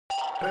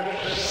Back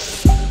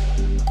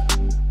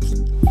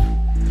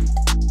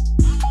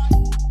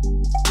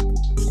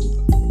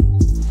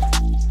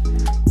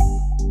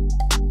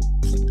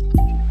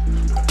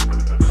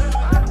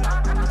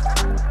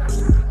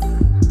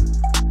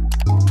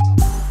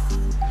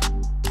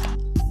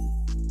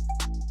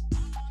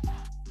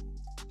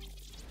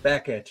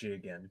at you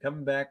again,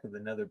 coming back with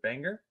another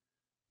banger.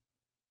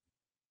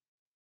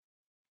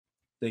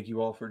 Thank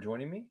you all for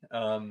joining me.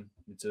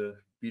 It's a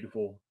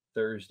beautiful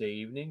Thursday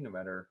evening. No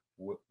matter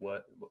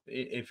what,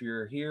 if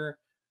you're here,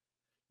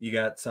 you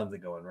got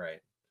something going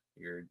right.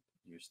 You're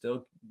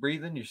still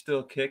breathing. You're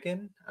still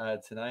kicking.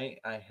 Tonight,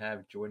 I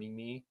have joining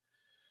me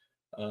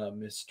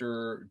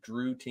Mr.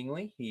 Drew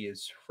Tingley. He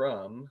is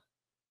from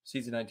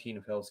season 19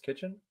 of Hell's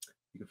Kitchen.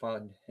 You can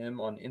find him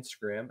on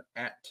Instagram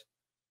at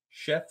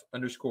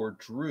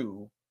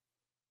chef_Drew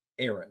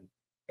Aaron,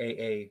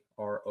 Aaron.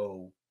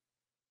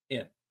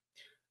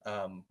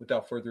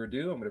 Without further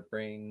ado, I'm going to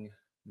bring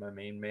my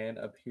main man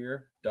up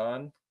here.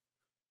 Don,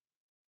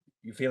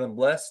 you feeling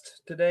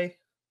blessed today?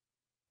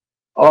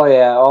 Oh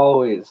yeah,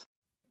 always.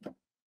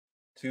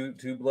 Too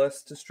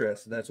blessed to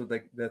stress. And that's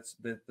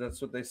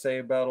what they say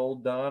about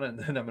old Don. And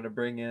then I'm going to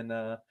bring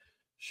in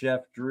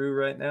Chef Drew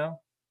right now.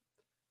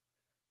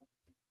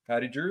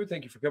 Howdy, Drew.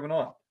 Thank you for coming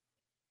on.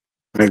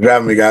 Thanks for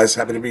having me, guys.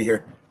 Happy to be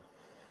here.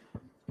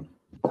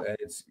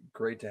 It's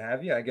great to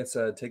have you. I guess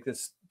take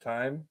this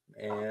time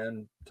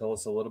and tell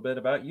us a little bit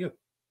about you.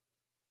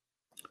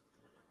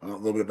 A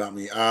little bit about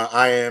me.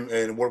 I am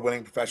an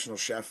award-winning professional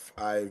chef.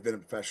 I've been a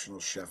professional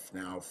chef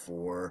now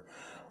for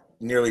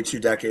nearly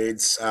 2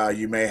 decades.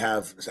 You may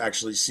have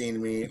actually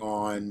seen me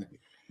on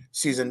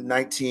season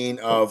 19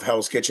 of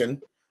Hell's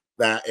Kitchen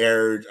that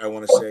aired, I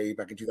want to say,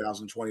 back in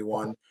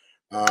 2021.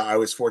 I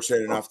was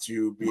fortunate enough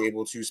to be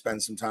able to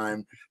spend some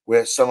time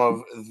with some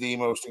of the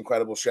most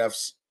incredible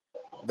chefs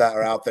that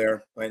are out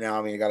there right now.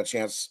 I mean, you got a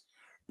chance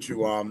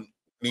to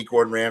meet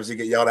Gordon Ramsay,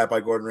 get yelled at by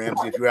Gordon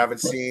Ramsay. If you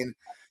haven't seen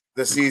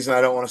the season,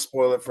 I don't want to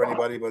spoil it for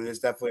anybody, but it is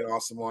definitely an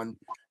awesome one.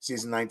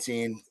 Season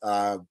 19.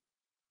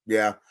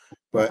 Yeah.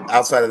 But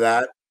outside of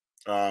that,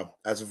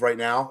 as of right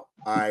now,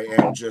 I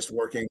am just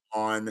working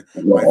on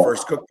my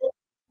first cookbook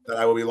that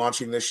I will be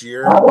launching this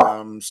year.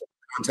 Some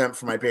content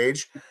for my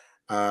page,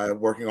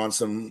 working on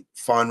some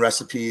fun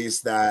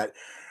recipes that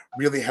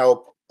really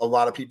help a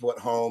lot of people at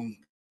home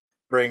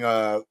bring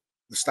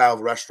the style of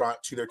a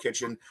restaurant to their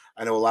kitchen.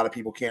 I know a lot of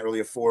people can't really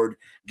afford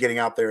getting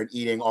out there and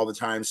eating all the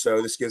time.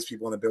 So this gives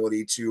people an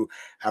ability to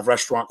have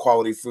restaurant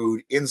quality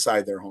food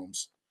inside their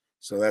homes.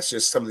 So that's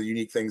just some of the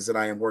unique things that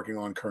I am working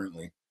on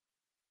currently.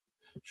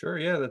 Sure.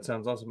 Yeah, that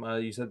sounds awesome.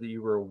 You said that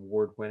you were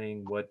award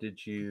winning. What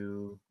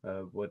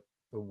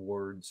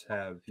awards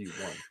have you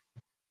won?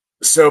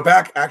 So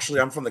actually,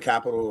 I'm from the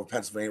capital of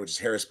Pennsylvania, which is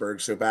Harrisburg.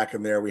 So back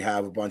in there, we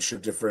have a bunch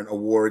of different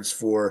awards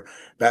for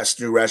best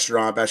new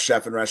restaurant, best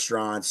chef in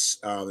restaurants.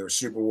 There were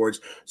super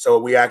awards. So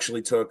we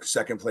actually took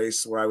second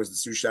place, where I was the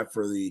sous chef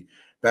for the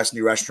best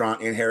new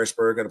restaurant in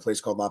Harrisburg at a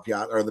place called La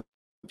Piazza, or the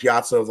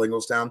Piazza of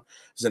Lingelstown.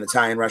 It's an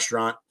Italian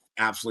restaurant,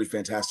 absolutely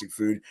fantastic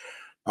food.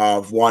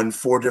 Won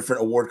 4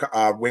 different award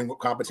wing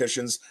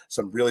competitions,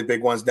 some really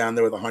big ones down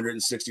there with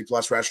 160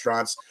 plus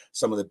restaurants,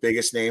 some of the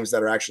biggest names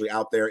that are actually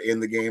out there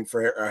in the game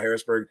for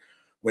Harrisburg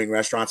wing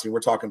restaurants. I mean, we're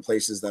talking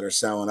places that are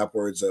selling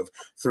upwards of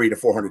 300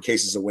 to 400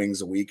 cases of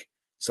wings a week.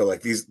 So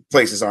like these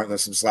places aren't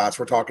some slots.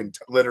 We're talking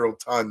literal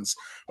tons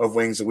of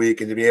wings a week,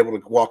 and to be able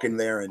to walk in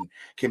there and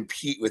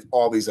compete with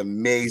all these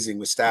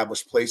amazing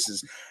established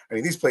places. I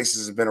mean, these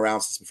places have been around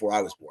since before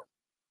I was born,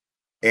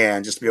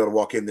 and just to be able to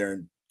walk in there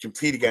and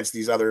compete against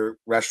these other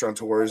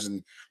restaurateurs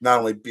and not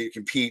only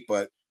compete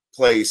but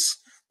place,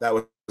 that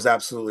was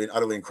absolutely and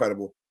utterly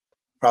incredible.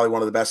 Probably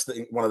one of the best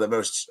one of the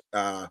most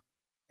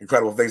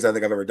incredible things I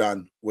think I've ever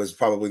done was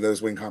probably those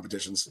wing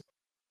competitions.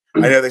 I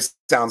know they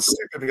sound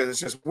stupid because it's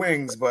just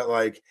wings, but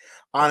like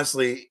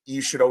honestly, you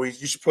should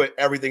put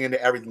everything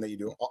into everything that you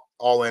do,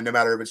 all in, no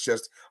matter if it's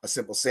just a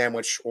simple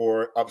sandwich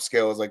or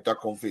upscale as like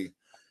duck confit.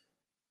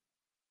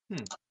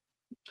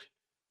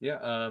 Yeah,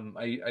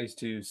 I used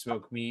to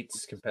smoke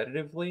meats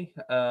competitively.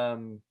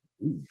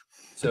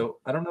 So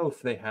I don't know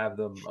if they have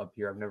them up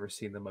here. I've never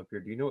seen them up here.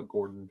 Do you know what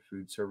Gordon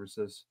Food Service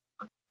is?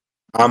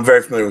 I'm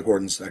very familiar with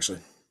Gordon's, actually.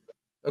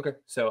 Okay,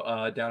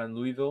 so down in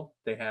Louisville,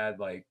 they had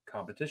like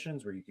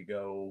competitions where you could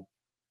go.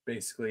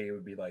 Basically, it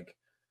would be like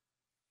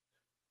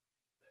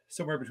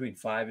somewhere between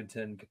 5 and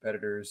 10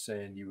 competitors,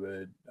 and you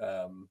would,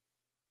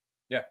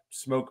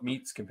 smoke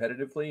meats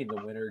competitively, and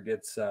the winner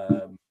gets,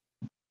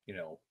 you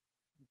know,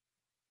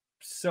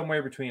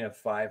 somewhere between a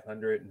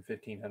 $500 and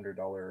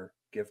 $1,500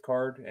 gift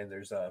card. And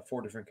there's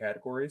 4 different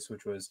categories,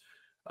 which was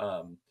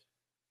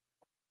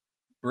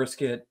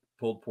brisket,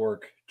 pulled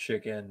pork,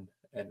 chicken,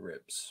 and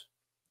ribs.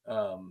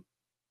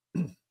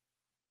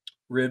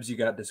 Ribs, you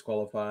got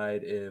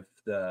disqualified if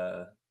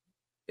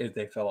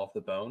they fell off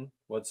the bone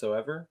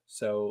whatsoever.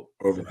 So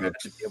you had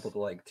to be able to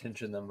like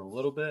tension them a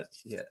little bit.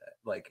 Yeah,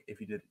 like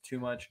if you did it too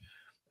much.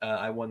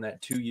 I won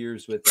that 2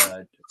 years with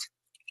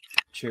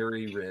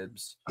cherry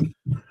ribs.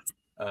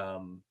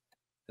 And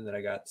then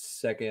I got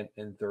second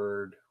and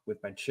third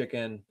with my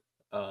chicken.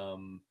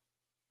 And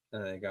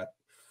I got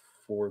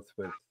fourth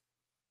with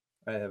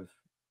I have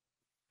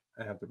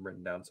I have them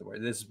written down somewhere.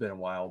 This has been a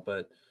while,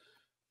 but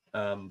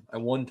I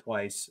won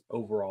twice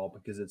overall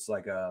because it's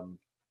like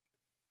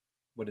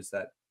what is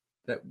that?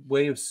 That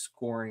way of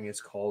scoring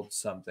is called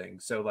something.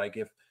 So like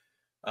if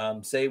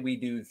say we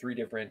do three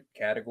different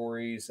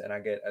categories and I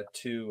get a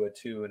two, a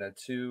two, and a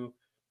two,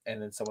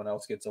 and then someone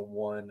else gets a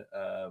one,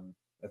 a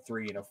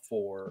three, and a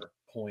 4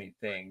 point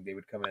thing, they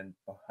would come in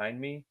behind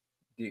me.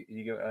 Do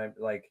you go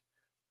like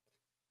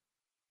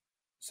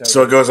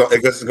So it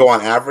goes to go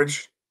on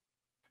average.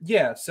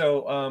 yeah.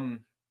 So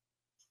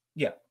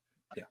yeah,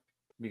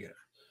 we get it.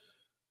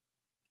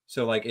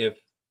 So like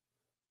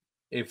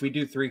if we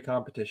do three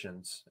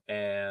competitions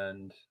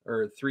and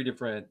or three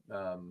different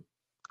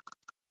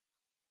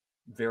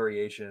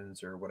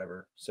variations or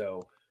whatever.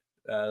 So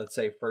let's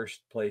say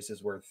first place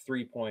is worth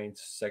 3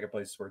 points, second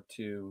place is worth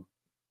two,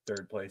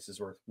 third place is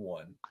worth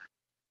one.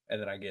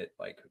 And then I get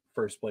like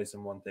first place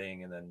in one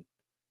thing and then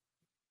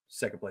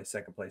second place,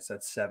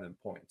 that's 7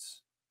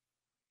 points.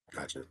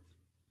 Gotcha.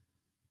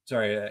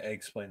 Sorry, I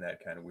explained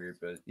that kind of weird,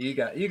 but you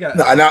got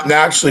No,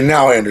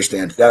 now I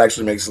understand. That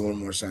actually makes a little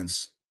more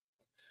sense.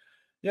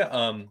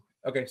 Yeah.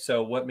 Okay.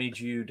 So what made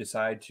you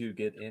decide to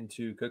get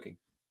into cooking?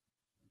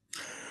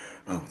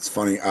 Oh, it's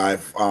funny.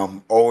 I've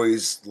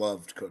always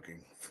loved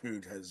cooking.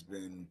 Food has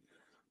been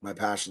my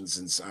passion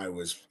since I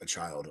was a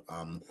child.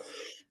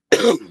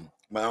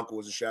 My uncle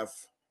was a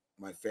chef.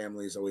 My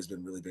family has always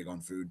been really big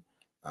on food.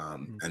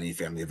 Any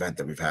family event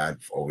that we've had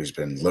always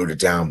been loaded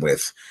down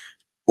with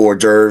hors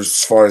d'oeuvres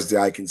as far as the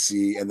eye can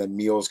see, and then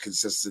meals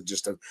consisted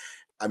just of,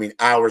 I mean,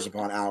 hours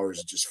upon hours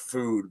of just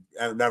food,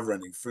 never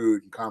ending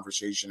food and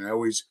conversation. I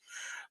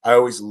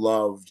always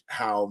loved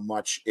how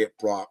much it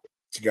brought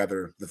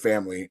together the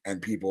family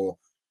and people,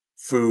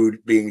 food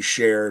being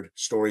shared,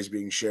 stories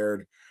being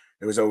shared.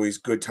 It was always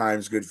good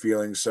times, good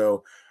feelings.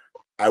 So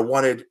I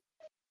wanted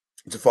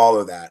to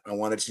follow that. I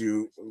wanted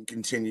to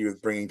continue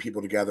bringing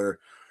people together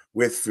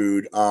with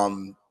food.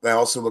 I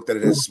also looked at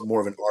it as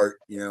more of an art.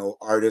 You know,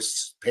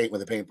 artists paint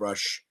with a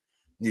paintbrush,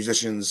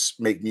 musicians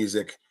make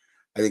music.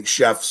 I think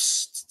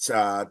chefs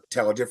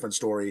tell a different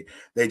story.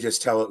 They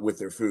just tell it with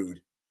their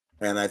food,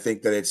 and I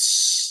think that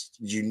it's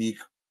unique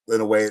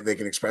in a way that they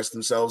can express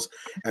themselves.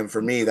 And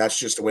for me, that's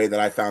just a way that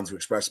I found to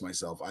express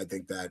myself. I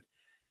think that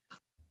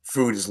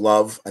food is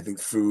love. I think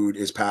food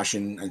is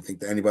passion. I think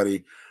that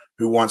anybody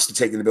who wants to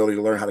take the ability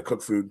to learn how to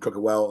cook food, cook it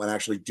well, and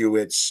actually do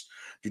its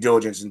due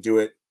diligence and do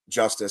it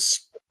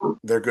justice,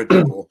 they're good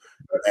people.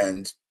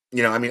 And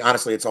I mean,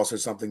 honestly, it's also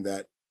something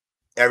that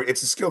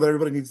it's a skill that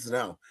everybody needs to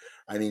know.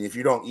 I mean, if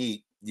you don't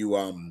eat, you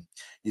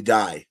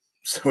die.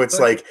 So it's I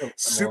feel like like there's a lot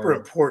super more.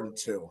 important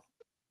too.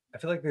 I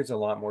feel like there's a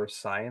lot more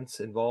science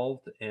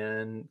involved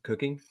in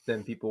cooking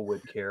than people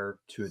would care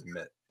to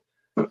admit.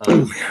 I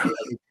think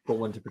people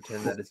want to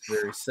pretend that it's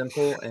very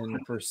simple, and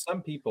for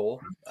some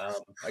people,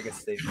 I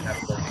guess they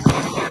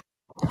have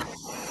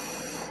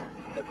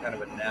kind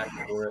of a knack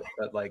for it.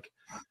 But like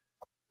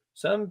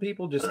some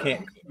people just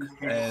can't cook,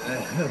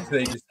 and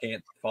they just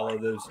can't follow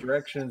those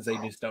directions. They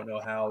just don't know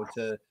how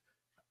to.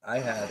 I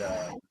had,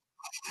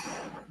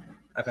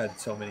 I've had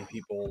so many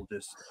people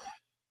just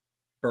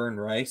burn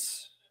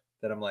rice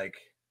that I'm like,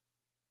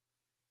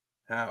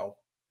 how?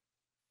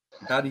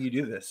 How do you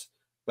do this?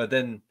 But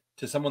then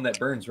to someone that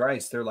burns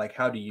rice, they're like,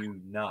 how do you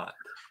not?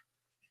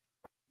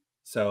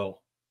 So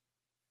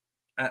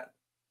I,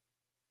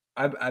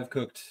 I've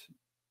cooked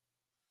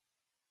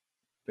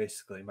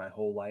basically my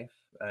whole life.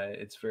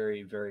 It's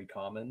very, very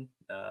common.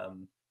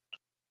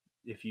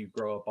 If you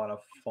grow up on a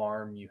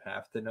farm, you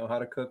have to know how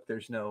to cook.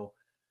 There's no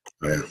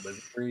Yeah. you live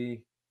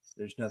free.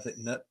 There's nothing.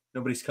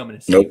 Nobody's coming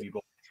to Nope. save you. Boy.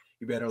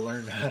 You better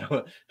learn how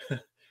to.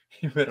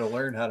 You better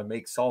learn how to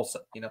make salsa.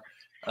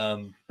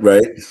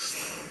 Right.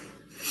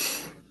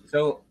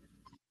 So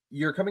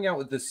you're coming out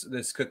with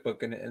this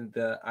cookbook, and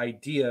the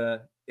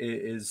idea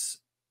is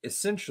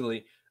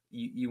essentially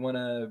you want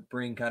to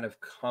bring kind of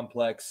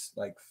complex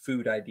like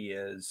food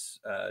ideas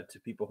to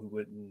people who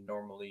wouldn't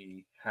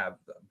normally have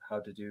them.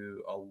 How to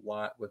do a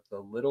lot with the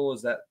little.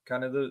 Is that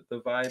kind of the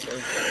vibe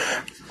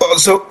of?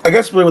 So I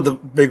guess really what the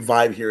big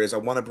vibe here is I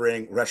want to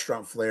bring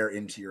restaurant flair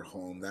into your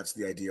home. That's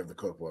the idea of the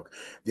cookbook.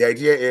 The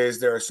idea is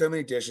there are so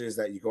many dishes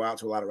that you go out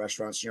to a lot of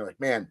restaurants and you're like,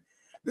 man,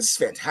 this is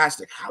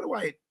fantastic. How do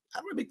I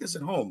make this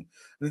at home?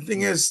 And the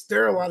thing is,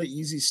 there are a lot of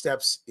easy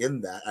steps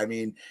in that. I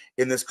mean,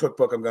 in this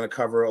cookbook, I'm going to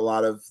cover a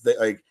lot of the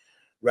like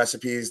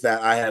recipes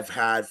that I have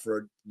had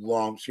for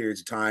long periods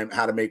of time.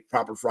 How to make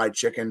proper fried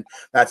chicken.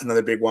 That's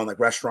another big one, like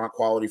restaurant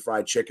quality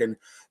fried chicken.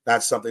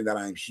 That's something that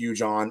I'm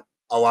huge on.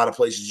 A lot of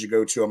places you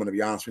go to, I'm going to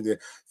be honest with you,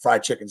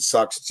 fried chicken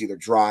sucks. It's either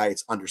dry,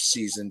 it's under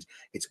seasoned,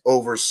 it's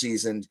over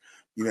seasoned.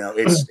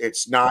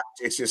 It's not.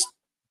 It's just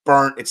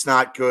burnt. It's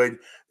not good.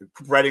 The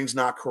breading's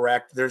not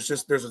correct. There's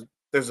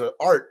a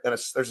art and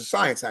there's a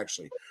science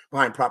actually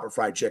behind proper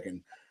fried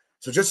chicken.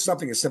 So just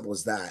something as simple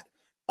as that.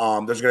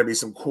 There's going to be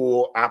some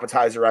cool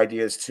appetizer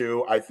ideas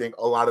too. I think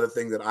a lot of the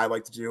things that I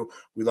like to do,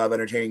 we love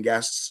entertaining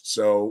guests.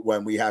 So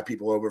when we have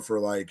people over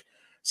for like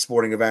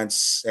sporting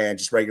events and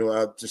just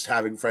regular, just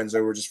having friends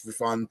over just for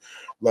fun.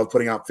 Love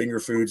putting out finger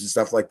foods and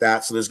stuff like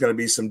that. So there's going to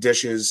be some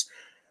dishes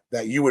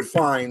that you would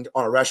find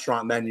on a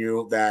restaurant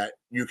menu that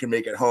you can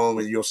make at home,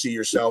 and you'll see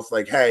yourself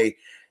like, hey,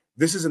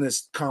 this isn't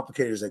as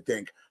complicated as I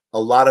think. A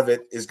lot of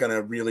it is going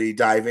to really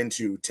dive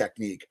into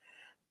technique.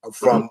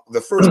 From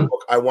the first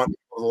book, I want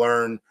people to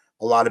learn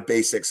a lot of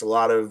basics, a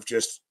lot of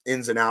just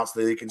ins and outs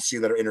that they can see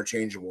that are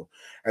interchangeable.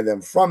 And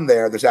then from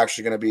there, there's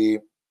actually going to be,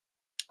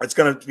 it's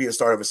going to be the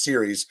start of a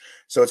series.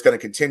 So it's going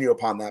to continue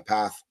upon that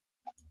path.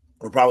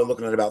 We're probably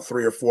looking at about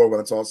 3 or 4 when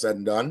it's all said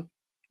and done.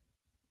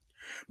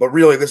 But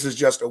really, this is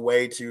just a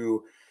way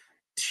to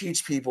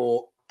teach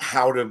people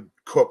how to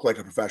cook like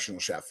a professional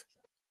chef.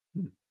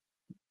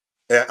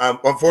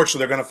 Unfortunately,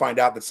 they're going to find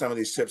out that some of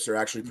these tips are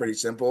actually pretty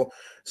simple.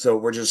 So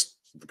we're just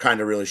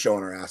kind of really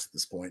showing our ass at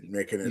this point and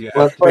making it.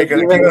 Yeah.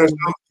 Making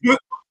it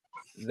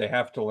They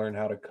have to learn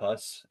how to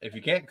cuss. If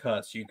you can't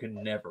cuss, you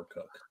can never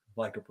cook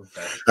like a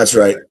professional. That's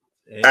right.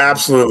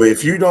 Absolutely.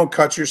 If you don't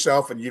cut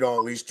yourself and you don't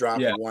at least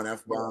drop one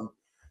F-bomb,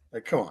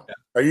 like, come on.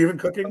 Are you even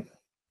cooking?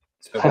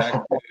 So back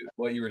to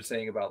what you were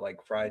saying about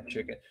like fried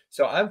chicken.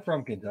 So I'm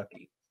from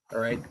Kentucky, all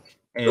right?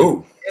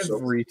 And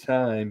every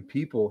time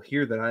people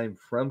hear that I'm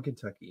from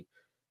Kentucky,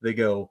 they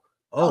go,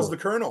 "Oh, how's the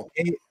Colonel?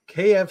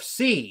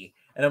 KFC."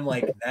 And I'm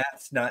like,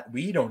 that's not,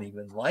 we don't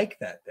even like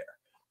that there.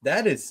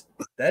 That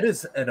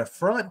is an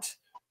affront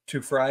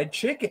to fried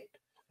chicken.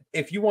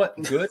 If you want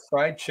good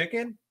fried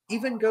chicken,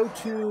 even go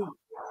to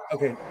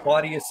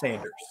Claudia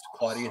Sanders.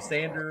 Claudia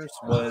Sanders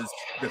was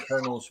the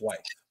Colonel's wife.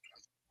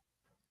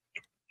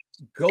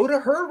 Go to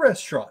her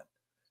restaurant.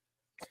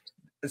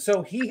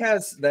 So he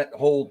has that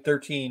whole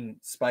 13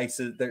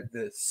 spices,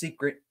 the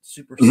secret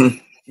super,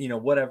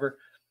 whatever.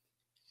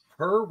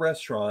 Her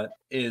restaurant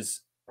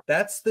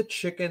that's the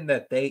chicken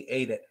that they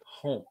ate at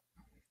home.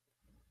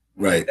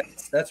 Right.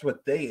 That's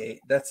what they ate.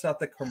 That's not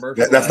the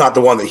commercial. That's not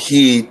the one that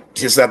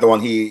just not the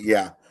one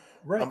yeah.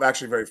 Right. I'm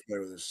actually very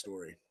familiar with this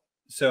story.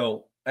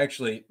 So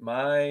actually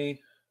my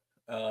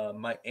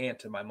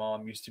aunt and my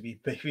mom used to be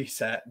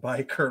babysat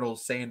by Colonel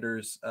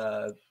Sanders'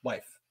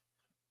 wife,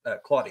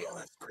 Claudia. Oh,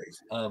 that's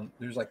crazy.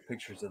 There's like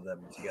pictures of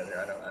them together.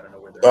 I don't know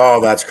where they're. Oh,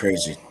 that's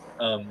crazy.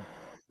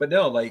 But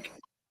no, like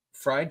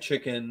fried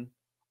chicken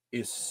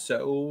is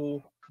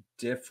so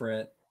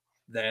different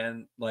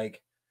than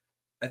like,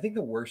 I think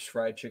the worst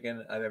fried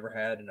chicken I've ever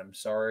had, and I'm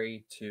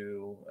sorry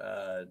to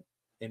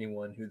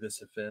anyone who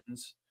this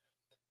offends.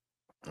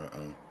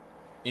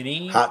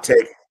 Any hot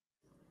take.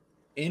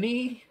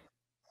 Any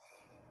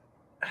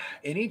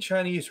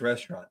Chinese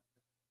restaurant.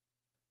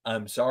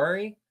 I'm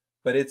sorry,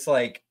 but it's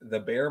like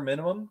the bare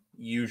minimum.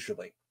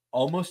 Usually,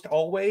 almost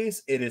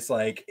always, it is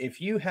like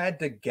if you had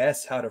to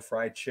guess how to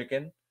fry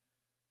chicken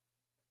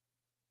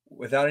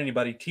without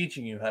anybody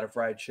teaching you how to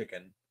fry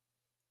chicken,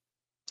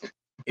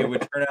 it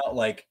would turn out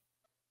like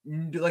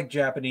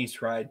Japanese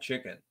fried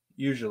chicken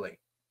usually.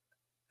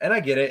 And I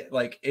get it,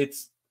 like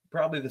it's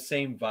probably the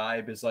same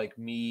vibe as like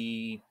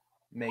me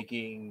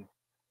making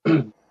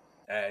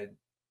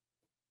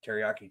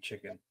teriyaki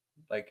chicken.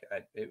 Like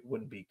it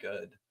wouldn't be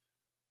good.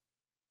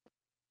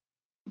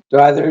 Do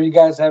either of you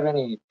guys have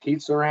any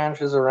pizza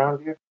ranches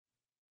around here?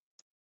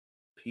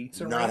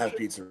 Pizza not ranch? have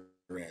pizza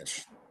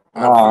ranch.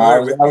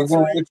 No,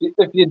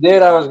 if you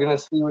did, I was gonna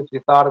see what you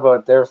thought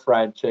about their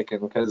fried chicken,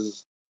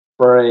 because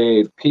for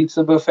a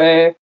pizza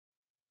buffet,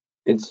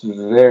 it's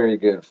very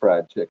good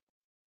fried chicken.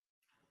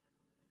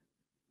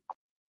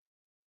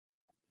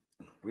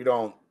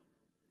 The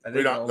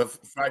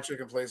fried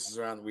chicken places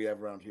we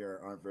have around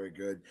here aren't very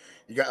good.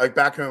 You got like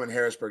back home in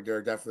Harrisburg, there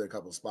are definitely a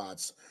couple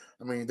spots.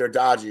 I mean, they're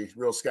dodgy,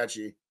 real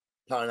sketchy.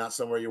 Probably not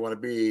somewhere you want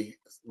to be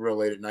real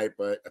late at night,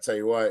 but I tell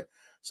you what,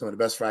 some of the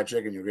best fried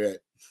chicken you'll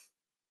get.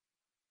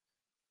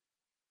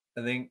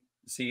 I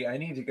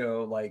need to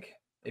go, like,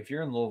 if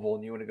you're in Louisville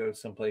and you want to go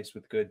someplace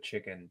with good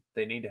chicken,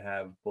 they need to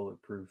have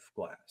bulletproof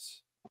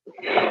glass.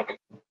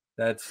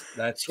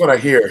 That's what I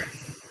hear.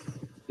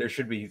 You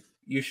should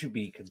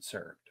be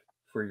concerned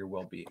for your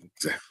well-being.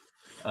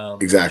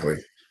 Exactly.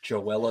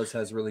 Joella's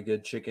has really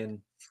good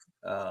chicken.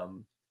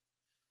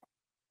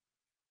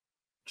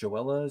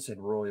 Joella's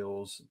and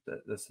Royals,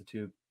 that's the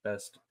two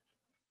best.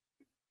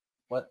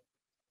 What?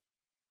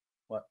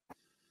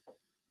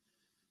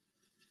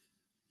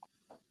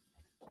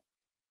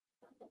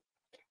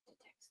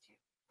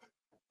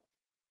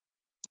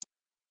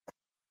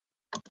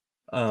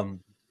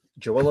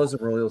 Joella's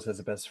and Royals has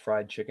the best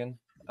fried chicken,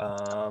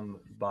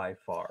 by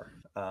far.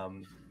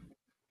 All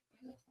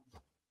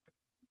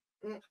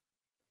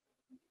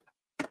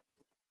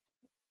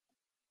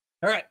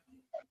right,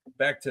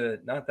 back to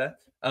not that.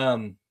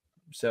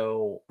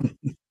 So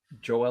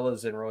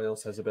Joella's and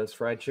Royals has the best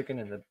fried chicken,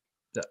 and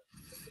I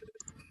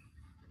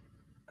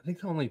think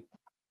the only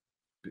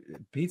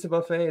pizza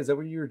buffet, is that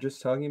what you were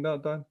just talking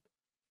about, Don?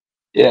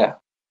 Yeah,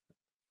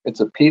 it's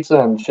a pizza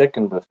and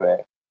chicken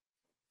buffet.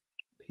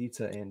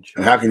 Pizza and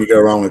chicken. And how can you go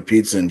wrong with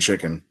pizza and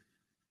chicken?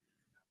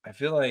 I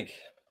feel like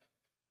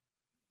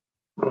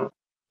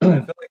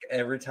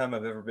every time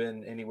I've ever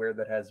been anywhere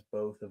that has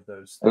both of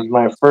those things. It was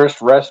my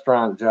first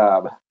restaurant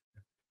job.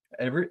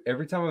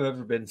 every time I've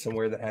ever been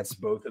somewhere that has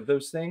both of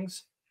those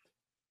things,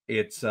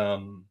 it's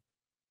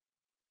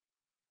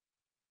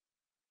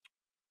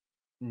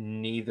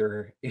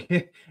neither.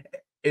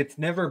 It's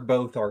never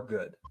both are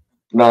good.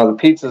 No, the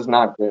pizza's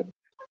not good.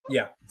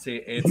 Yeah.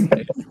 See, it's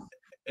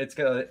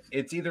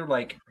either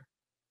like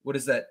what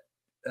is that?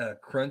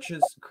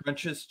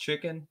 Crunches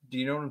chicken. Do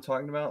you know what I'm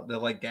talking about? The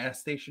like gas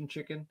station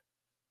chicken.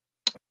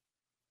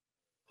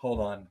 Hold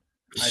on.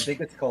 I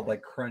think it's called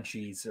like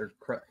Crunchies or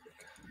God,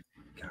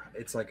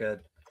 it's like a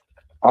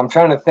I'm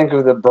trying to think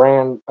of the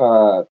brand.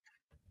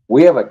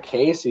 We have a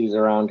Casey's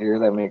around here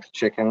that makes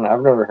chicken.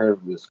 I've never heard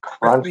of this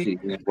crunchy,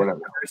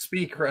 whatever.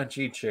 crispy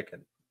crunchy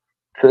chicken.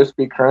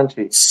 Crispy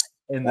crunchy.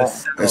 In the It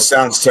south,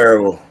 sounds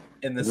terrible.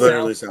 in the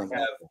Literally south, sounds we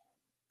have awful.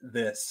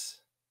 this.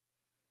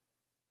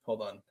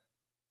 Hold on.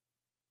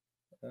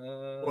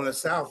 Well, in the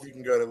South, you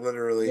can go to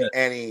literally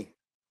any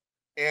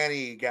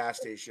gas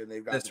station.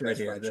 They've got this the right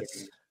best here. fried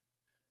chicken.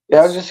 Yeah,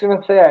 I was just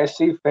gonna say I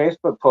see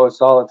Facebook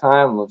posts all the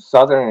time of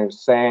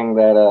Southerners saying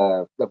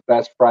that the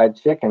best fried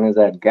chicken is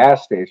at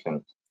gas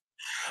stations.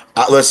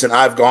 Listen,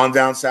 I've gone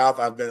down south.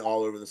 I've been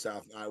all over the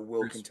South. I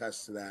will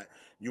contest to that.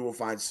 You will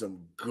find some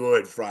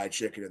good fried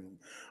chicken. And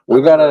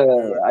We got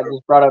I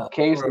just brought up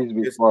Casey's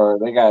before.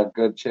 They got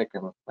good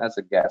chicken. That's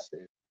a gas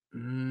station.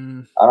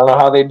 I don't know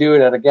how they do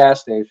it at a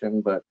gas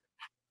station, but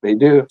they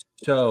do.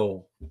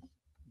 So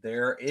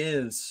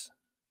there's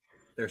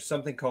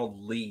something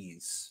called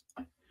Lee's.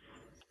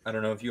 I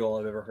don't know if you all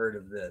have ever heard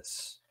of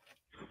this.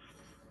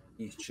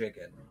 Lee's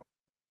chicken.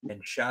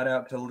 And shout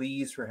out to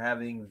Lee's for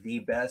having the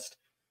best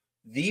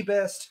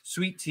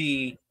sweet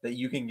tea that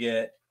you can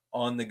get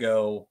on the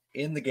go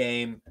in the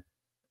game.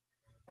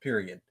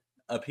 Period.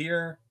 Up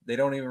here, they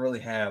don't even really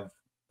have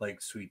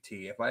like sweet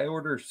tea. If I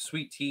order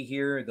sweet tea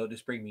here, they'll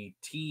just bring me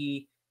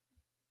tea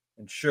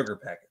and sugar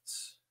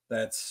packets.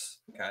 That's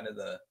kind of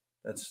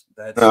that's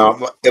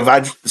if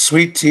I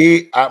sweet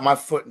tea, my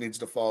foot needs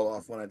to fall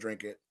off when I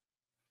drink it.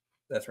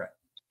 That's right.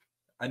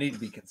 I need to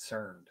be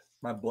concerned.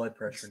 My blood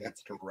pressure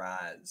needs to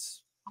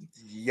rise.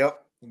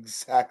 Yep,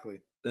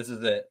 exactly. This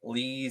is it.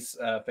 Lee's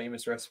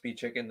famous recipe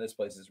chicken. This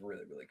place is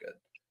really, really good.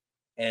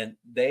 And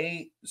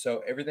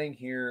so everything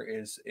here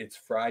it's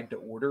fried to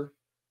order.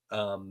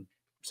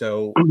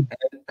 So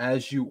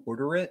as you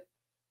order it,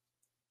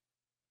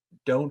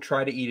 don't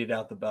try to eat it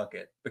out the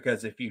bucket,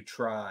 because if you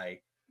try,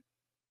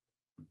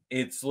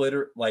 it's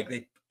literally like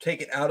they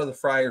take it out of the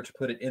fryer to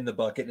put it in the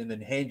bucket and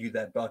then hand you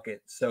that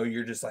bucket. So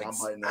you're just like,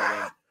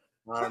 I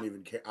don't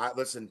even care.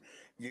 Listen,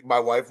 my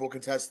wife will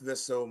contest to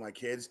this. So my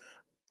kids,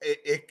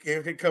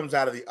 if it comes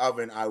out of the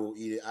oven, I will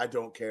eat it. I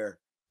don't care.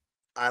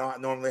 I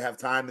don't normally have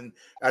time, and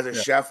as a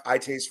chef, I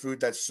taste food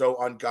that's so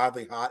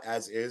ungodly hot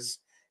as is.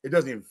 It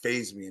doesn't even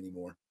faze me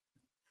anymore.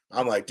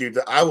 I'm like, dude,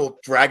 I will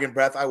dragon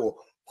breath. I will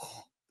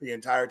the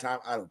entire time.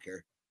 I don't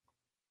care.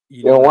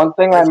 You know, one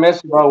thing I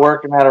miss about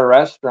working at a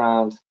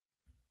restaurant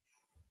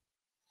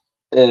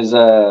is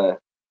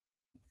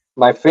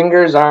my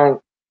fingers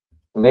aren't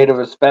made of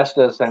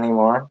asbestos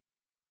anymore.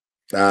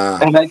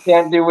 And I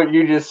can't do what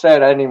you just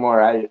said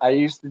anymore. I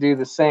used to do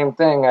the same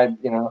thing.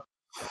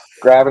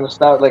 Grabbing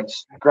stuff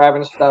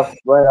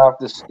right off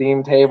the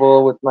steam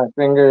table with my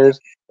fingers.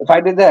 If I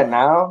did that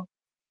now,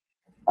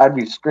 I'd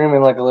be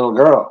screaming like a little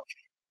girl.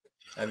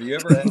 Have you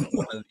ever had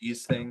one of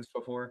these things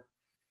before?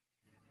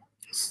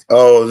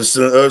 Oh,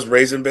 those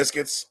raisin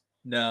biscuits?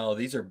 No,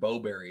 these are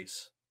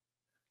bowberries.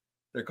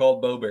 They're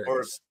called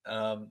bowberries.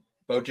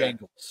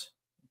 Bojangles.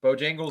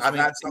 Bojangles I've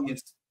make had some.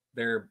 these.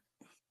 They're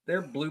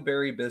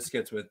blueberry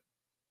biscuits with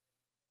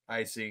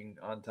icing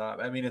on top.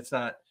 I mean, it's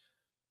not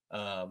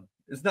a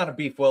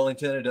beef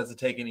Wellington. It doesn't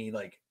take any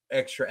like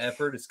extra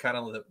effort. It's kind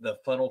of the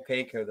funnel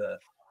cake or the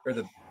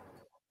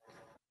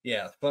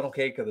funnel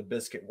cake of the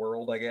biscuit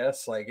world, I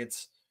guess. Like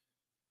it's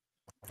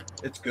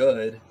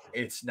good.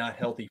 It's not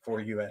healthy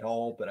for you at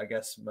all, but I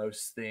guess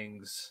most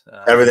things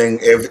Everything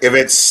if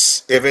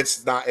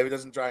it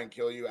doesn't try and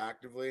kill you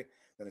actively,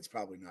 then it's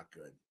probably not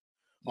good.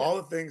 Yeah. All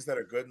the things that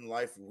are good in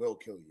life will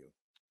kill you.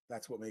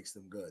 That's what makes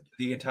them good.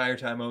 The entire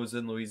time I was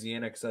in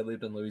Louisiana, because I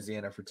lived in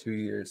Louisiana for 2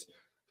 years,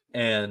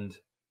 and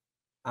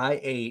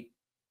I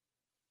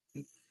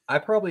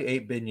probably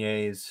ate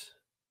beignets.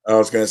 I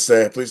was gonna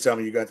say, please tell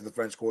me you got to the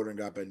French Quarter and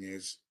got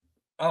beignets.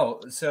 Oh,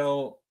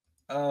 so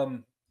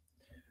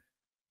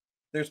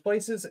there's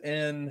places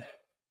in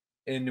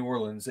New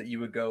Orleans that you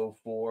would go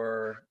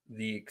for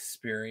the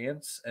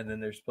experience, and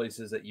then there's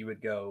places that you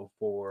would go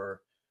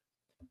for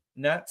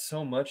not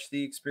so much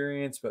the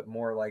experience, but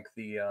more like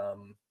the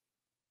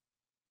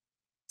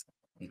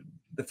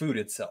food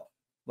itself.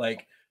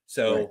 Like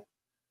right.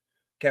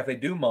 Cafe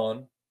Du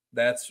Monde,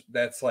 that's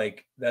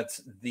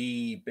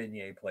the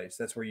beignet place.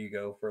 That's where you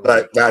go for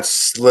like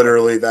that's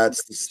the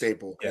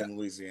staple in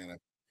Louisiana.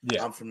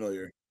 Yeah, I'm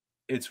familiar.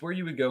 It's where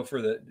you would go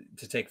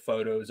to take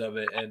photos of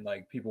it, and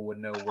like people would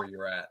know where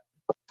you're at.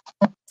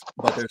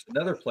 But there's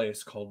another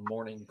place called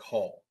Morning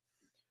Call.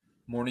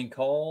 Morning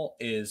Call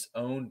is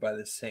owned by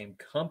the same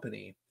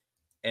company,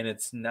 and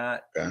it's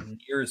not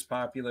near as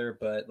popular,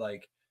 but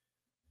like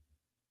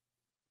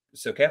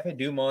so Cafe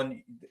Du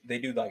Monde, they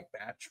do like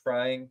batch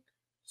frying.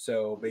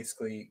 So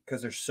basically,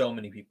 because there's so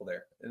many people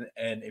there,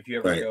 and if you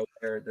ever go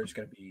there, there's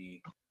going to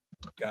be,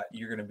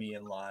 you're going to be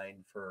in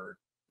line for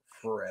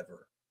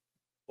forever.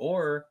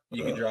 Or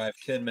you could drive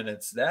 10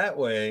 minutes that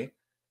way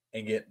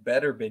and get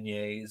better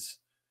beignets.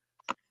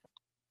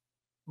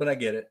 But I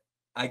get it.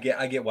 I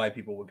get why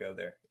people would go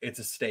there. It's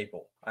a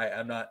staple.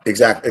 I'm not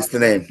exactly. It's the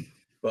name.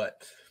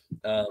 But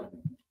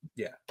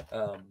yeah.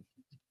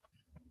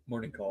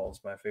 Morning Call is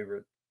my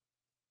favorite.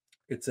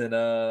 It's in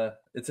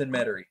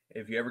Metairie.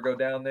 If you ever go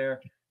down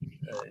there,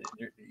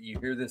 you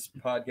hear this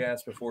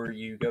podcast before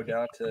you go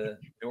down to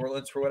New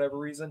Orleans for whatever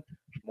reason,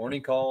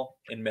 Morning Call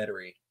in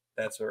Metairie.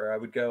 That's where I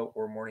would go,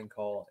 or Morning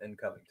Call in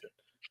Covington.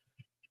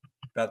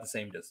 About the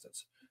same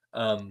distance.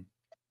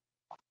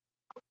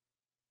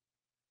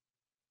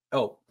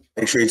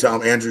 Make sure you tell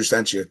them Andrew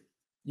sent you.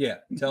 Yeah,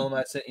 tell them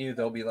I sent you.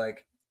 They'll be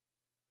like,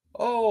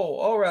 "Oh,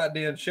 all right,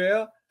 then,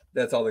 Shell."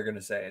 That's all they're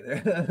gonna say.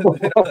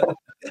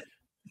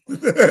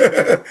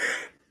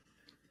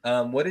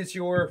 What is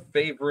your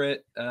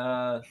favorite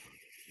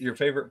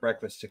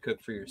breakfast to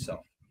cook for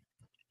yourself?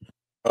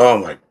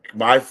 Oh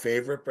my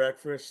favorite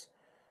breakfast.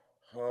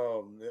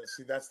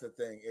 See, that's the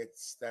thing.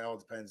 That all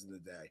depends on the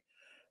day.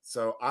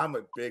 So I'm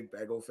a big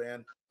bagel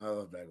fan. I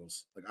love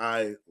bagels. Like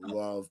I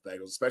love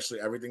bagels,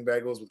 especially everything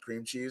bagels with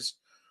cream cheese.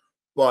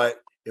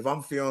 But if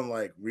I'm feeling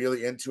like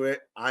really into it,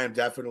 I am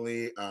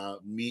definitely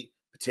meat,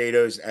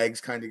 potatoes, eggs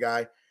kind of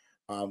guy.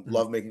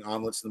 Love making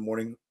omelets in the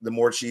morning. The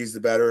more cheese, the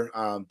better.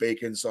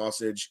 Bacon,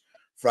 sausage,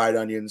 fried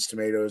onions,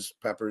 tomatoes,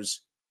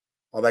 peppers,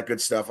 all that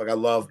good stuff. Like I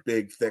love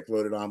big, thick,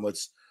 loaded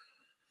omelets.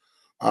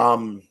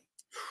 My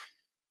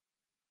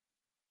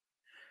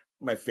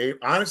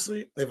favorite,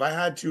 honestly, if I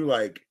had to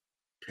like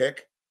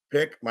pick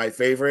my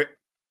favorite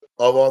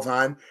of all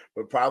time,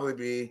 would probably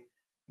be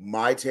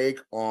my take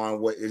on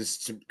what is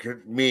to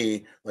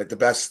me like the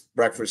best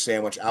breakfast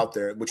sandwich out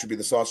there, which would be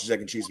the sausage, egg,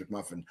 and cheese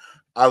McMuffin.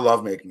 I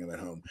love making them at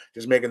home.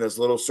 Just making those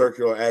little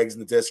circular eggs in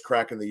the disc,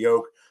 cracking the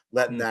yolk,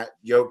 letting that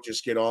yolk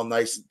just get all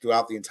nice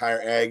throughout the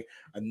entire egg,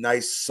 a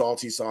nice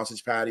salty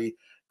sausage patty,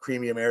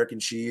 creamy American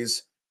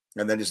cheese,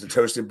 and then just a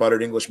toasted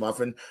buttered English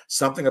muffin.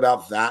 Something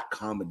about that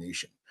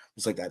combination.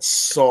 It's like that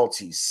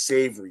salty,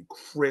 savory,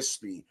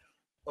 crispy.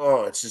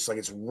 Oh, it's just like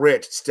it's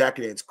rich, it's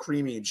decadent, it's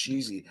creamy and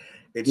cheesy.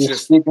 It's You're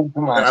just speaking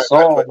to my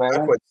soul,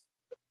 man.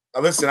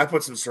 Listen, I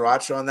put some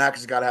sriracha on that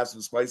because you got to have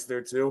some spice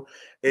there too.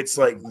 It's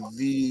like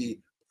the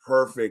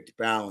perfect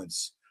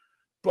balance.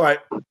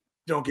 But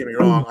don't get me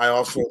wrong, I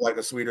also like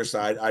a sweeter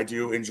side. I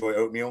do enjoy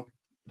oatmeal.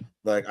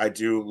 Like I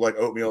do like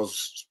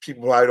oatmeals.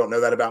 People probably don't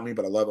know that about me,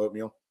 but I love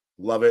oatmeal.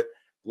 Love it.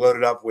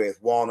 Loaded up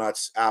with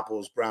walnuts,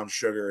 apples, brown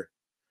sugar,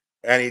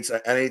 any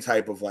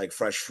type of like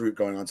fresh fruit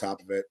going on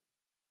top of it.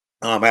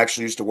 I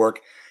actually used to work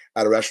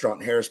at a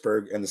restaurant in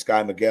Harrisburg, and this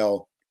guy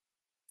Miguel,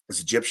 this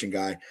Egyptian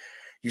guy,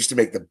 used to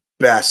make the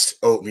best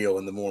oatmeal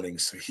in the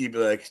mornings. So he'd be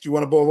like, "Do you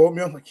want a bowl of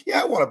oatmeal?" I'm like,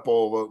 "Yeah, I want a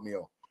bowl of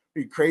oatmeal."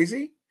 Are you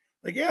crazy?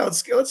 Like, yeah,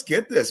 let's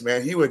get this,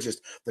 man. He would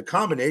just the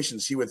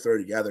combinations he would throw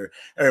together.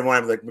 Every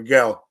morning I'd be like,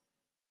 "Miguel,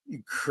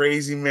 you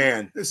crazy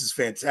man, this is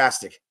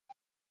fantastic."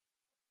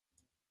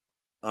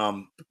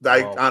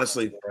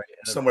 Honestly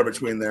somewhere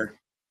between there.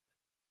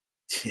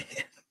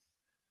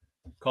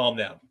 Calm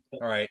down.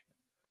 All right.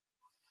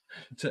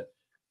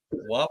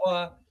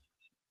 Wawa,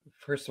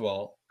 first of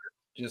all,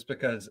 just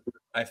because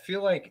I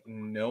feel like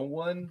no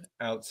one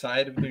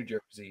outside of New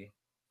Jersey,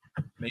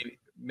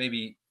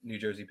 maybe New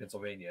Jersey,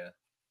 Pennsylvania,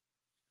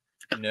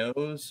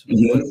 knows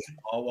what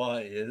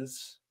Wawa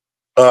is.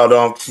 Oh,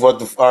 no!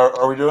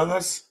 Are we doing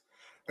this?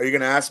 Are you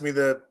going to ask me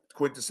the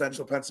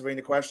quintessential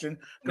Pennsylvania question?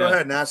 Go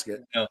ahead and ask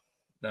it. No,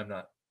 I'm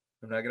not.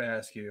 I'm not going to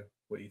ask you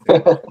what you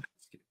think.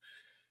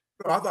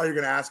 I thought you were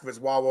going to ask if it's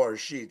Wawa or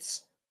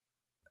Sheets.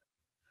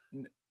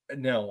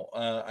 No,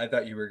 I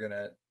thought you were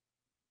gonna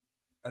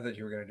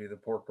do the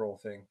pork roll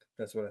thing.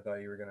 That's what I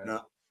thought you were gonna.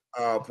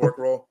 No, pork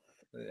roll.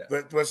 Yeah.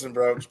 But listen,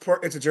 bro,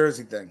 it's a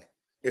Jersey thing.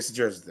 It's a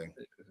Jersey thing.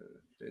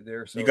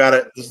 They're so you got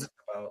it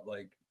about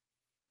like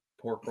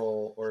pork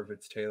roll or if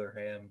it's Taylor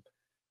ham,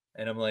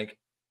 and I'm like,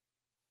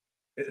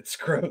 it's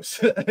gross.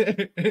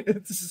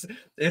 it's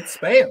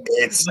spam.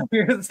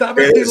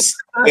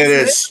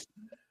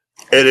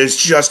 It is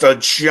just a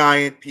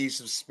giant piece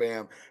of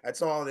spam.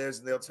 That's all it is.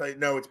 And they'll tell you,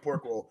 no, it's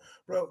pork roll.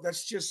 Bro,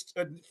 that's just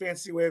a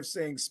fancy way of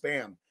saying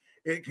spam.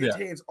 It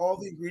contains all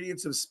the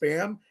ingredients of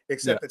spam,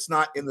 except it's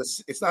not in the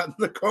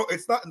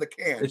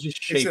can. It's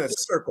just shaped in a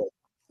circle.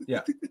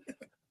 Yeah.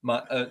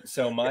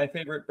 So my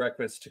favorite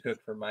breakfast to cook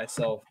for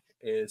myself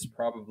is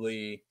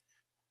probably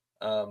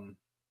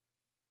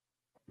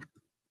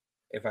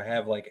if I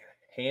have like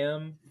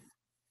ham,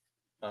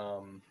 a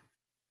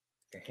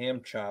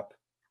ham chop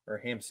or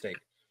a ham steak.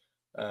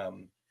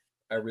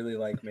 I really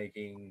like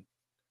making.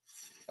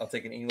 I'll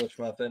take an English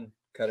muffin,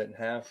 cut it in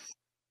half,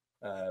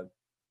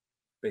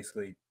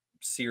 basically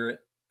sear it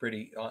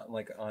pretty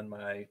on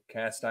my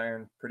cast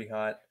iron, pretty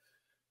hot.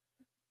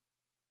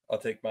 I'll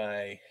take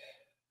my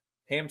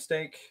ham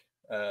steak,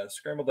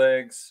 scrambled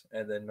eggs,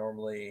 and then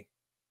normally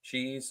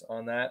cheese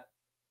on that.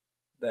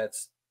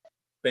 That's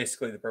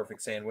basically the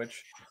perfect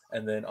sandwich.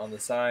 And then on the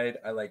side,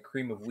 I like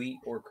cream of wheat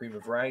or cream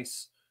of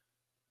rice,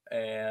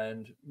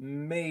 and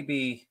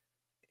maybe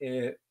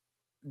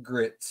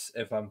grits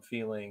if I'm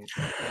feeling.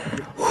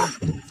 Getting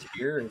grits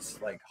here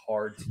is like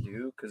hard to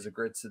do because the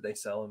grits that they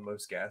sell in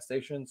most gas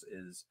stations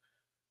is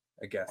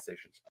gas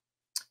stations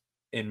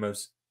in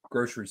most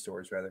grocery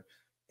stores rather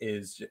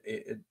is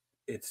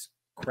it's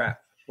crap.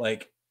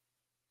 Like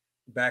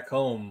back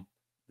home,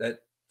 that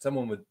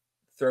someone would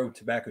throw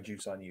tobacco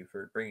juice on you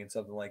for bringing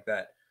something like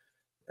that.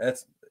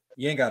 That's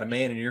you ain't got a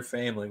man in your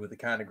family with the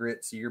kind of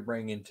grits you're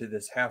bringing to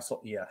this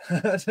household. Yeah,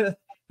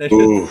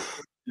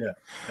 yeah.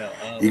 No,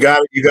 you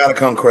gotta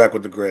come correct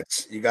with the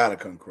grits. You gotta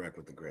come correct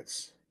with the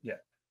grits. Yeah,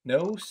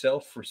 no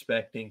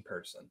self-respecting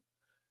person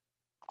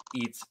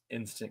eats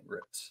instant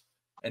grits.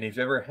 And if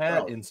you've ever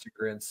had instant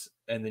grits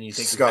and then you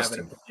think disgusting.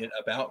 You have an opinion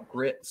about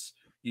grits,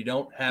 you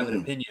don't have an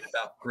opinion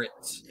about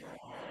grits.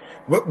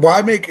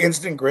 Why make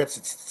instant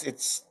grits?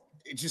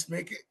 It just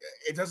make it.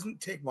 It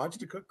doesn't take much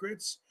to cook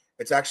grits.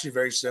 It's actually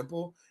very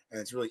simple and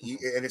it's really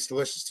and it's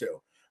delicious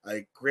too.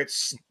 Like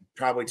grits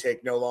probably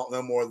take no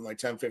more than like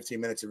 10, 15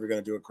 minutes if you're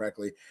going to do it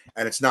correctly,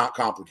 and it's not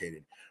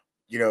complicated.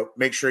 You know,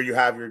 make sure you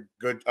have your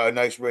good,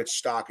 nice, rich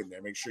stock in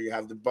there. Make sure you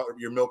have the butter,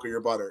 your milk or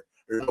your butter,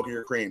 or your milk or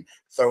your cream.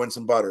 Throw in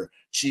some butter,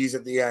 cheese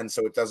at the end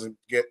so it doesn't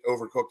get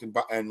overcooked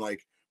and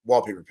like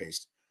wallpaper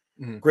paste.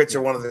 Mm-hmm. Grits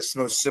are one of the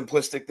most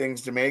simplistic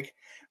things to make.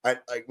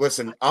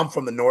 Listen, I'm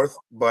from the north,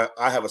 but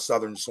I have a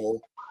southern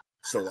soul,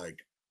 so like,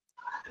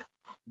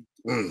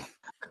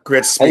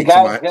 grits speak to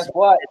my. Guess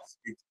what?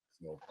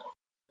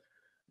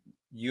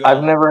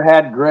 I've never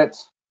had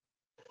grits.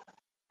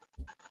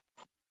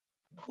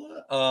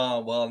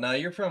 Well, now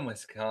you're from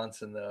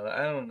Wisconsin, though.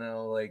 I don't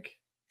know, like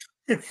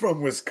you're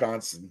from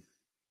Wisconsin.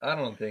 I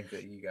don't think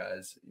that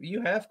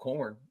you have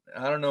corn.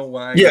 I don't know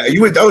why. Yeah,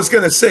 you would. I was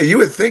gonna say you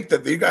would think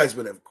that you guys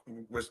would have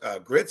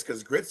grits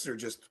because grits are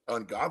just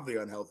ungodly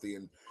unhealthy,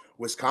 and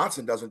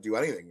Wisconsin doesn't do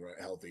anything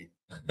healthy.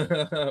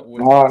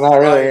 No, not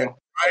really.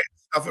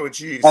 Stuff it with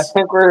cheese. I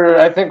think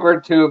we're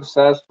too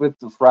obsessed with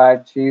the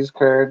fried cheese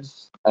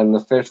curds and the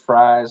fish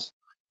fries.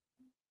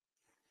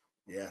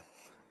 Yeah.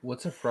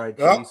 What's a fried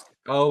cheese?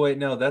 Oh wait,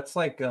 no, that's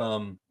like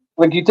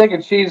you take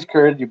a cheese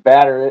curd, you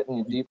batter it, and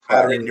you deep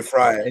fry it, and you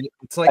fry it.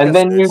 It's like and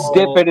then you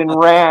dip it in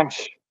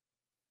ranch.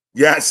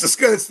 Yeah, it's just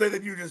gonna say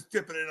that you just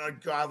dip it in an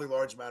ungodly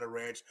large amount of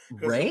ranch.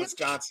 Because in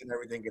Wisconsin,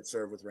 everything gets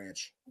served with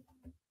ranch.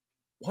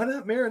 Why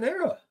not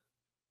marinara?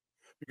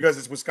 Because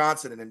it's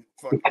Wisconsin and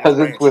because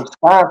it's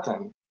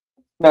Wisconsin.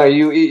 No,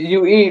 you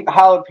eat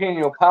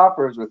jalapeno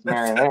poppers with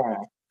marinara.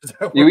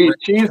 You eat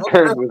cheese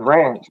curds with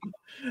ranch.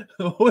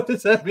 What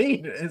does that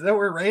mean? Is that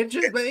where ranch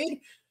is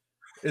made?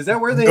 Is that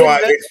where they?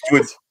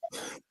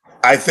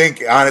 I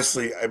think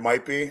honestly, it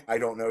might be. I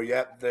don't know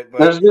yet. But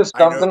there's just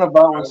something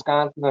about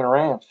Wisconsin and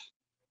ranch.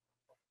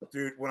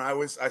 Dude, when I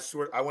went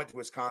to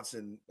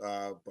Wisconsin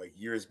like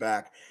years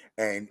back,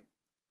 and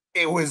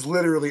it was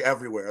literally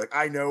everywhere. Like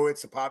I know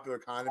it's a popular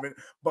condiment,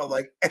 but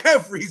like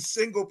every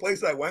single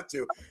place I went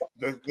to,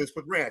 there's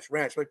put ranch.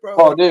 Like, bro.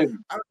 Oh, dude,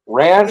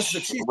 ranch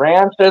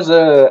as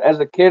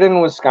a kid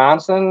in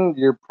Wisconsin,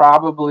 you're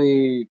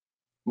probably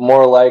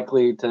more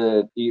likely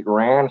to eat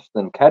ranch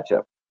than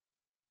ketchup.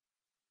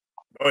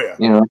 Oh yeah.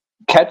 You know,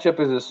 ketchup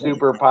is a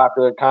super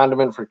popular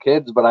condiment for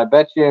kids, but I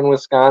bet you in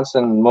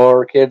Wisconsin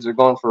more kids are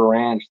going for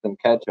ranch than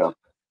ketchup.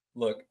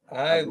 Look,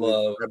 I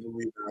believe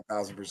that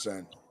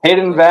 1,000%.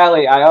 Hidden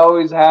Valley, I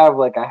always have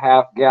like a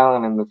half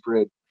gallon in the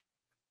fridge.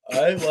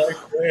 I like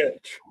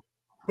ranch,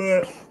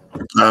 but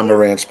I'm a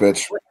ranch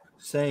bitch. What I'm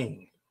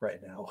saying right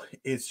now,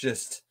 it's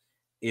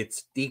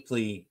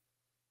deeply.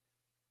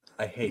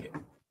 I hate it.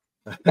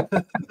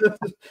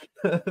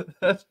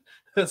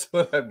 That's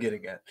what I'm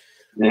getting at.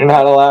 You're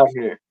not allowed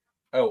here.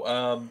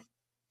 Oh,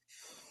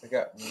 I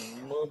got.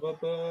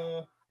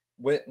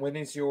 When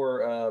is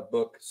your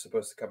book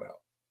supposed to come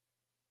out?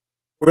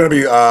 We're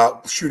going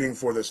to be shooting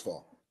for this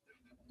fall.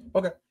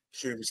 Okay.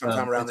 Shooting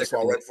sometime around this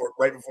fall,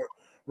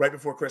 right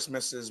before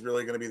Christmas is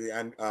really going to be the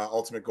end,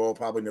 ultimate goal,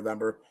 probably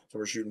November. So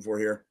we're shooting for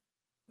here.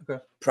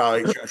 Okay.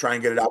 Probably try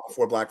and get it out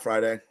before Black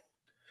Friday.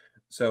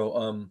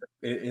 So,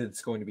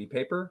 it's going to be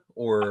paper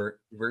or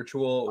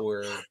virtual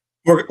or.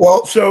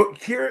 Well, so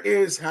here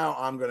is how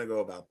I'm going to go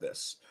about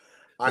this.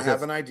 I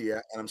have an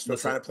idea, and I'm still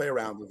trying to play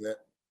around with it.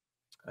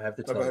 I have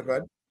to tell you. Go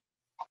ahead.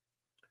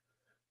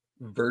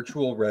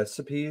 Virtual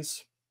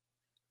recipes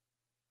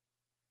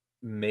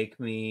make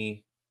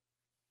me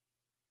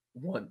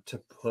want to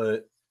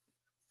put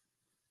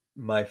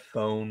my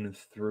phone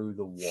through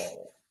the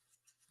wall.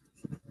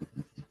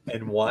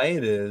 And why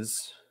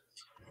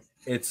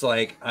it's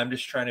like I'm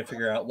just trying to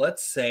figure out,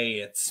 let's say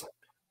it's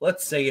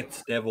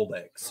deviled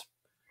eggs.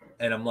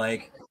 And I'm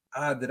like,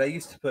 did I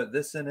used to put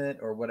this in it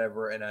or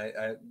whatever? And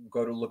I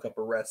go to look up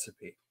a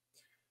recipe.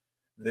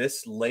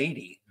 This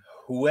lady,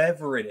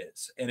 whoever it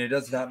is, and it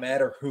does not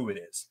matter who it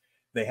is,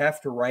 they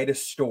have to write a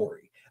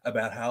story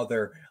about how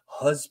their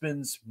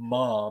husband's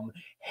mom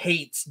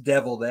hates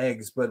deviled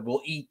eggs, but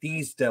will eat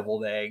these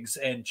deviled eggs.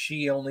 And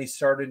she only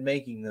started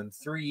making them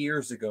 3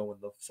 years ago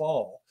in the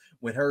fall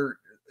when her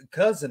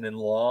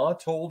cousin-in-law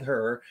told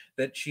her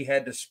that she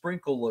had to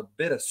sprinkle a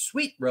bit of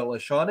sweet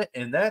relish on it,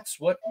 and that's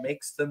what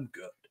makes them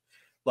good.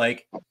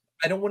 Like,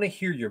 I don't want to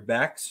hear your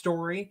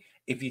backstory.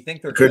 If you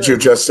think they're Could good, you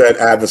just said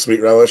add the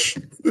sweet relish?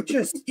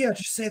 just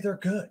say they're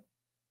good.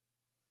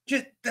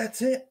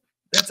 That's it.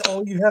 That's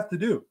all you have to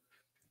do.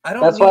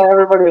 That's why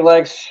everybody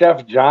likes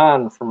Chef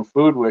John from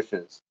Food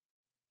Wishes.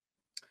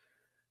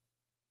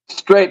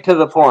 Straight to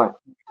the point.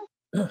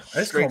 I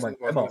just call my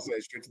grandma.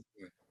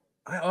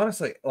 I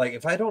honestly, like,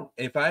 if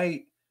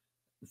I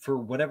for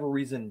whatever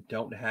reason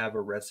don't have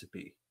a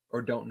recipe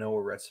or don't know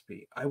a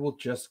recipe, I will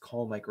just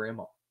call my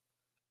grandma.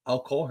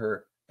 I'll call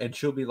her and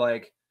she'll be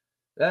like,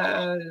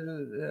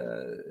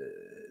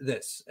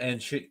 this,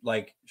 and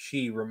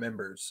she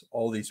remembers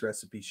all these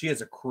recipes. She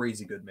has a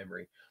crazy good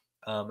memory.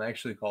 I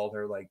actually called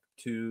her like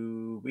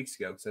 2 weeks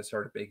ago because I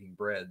started baking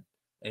bread,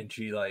 and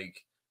she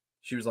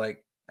was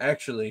like,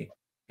 actually,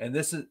 and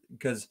this is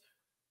because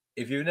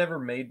if you've never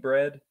made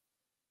bread,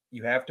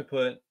 you have to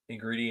put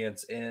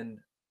ingredients in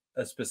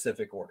a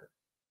specific order.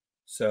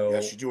 So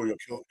yes, you do, or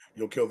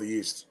you'll kill the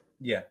yeast.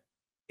 Yeah,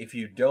 if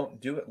you don't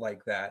do it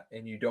like that,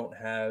 and you don't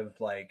have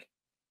like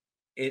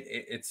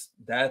that's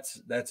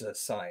a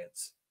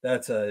science.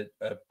 That's a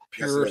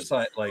pure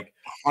science. Like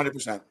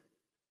 100%.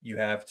 You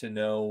have to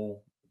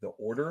know the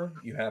order,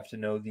 you have to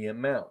know the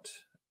amount,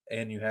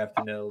 and you have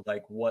to know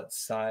like what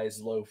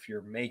size loaf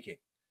you're making.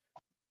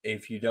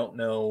 If you don't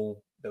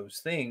know those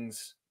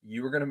things,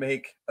 you are going to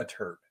make a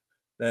turd.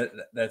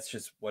 That's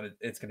just what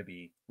it's going to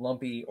be: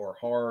 lumpy or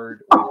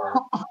hard, or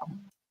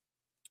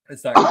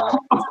it's not going to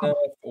rise enough,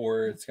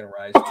 or it's going to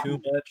rise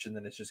too much, and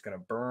then it's just going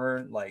to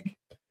burn. Like,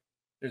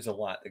 there's a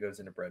lot that goes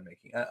into bread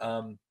making.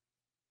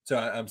 So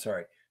I'm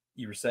sorry,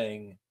 you were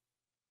saying.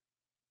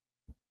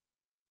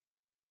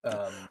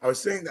 I was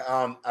saying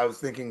that I was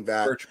thinking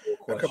that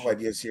a couple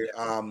ideas here.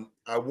 Yeah.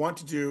 I want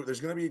to do.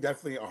 There's going to be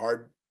definitely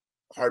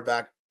a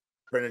hardback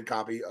printed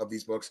copy of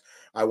these books.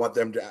 I want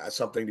them to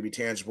something to be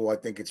tangible. I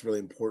think it's really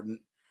important.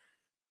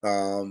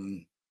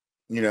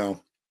 You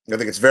know, I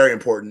think it's very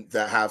important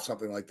to have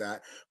something like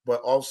that. But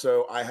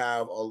also, I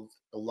have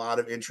a lot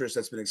of interest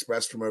that's been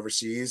expressed from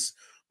overseas.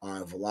 I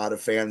have a lot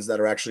of fans that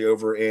are actually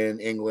over in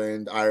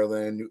England,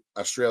 Ireland,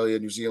 Australia,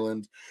 New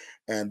Zealand,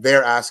 and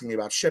they're asking me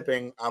about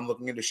shipping. I'm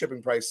looking into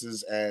shipping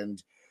prices,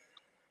 and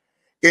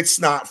it's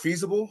not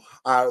feasible.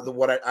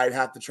 I'd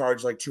have to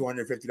charge like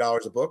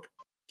 $250 a book,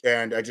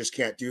 and I just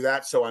can't do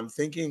that. So I'm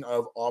thinking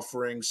of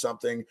offering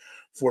something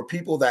for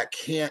people that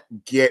can't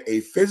get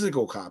a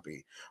physical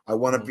copy. I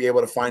want to be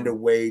able to find a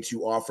way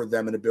to offer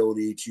them an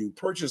ability to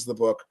purchase the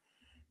book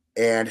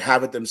and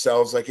have it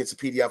themselves. Like, it's a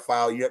PDF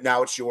file.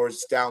 Now it's yours.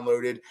 It's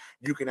downloaded.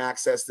 You can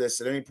access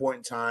this at any point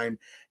in time.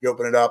 You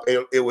open it up.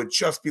 It would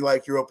just be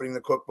like you're opening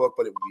the cookbook,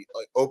 but it would be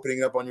like opening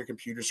it up on your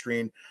computer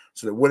screen.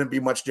 So there wouldn't be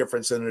much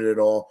difference in it at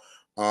all.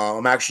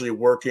 I'm actually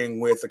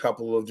working with a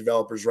couple of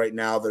developers right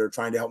now that are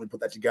trying to help me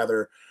put that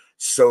together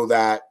so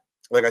that,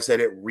 like I said,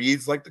 it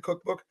reads like the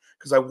cookbook,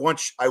 because I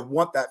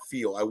want that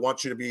feel. I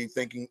want you to be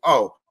thinking,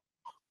 oh,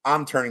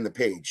 I'm turning the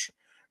page.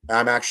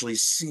 I'm actually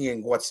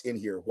seeing what's in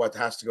here, what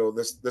has to go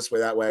this way,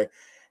 that way.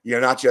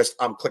 Not just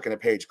I'm clicking a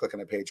page, clicking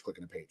a page,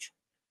 clicking a page.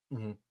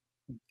 Mm-hmm.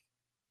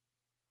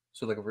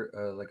 So like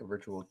a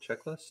virtual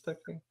checklist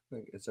type thing?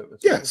 Like, is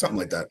that something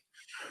like that.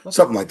 Okay.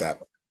 Something like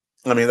that.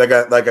 I mean, like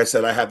I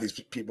said, I have these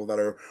people that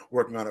are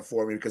working on it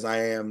for me because I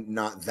am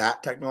not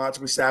that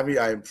technologically savvy.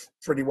 I am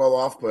pretty well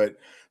off, but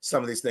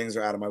some of these things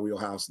are out of my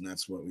wheelhouse, and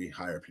that's what we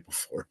hire people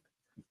for.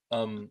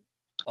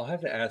 I'll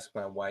have to ask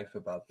my wife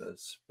about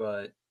this,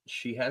 but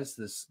she has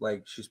this,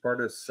 like, she's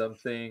part of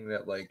something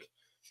that, like,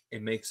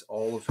 it makes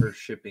all of her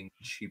shipping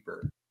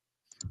cheaper.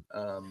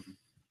 I'll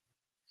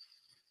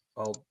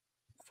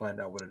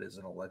find out what it is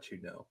and I'll let you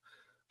know.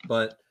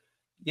 But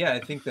yeah, I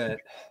think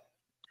that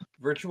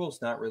virtual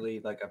is not really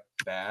like a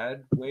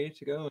bad way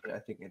to go, and I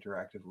think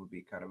interactive would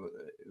be kind of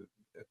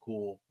a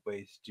cool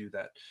way to do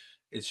that.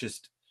 It's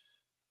just,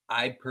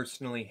 I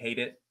personally hate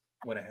it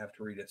when I have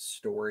to read a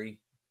story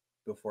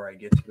before I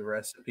get to the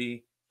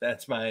recipe.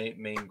 That's my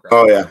main gripe.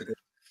 Oh yeah.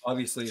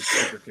 Obviously, it's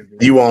super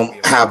convenient. You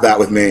won't have that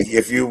with me.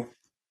 If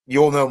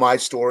you'll know my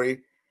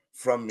story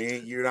from me.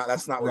 You're not.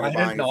 That's not what you're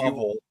buying.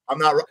 Novel. I'm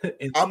not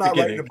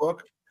writing a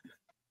book.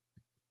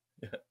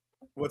 Yeah.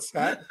 What's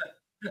that?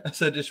 I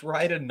said, just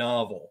write a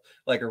novel,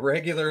 like a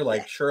regular,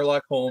 like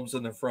Sherlock Holmes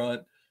in the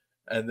front,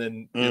 and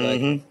then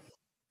you're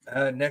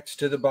like, next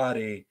to the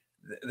body,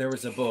 there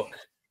was a book,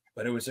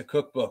 but it was a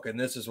cookbook, and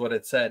this is what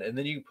it said, and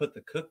then you put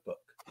the cookbook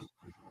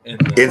in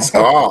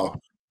the.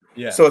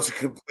 Yeah. So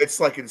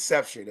it's like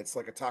Inception. It's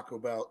like a Taco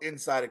Bell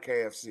inside a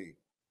KFC.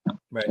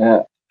 Right.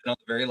 Yeah. And on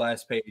the very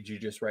last page, you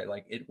just write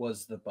like, it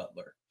was the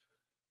butler.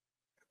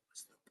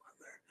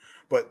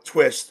 But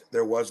twist,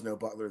 there was no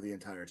butler the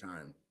entire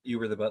time. You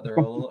were the butler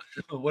all along.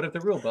 What if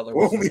the real butler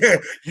was? Oh, yeah,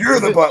 you're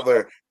the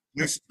butler.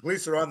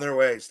 Police are on their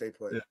way. Stay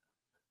put.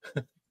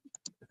 Yeah.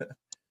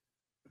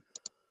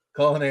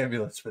 Call an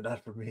ambulance, but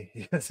not for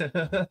me.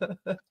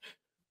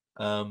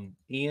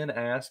 Ian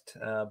asked,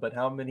 but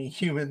how many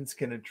humans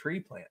can a tree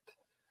plant?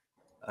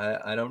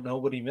 I don't know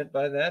what he meant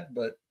by that,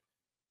 but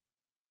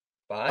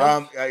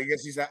 5? I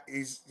guess he's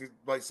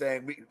like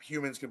saying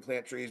humans can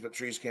plant trees, but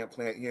trees can't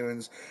plant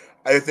humans.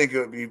 I think it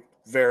would be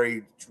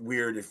very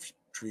weird if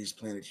trees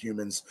planted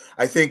humans.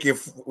 I think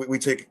if we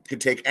could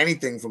take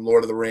anything from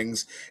Lord of the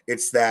Rings,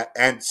 it's that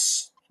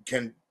ants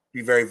can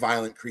be very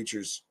violent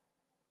creatures.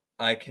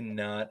 I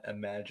cannot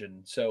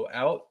imagine. So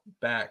out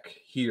back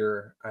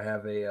here, I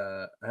have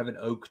an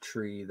oak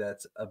tree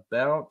that's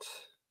about.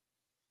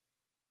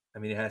 I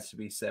mean, it has to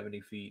be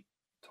 70 feet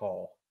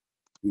tall.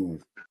 Ooh,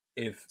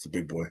 if it's a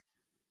big boy.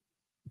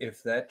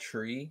 If that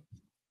tree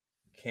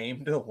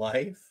came to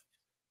life,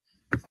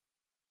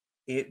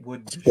 it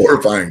would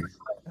horrifying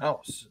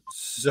house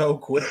so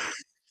quick.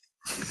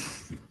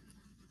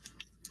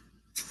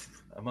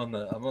 I'm on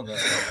the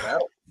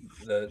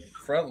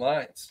front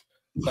lines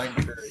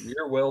fighting for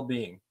your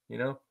well-being, you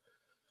know.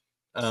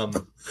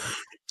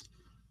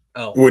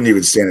 Wouldn't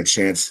even stand a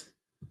chance.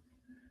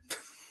 Oh,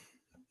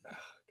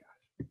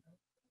 gosh.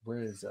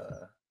 Where is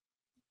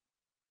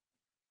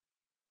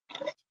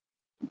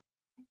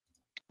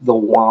the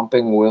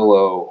Whomping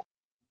Willow?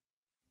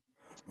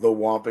 The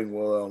Whomping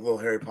Willow, little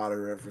Harry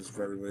Potter reference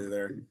for everybody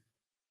there.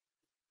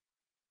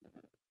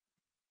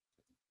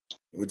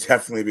 It would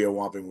definitely be a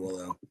Whomping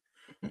Willow.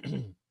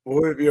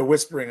 Or would it be a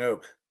Whispering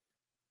Oak?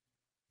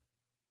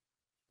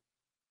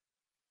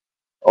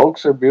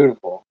 Oaks are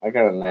beautiful. I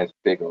got a nice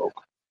big oak.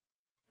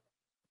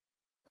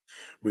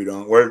 We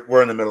don't.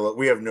 We're in the middle of.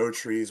 We have no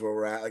trees where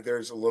we're at. Like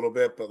there's a little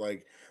bit, but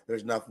like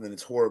there's nothing, and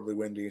it's horribly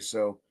windy.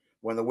 So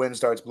when the wind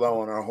starts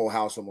blowing, our whole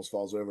house almost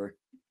falls over.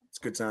 It's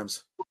good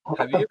times.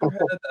 Have you ever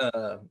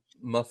had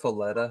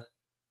muffaletta?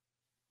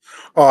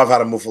 Oh, I've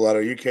had a muffaletta.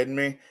 Are you kidding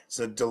me? It's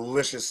a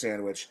delicious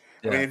sandwich.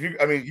 Yeah.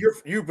 I mean,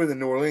 you've been to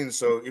New Orleans,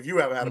 so if you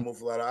haven't had a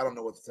muffaletta, I don't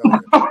know what to tell you.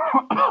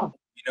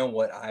 You know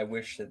what I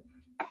wish it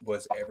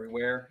was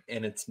everywhere,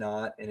 and it's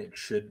not, and it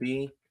should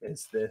be,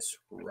 is this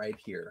right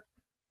here.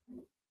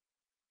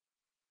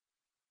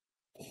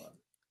 Hold on.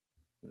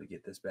 Let me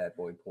get this bad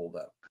boy pulled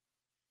up.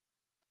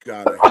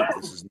 God, I hope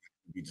this is going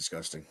to be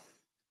disgusting.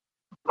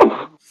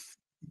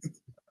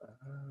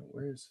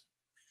 Where's?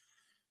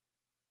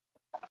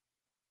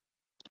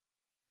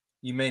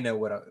 You may know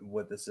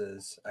what this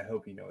is. I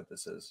hope you know what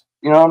this is.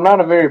 You know, I'm not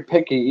a very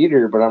picky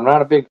eater, but I'm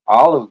not a big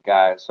olive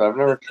guy, so I've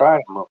never tried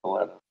a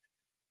muffaletta.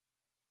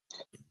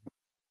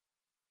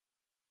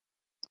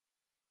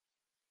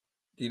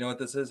 Do you know what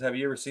this is? Have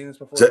you ever seen this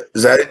before?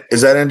 Is that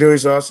andouille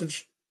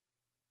sausage?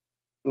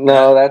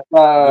 No, that's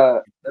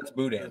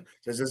boudin.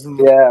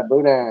 Yeah,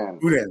 boudin.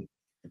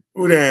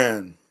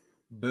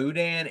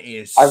 Boudin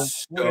is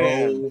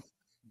so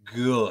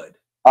good.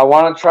 I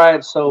want to try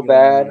it so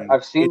bad.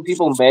 I've seen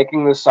people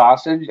making the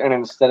sausage, and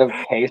instead of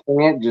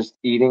tasting it, just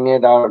eating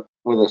it out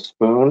with a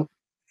spoon.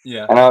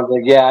 Yeah. And I was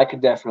like, yeah, I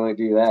could definitely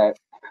do that.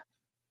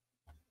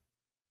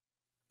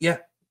 Yeah,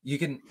 you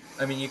can.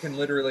 I mean, you can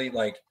literally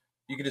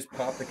you can just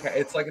pop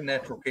it's like a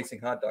natural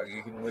casing hot dog.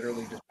 You can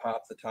literally just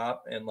pop the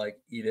top and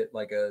eat it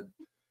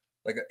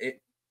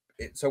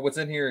so what's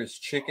in here is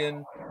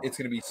chicken. It's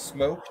going to be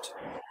smoked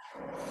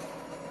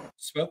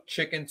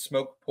chicken,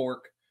 smoked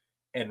pork,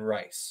 and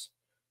rice.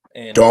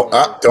 And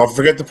don't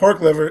forget the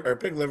pork liver or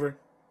pig liver.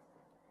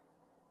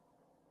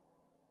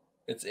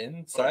 It's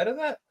inside of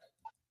that.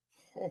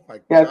 Oh my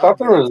god! Yeah, I thought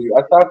there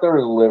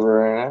was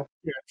liver in it.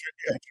 Yeah,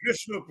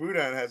 traditional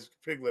boudin has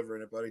pig liver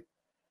in it, buddy.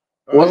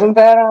 Wasn't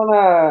that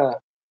on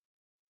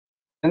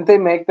Didn't they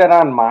make that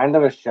on Mind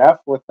of a Chef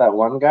with that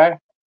one guy?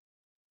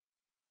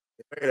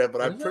 Yeah,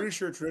 but I'm pretty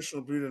sure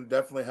traditional boudin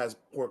definitely has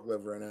pork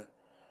liver in it.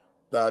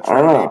 The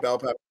Trinity, bell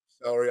pepper,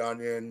 celery,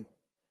 onion,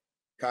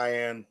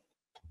 cayenne.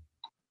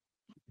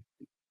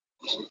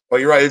 Well,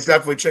 you're right. It's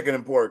definitely chicken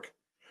and pork.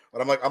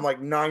 But I'm like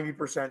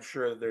 90%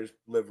 sure that there's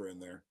liver in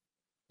there.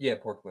 Yeah,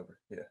 pork liver.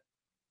 Yeah.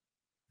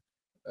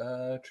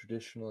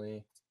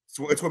 Traditionally,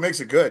 it's what makes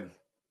it good.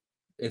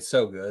 It's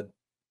so good.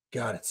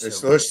 God, it's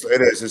delicious.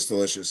 It is. It's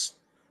delicious.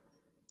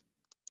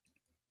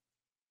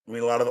 I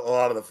mean, a lot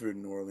of the food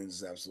in New Orleans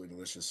is absolutely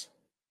delicious.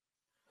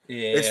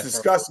 Yeah, it's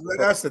disgusting.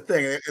 That's the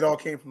thing. It all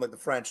came from the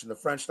French, and the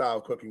French style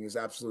of cooking is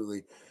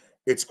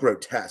it's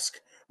grotesque.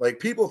 Like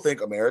people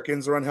think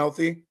Americans are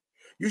unhealthy.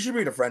 You should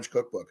read a French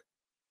cookbook.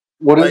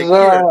 What is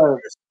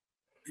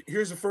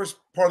here's the first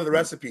part of the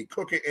recipe: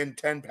 cook it in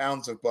 10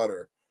 pounds of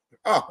butter.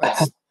 Oh,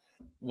 that's.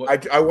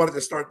 I wanted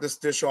to start this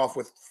dish off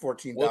with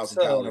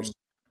 14,000 calories.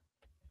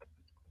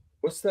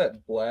 What's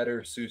that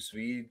bladder sous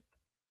vide?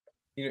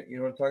 You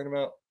know what I'm talking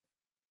about?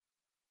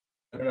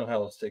 I don't know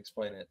how else to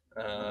explain it.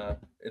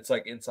 It's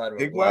like inside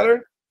of a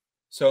bladder.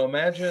 So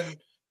imagine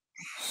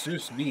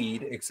sous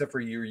vide, except for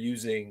you're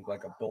using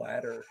like a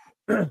bladder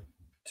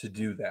to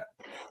do that.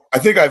 I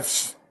think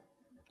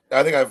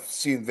I've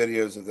seen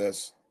videos of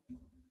this.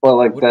 Well,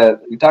 like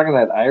that. You talking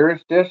that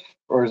Irish dish,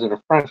 or is it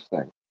a French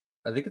thing?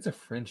 I think it's a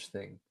French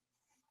thing.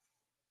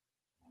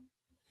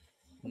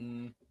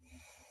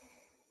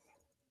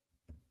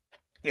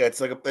 Yeah, it's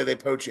like they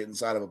poach it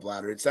inside of a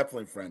bladder. It's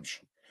definitely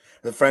French.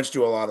 The French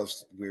do a lot of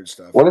weird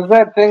stuff. What is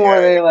that thing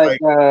where they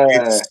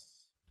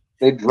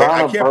they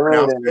drown a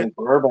bird in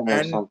bourbon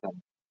or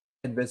something?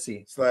 And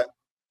Bissy. It's that,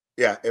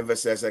 Yeah,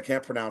 emphasis. I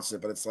can't pronounce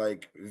it, but it's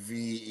like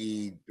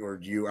VE or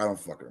U. I don't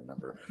fucking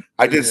remember.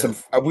 I did some.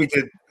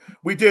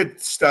 We did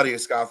study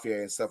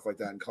Escoffier and stuff like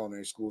that in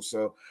culinary school.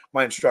 So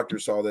my instructor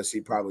saw this,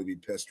 he'd probably be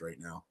pissed right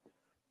now.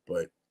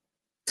 But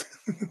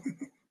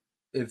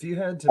if you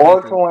had to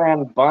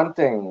Ortolan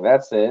bunting,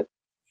 that's it.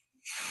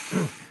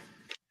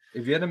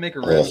 If you had to make a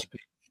recipe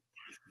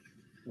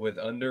with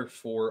under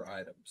 4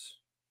 items,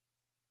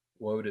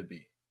 what would it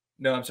be?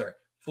 No, I'm sorry,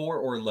 4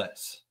 or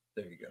less.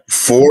 There you go.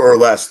 4 or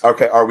less.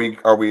 Okay, are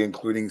we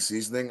including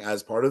seasoning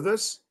as part of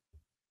this?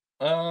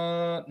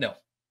 No.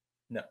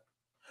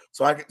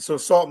 So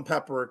salt and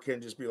pepper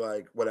can just be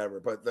like whatever,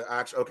 but the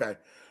actual okay.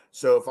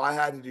 So if I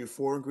had to do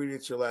 4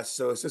 ingredients or less,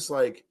 so it's just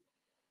like,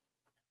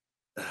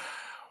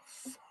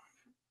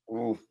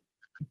 ooh,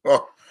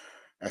 oh,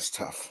 that's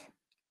tough.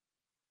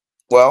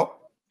 Well,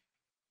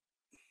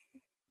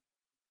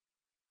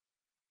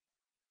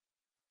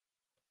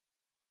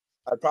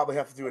 I'd probably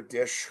have to do a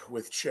dish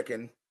with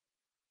chicken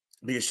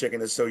because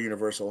chicken is so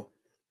universal.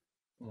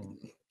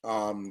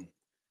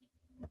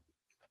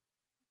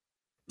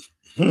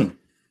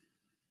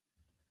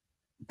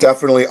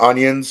 Definitely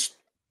onions,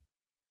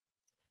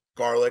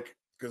 garlic,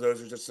 because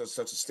those are just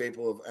such a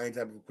staple of any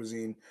type of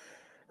cuisine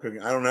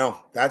cooking. I don't know.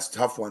 That's a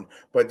tough one,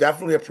 but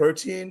definitely a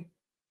protein.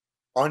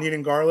 Onion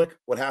and garlic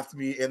would have to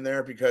be in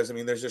there because, I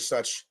mean, there's just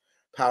such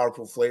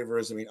powerful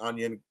flavors. I mean,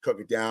 onion, cook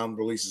it down,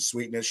 releases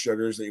sweetness,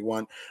 sugars that you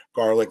want.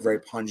 Garlic,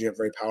 very pungent,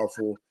 very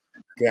powerful.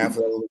 Can have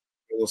a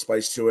little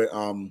spice to it.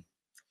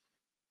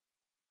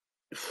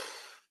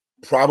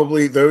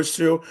 Probably those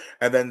two,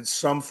 and then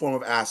some form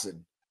of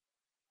acid,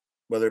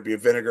 whether it be a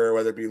vinegar,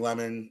 whether it be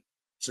lemon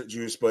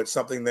juice, but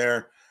something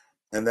there.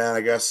 And then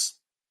I guess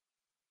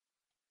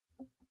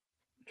I'm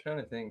trying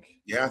to think.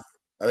 Yeah,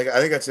 I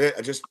think that's it.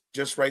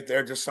 Just right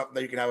there, just something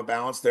that you can have a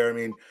balance there. I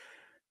mean,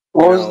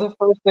 what was the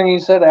first thing you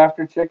said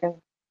after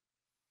chicken?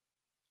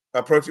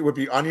 Protein would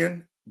be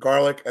onion,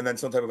 garlic, and then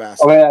some type of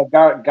acid. Oh yeah,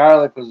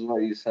 garlic was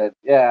what you said.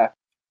 Yeah,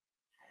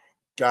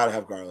 gotta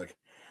have garlic.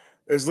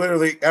 There's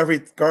literally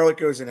garlic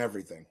goes in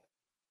everything.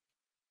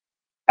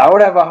 I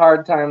would have a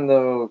hard time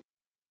though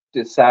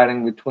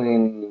deciding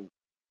between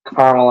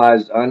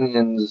caramelized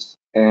onions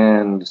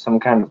and some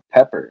kind of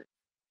pepper,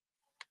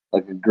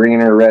 like a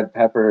green or red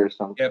pepper or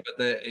something. Yeah, but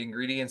the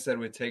ingredients that it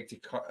would take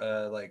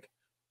to like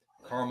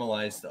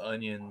caramelize the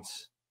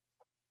onions,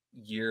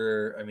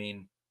 I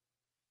mean,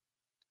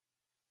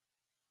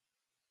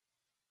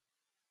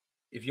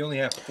 if you only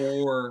have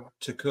 4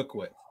 to cook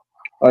with.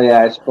 Oh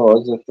yeah, I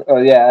suppose.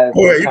 Yeah,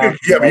 but you can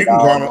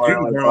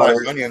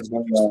caramelize onions.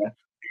 You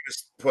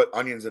just put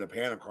onions in a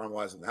pan and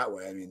caramelize them that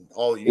way. I mean,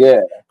 all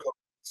you cook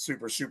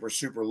super, super,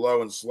 super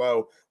low and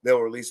slow, they'll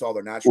release all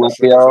their natural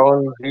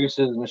sugars.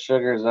 Juices and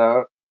sugars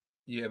out.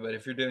 Yeah, but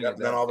if you're doing it,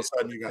 then all of a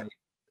sudden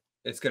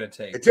it's gonna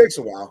take. It takes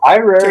a while.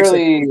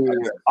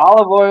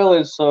 Olive oil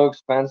is so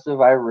expensive.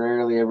 I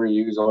rarely ever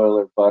use oil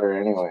or butter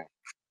anyway.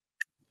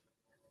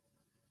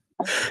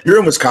 You're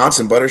in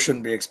Wisconsin. Butter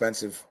shouldn't be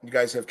expensive. You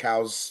guys have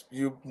cows.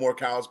 You have more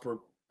cows per.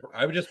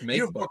 I would just make.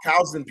 You have more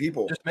cows than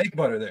people. Just make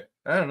butter there.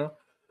 I don't know.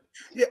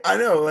 Yeah, I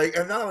know. Like,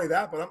 and not only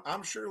that, but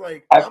I'm sure.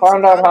 Like, I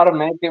found out how to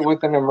make it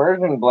with an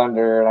immersion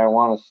blender, and I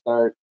want to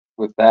start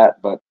with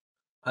that. But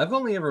I've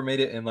only ever made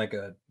it in like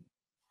a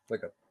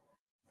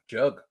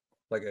jug,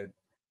 like a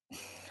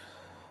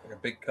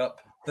big cup.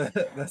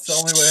 That's the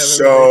only way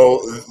I've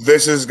ever made it.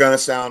 This is gonna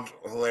sound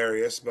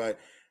hilarious, but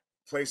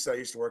place I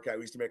used to work at,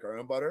 we used to make our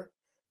own butter.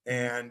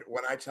 And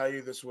when I tell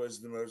you this was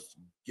the most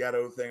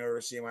ghetto thing I've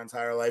ever seen in my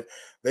entire life,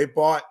 they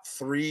bought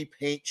 3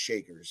 paint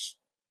shakers,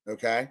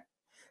 okay?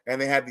 And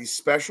they had these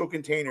special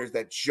containers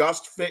that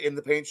just fit in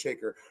the paint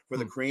shaker for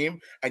the cream,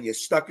 and you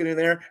stuck it in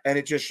there, and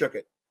it just shook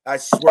it. I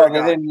swear to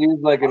God. They didn't use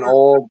like an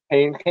old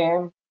paint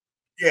can?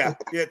 Yeah,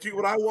 dude,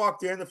 when I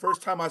walked in, the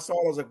first time I saw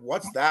it, I was like,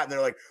 what's that? And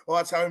they're like, oh,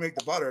 that's how we make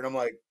the butter. And I'm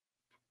like,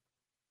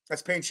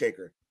 that's paint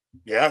shaker.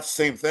 Yeah,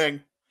 same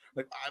thing.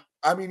 Like,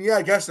 I mean, yeah,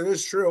 I guess it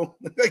is true.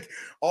 Like,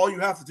 all you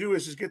have to do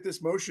is just get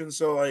this motion.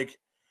 So, like,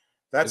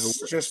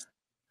 that's just,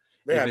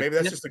 yeah, maybe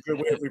that's just a good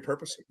way of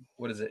repurposing.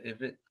 What is it?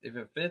 If it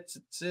fits,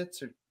 it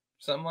sits, or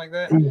something like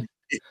that.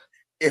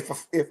 If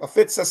a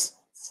fit says,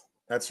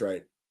 that's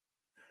right.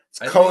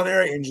 It's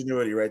culinary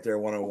ingenuity right there,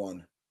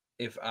 101.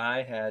 If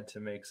I had to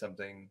make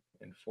something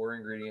in 4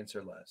 ingredients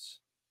or less,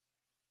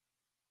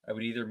 I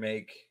would either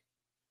make.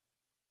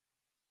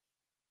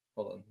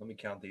 Hold on, let me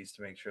count these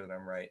to make sure that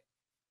I'm right.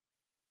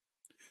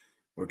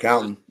 We're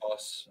counting.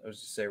 Sauce. I was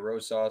to say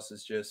rose sauce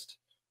is just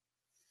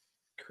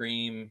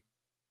cream,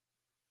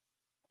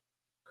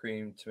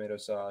 tomato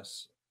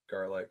sauce,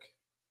 garlic.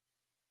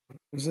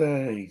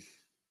 Hey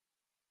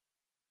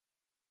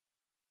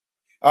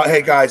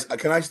guys,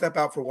 can I step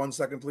out for 1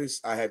 second,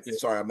 please?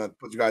 Sorry, I'm gonna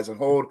put you guys on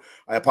hold.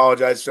 I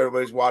apologize to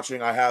everybody's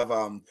watching. I have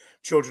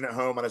children at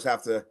home. I just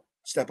have to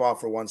step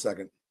off for 1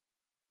 second.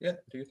 Yeah,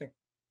 do your thing.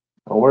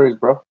 No worries,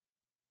 bro.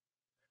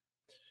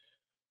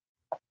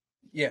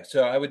 Yeah,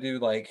 so I would do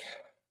like,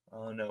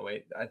 oh no,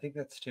 wait, I think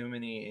that's too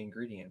many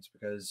ingredients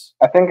because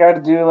I think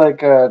I'd do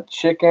like a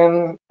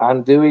chicken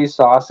andouille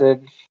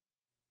sausage,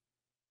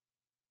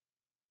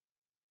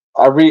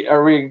 Are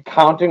we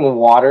counting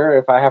water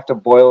if I have to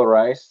boil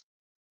rice?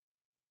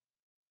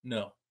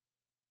 No.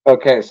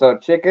 Okay, so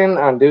chicken,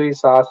 andouille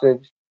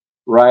sausage,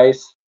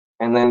 rice,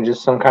 and then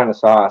just some kind of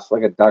sauce,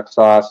 like a duck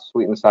sauce,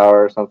 sweet and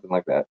sour, or something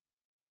like that.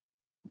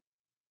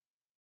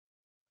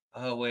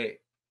 Oh wait,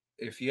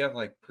 if you have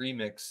like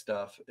pre-mixed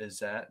stuff, does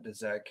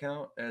that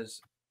count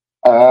as?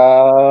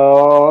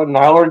 Oh,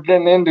 now we're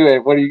getting into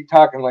it. What are you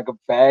talking? Like a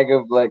bag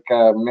of like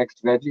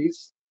mixed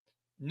veggies?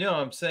 No,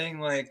 I'm saying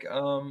like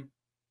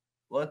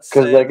let's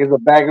Because say like, is a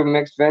bag of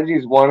mixed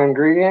veggies one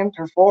ingredient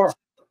or four?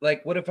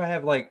 like what if I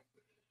have like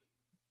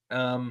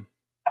um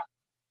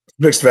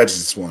Mixed veggies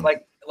is one.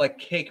 like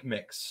cake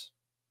mix,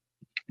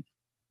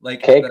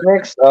 like Cake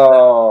mix?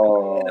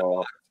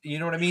 Oh, you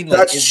know what I mean? Like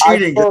That's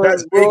cheating.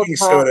 That's baking count,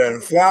 soda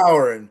and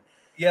flour and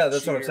yeah,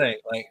 that's what I'm saying.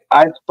 Like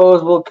I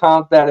suppose we'll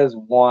count that as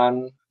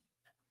one.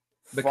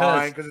 because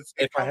fine because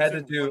if it I comes had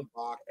in to do one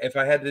box. if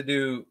I had to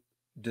do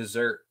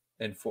dessert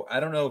and for I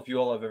don't know if you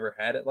all have ever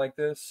had it like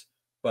this,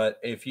 but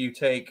if you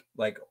take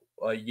like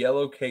a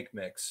yellow cake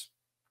mix,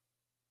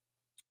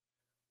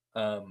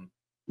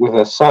 With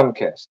a sun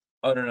kiss.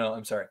 oh no,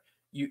 I'm sorry.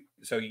 You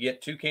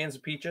get 2 cans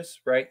of peaches,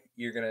 right?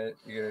 You're gonna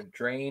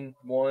drain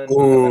one.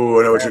 Ooh,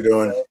 I know what you're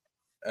doing.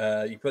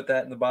 You put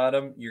that in the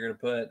bottom. You're gonna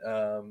put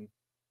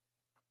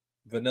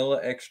vanilla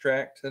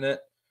extract in it,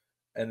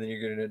 and then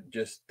you're gonna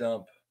just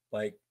dump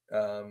like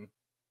the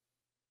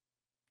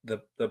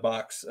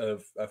box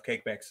of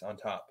cake mix on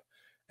top,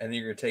 and then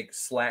you're gonna take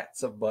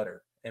slats of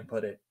butter and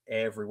put it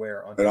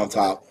everywhere on Right top. on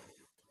top.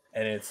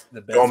 And it's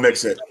the best. Don't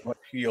mix it.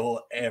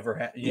 You'll ever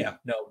have. Yeah,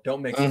 no,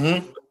 don't mix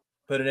Mm-hmm. it.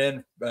 Put it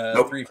in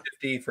Nope.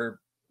 350 for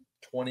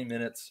 20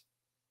 minutes.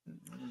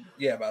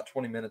 Yeah, about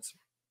 20 minutes.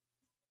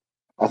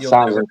 That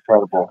sounds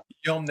incredible.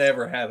 You'll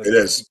never have a It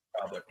is.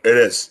 cobbler. It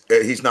is.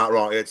 He's not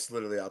wrong. It's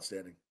literally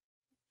outstanding.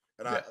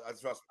 And Yeah.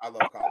 I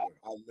love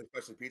cobbler,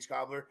 especially peach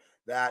cobbler.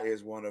 That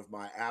is one of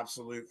my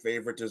absolute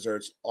favorite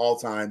desserts all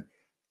time.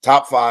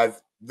 Top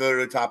 5,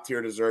 literally top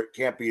tier dessert.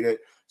 Can't beat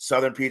it.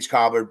 Southern peach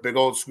cobbler, big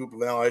old scoop of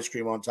vanilla ice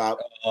cream on top.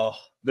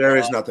 There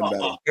is nothing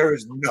better. There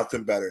is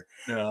nothing better.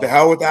 No. The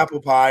hell with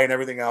apple pie and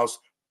everything else.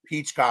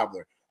 Peach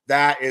cobbler.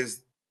 That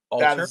is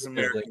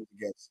American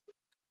gifts.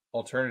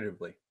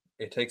 Alternatively,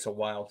 it takes a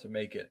while to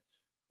make it,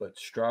 but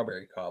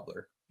strawberry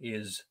cobbler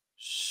is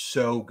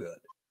so good.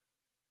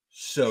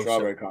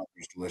 Strawberry cobbler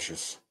is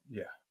delicious.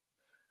 Yeah.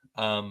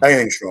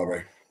 Anything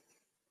strawberry.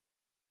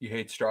 You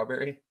hate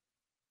strawberry?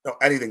 No,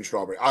 anything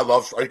strawberry. I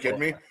love. Are you kidding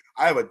me?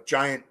 I have a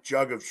giant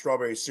jug of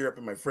strawberry syrup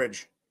in my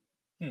fridge.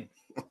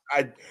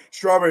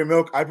 Strawberry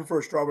milk. I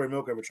prefer strawberry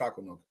milk over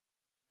chocolate milk.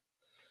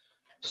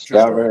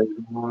 Strawberry.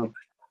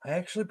 I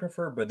actually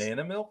prefer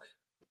banana milk,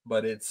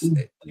 but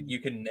you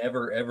can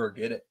never ever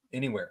get it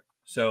anywhere.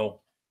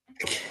 So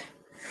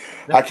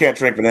I can't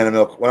drink banana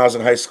milk. When I was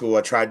in high school,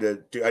 I tried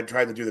to do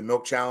the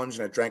milk challenge,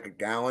 and I drank a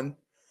gallon,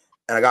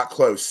 and I got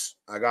close.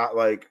 I got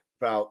like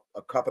about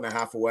a cup and a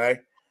half away,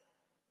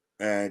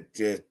 and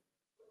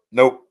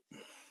nope.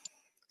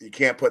 You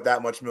can't put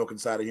that much milk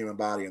inside a human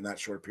body in that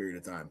short period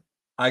of time.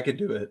 I could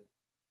do it.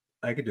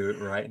 I could do it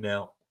right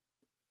now.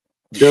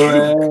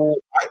 Do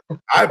it.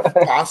 I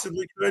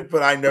possibly could,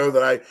 but I know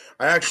that I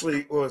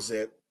actually, what was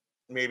it?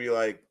 Maybe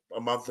like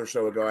a month or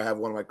so ago, I have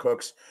one of my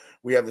cooks.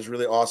 We have this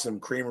really awesome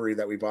creamery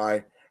that we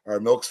buy our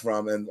milks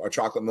from, and our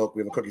chocolate milk. We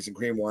have a cookies and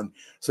cream one.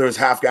 So there's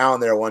half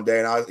gallon there one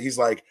day, and he's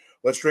like,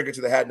 "Let's drink it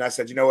to the head." And I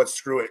said, "You know what?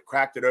 Screw it."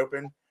 Cracked it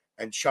open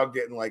and chugged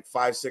it in like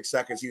 5-6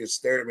 seconds. He just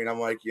stared at me, and I'm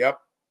like, "Yep,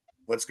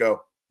 let's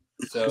go."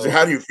 So, he's like,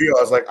 how do you feel?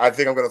 I was like, I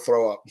think I'm going to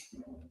throw up.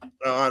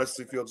 I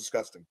honestly feel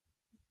disgusting.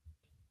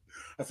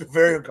 I feel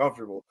very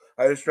uncomfortable.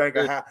 I just drank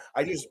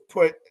I just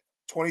put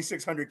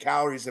 2,600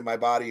 calories in my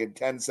body in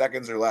 10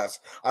 seconds or less.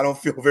 I don't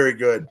feel very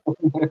good.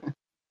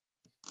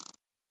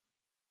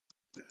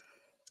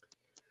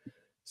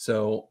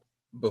 So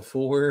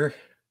before,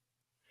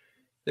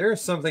 there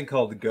is something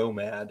called Go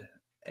Mad,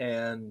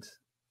 and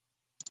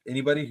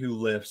anybody who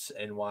lifts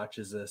and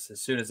watches this,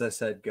 as soon as I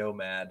said Go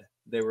Mad,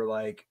 they were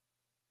like,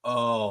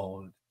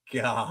 "Oh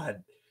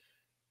God."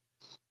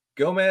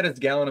 Go Mad is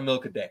a gallon of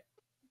milk a day.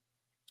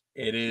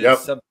 It is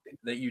something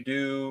that you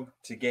do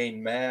to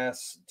gain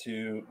mass,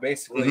 to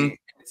basically,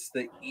 it's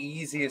the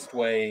easiest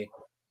way.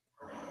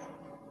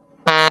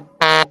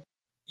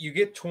 You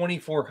get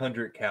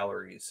 2,400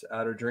 calories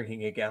out of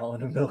drinking a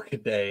gallon of milk a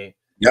day.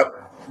 Yep.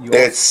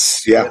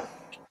 That's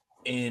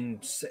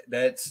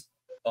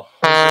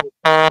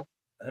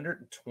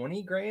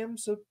 120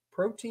 grams of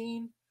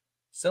protein.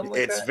 Something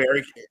like it's that.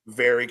 very,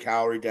 very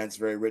calorie dense,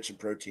 very rich in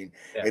protein.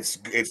 Yeah. It's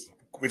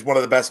one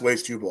of the best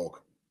ways to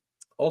bulk.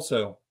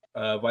 Also,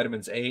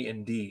 vitamins A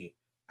and D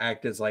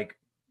act as like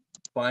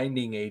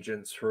binding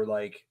agents for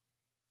like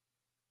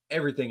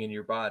everything in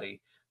your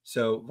body.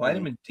 So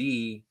vitamin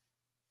D,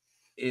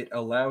 it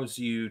allows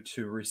you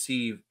to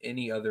receive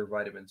any other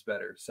vitamins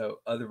better. So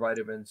other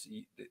vitamins,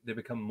 they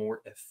become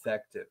more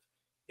effective.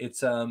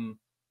 It's I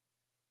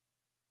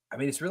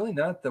mean, it's really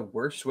not the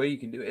worst way you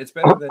can do it. It's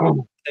better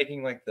than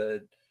taking like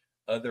the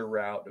other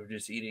route of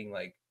just eating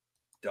like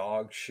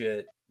dog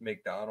shit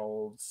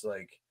McDonald's.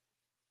 Like,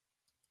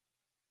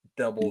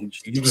 double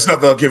cheeseburger.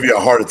 They'll give you a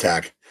heart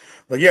attack.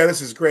 Like, yeah,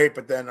 this is great,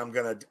 but then I'm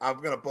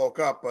gonna bulk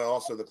up, but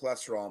also the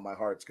cholesterol in my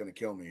heart's gonna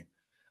kill me.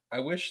 I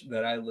wish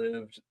that I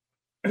lived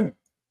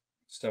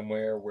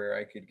somewhere where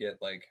I could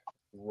get like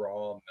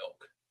raw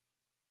milk.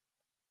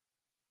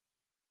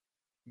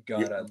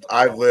 God,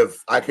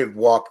 I could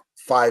walk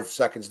 5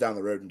 seconds down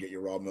the road and get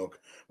your raw milk.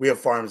 We have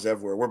farms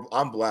everywhere.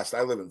 I'm blessed.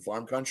 I live in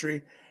farm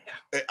country.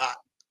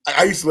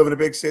 I used to live in a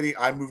big city.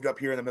 I moved up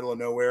here in the middle of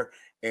nowhere,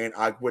 and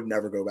I would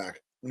never go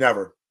back.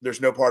 Never. There's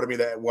no part of me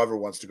that ever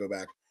wants to go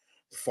back.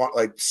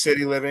 Like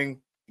city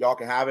living, y'all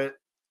can have it.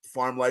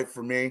 Farm life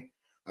for me,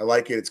 I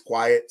like it. It's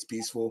quiet. It's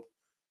peaceful.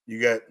 You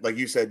get, like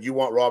you said, you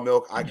want raw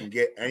milk. I can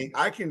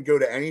go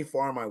to any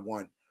farm I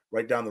want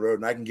right down the road,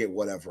 and I can get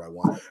whatever I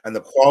want. And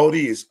the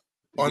quality is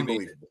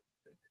unbelievable.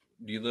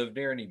 Do you live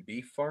near any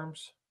beef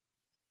farms?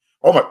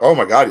 Oh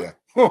my God, yeah.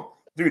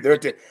 Dude,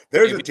 there's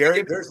a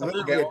dairy. There's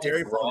literally a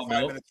dairy farm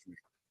 5 minutes from me.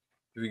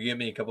 If you give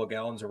me a couple of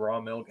gallons of raw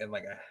milk and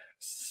like a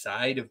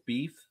side of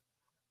beef,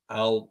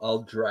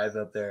 I'll drive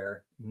up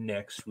there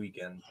next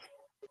weekend.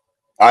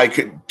 I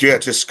could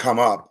just come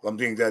up. I'm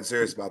being dead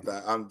serious about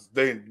that. I'm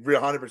being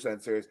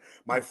 100% serious.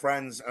 My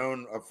friends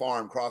own a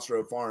farm,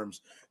 Crossroad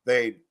Farms.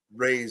 They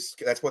raise.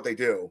 That's what they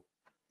do.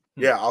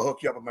 Yeah, I'll hook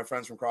you up with my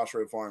friends from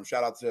Crossroad Farms.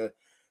 Shout out to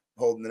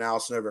Holden and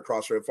Allison over at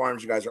Crossroad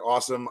Farms. You guys are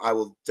awesome. I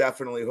will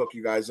definitely hook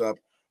you guys up.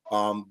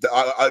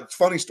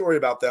 Funny story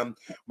about them.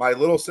 My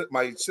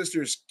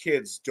sister's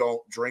kids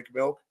don't drink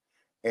milk,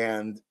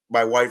 and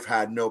my wife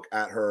had milk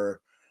at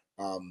her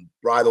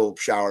bridal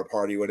shower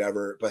party,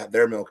 whatever, but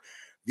their milk.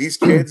 These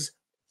kids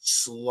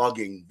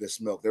slugging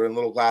this milk. They're in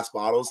little glass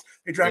bottles.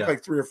 They drank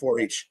like 3 or 4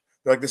 each.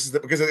 They're like, this is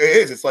because it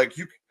is. It's like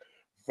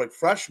like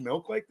fresh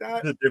milk like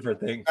that. It's a different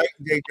thing.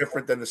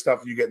 Different than the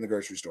stuff you get in the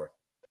grocery store.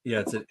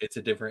 Yeah, it's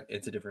a different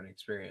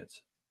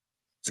experience.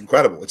 It's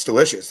incredible. It's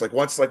delicious. Like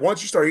once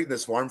you start eating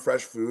this farm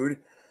fresh food,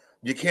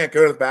 you can't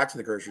go back to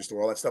the grocery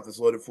store. All that stuff that's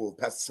loaded full of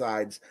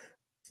pesticides,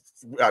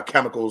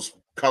 chemicals,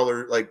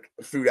 color, like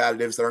food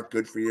additives that aren't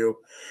good for you.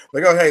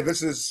 Like, oh hey,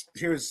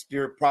 here's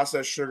your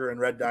processed sugar and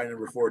red dye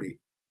number 40.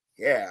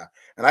 Yeah,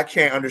 and I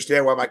can't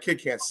understand why my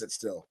kid can't sit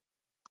still.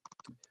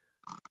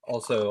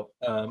 Also,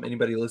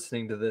 anybody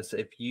listening to this,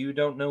 if you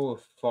don't know a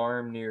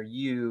farm near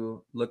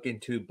you, look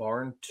into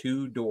Barn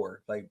 2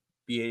 Door, like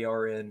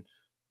BARN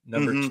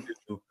number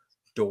 2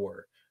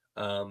 door.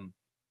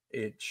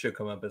 It should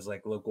come up as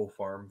like local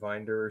farm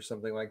finder or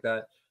something like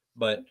that.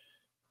 But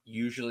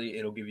usually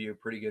it'll give you a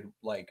pretty good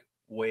like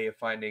way of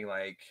finding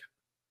like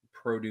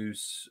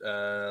produce.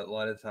 A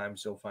lot of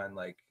times you'll find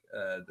like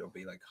there'll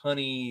be like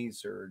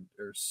honeys or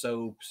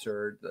soaps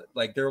or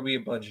like there'll be a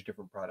bunch of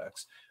different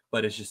products,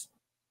 but it's just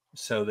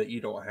so that you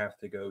don't have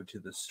to go to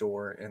the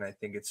store. And I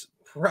think it's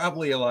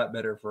probably a lot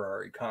better for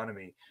our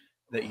economy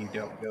that you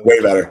don't go. Way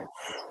better.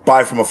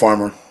 Buy from a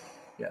farmer.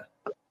 Yeah.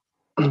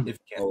 If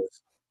you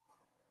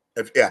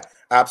can.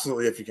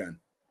 Absolutely, if you can.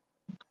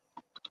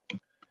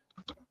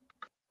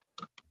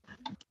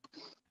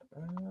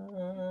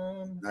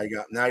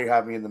 Now you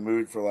have me in the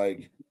mood for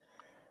like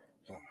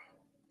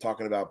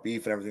talking about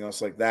beef and everything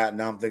else like that.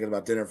 Now I'm thinking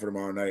about dinner for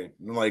tomorrow night.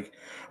 I'm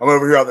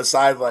over here on the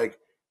side, like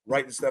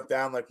writing stuff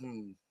down. Like,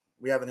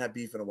 we haven't had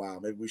beef in a while.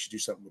 Maybe we should do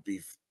something with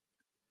beef.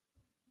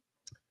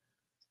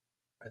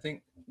 I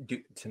think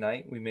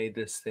tonight we made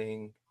this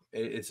thing.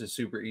 It's a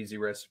super easy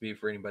recipe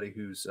for anybody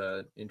who's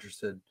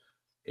interested.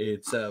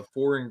 It's a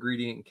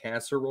 4-ingredient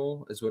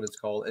casserole is what it's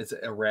called. It's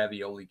a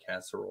ravioli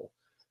casserole.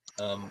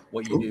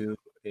 What you do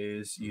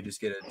is you just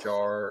get a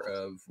jar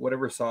of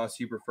whatever sauce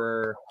you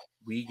prefer.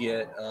 We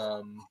get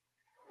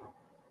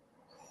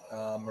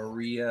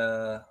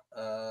Maria.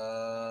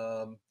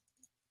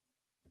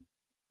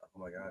 Oh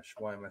my gosh,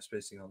 why am I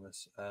spacing on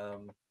this?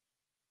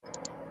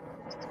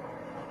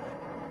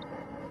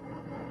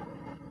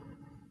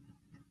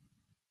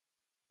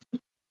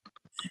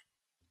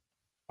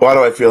 Why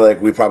do I feel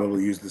like we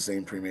probably use the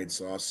same pre-made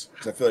sauce?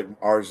 Because I feel like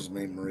ours is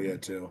made Maria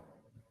too.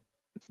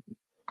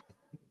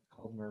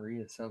 Called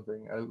Maria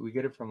something. We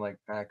get it from like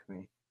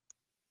Acme.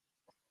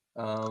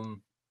 Oh,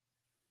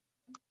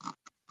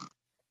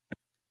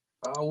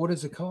 what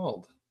is it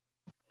called?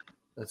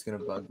 That's gonna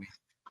bug me.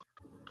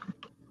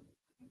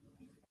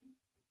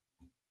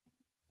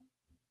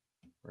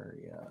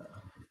 Maria.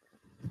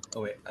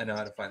 Oh wait, I know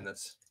how to find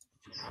this.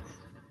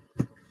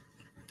 I'm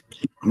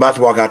about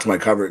to walk out to my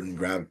cupboard and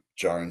grab a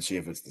jar and see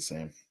if it's the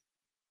same.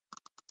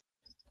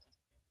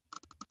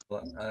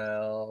 I'm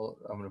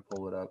gonna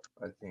pull it up.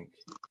 I think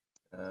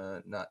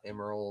not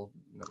Emerald.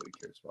 Nobody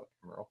cares about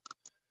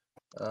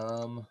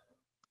Emerald.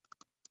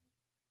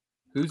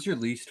 Who's your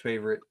least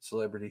favorite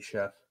celebrity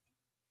chef?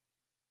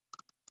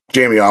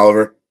 Jamie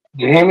Oliver.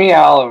 Jamie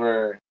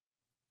Oliver.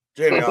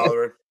 Jamie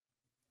Oliver.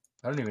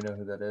 I don't even know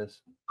who that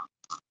is.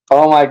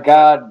 Oh my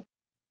God.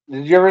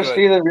 Did you ever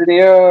see the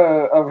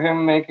video of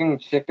him making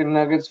chicken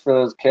nuggets for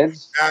those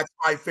kids? That's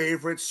my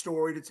favorite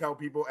story to tell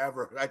people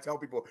ever. I tell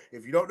people,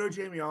 if you don't know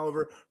Jamie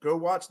Oliver, go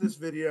watch this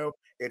video.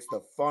 It's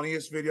the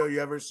funniest video you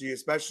ever see,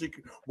 especially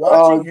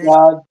watching his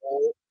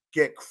bowl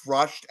get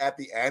crushed at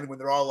the end when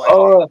they're all like,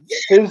 "Oh, yeah,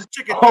 his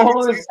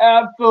skull is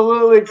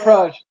absolutely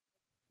crushed."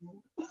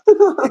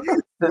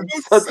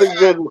 That's such a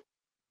good one.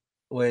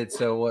 Wait,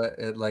 so what?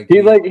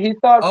 He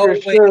thought for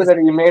sure that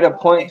he made a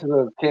point to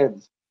those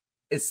kids.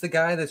 It's the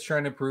guy that's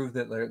trying to prove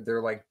that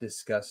they're like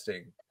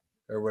disgusting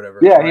or whatever.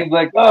 Yeah, right? He's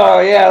like,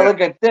 "Oh yeah,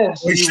 look at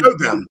this." We showed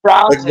them,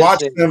 like,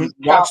 watch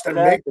them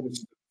make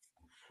this.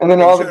 And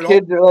then all the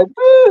kids are like,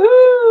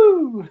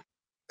 "Woohoo!"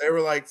 They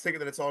were like thinking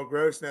that it's all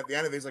gross, and at the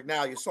end of it, he's like,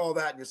 "Now you saw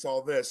that, and you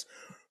saw this.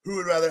 Who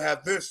would rather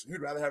have this?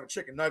 Who'd rather have a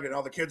chicken nugget?" And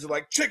all the kids are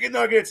like, "Chicken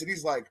nuggets," and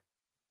he's like,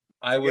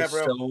 I was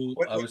so wrong.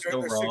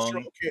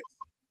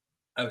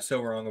 I was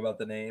so wrong about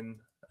the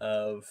name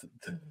of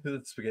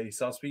the spaghetti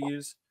sauce we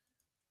use.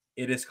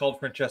 It is called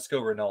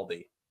Francesco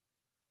Rinaldi.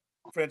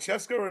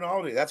 Francesco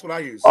Rinaldi. That's what I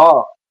use.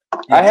 Oh,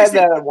 I had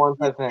that at once,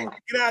 I think.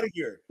 Get out of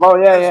here. Oh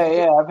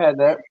yeah. I've had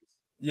that.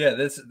 Yeah,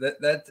 it's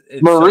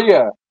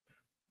Maria. So,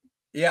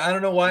 yeah, I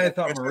don't know why I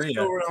thought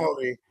Maria.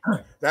 Rinaldi.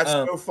 That's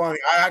so funny.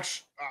 I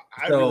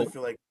really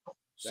feel like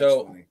that's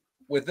funny.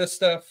 With this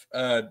stuff,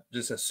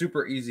 just a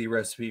super easy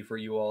recipe for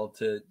you all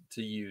to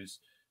use.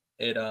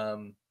 It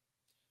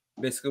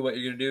basically what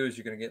you're gonna do is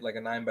you're gonna get like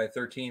a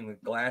 9x13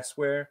 with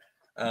glassware,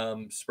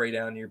 spray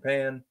down your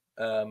pan,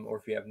 or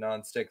if you have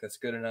nonstick, that's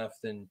good enough.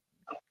 Then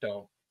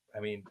don't. I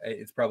mean,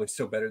 it's probably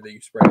still better that you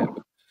spray it.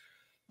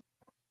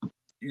 But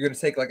you're gonna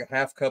take like a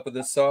half cup of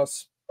this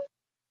sauce,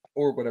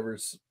 or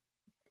whatever's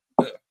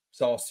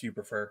sauce you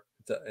prefer.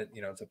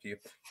 It's up to you.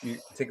 You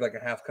take like a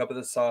half cup of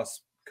the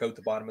sauce, coat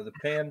the bottom of the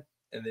pan,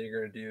 and then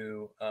you're gonna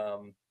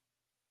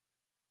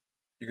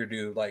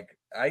do like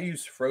I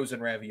use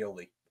frozen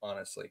ravioli,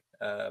 honestly.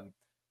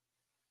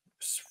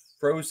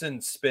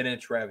 Frozen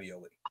spinach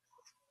ravioli.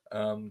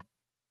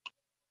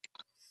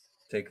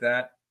 Take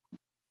that,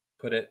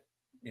 put it,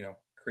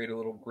 create a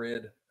little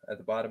grid at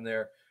the bottom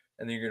there,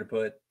 and then you're gonna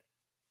put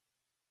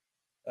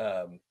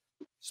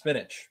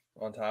spinach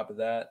on top of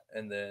that,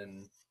 and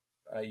then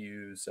I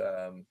use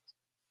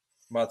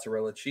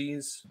mozzarella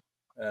cheese.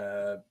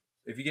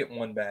 If you get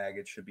one bag,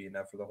 it should be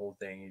enough for the whole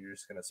thing. You're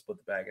just gonna split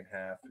the bag in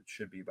half. It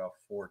should be about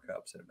 4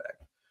 cups in a bag.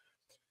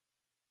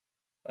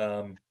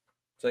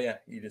 So yeah,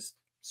 you just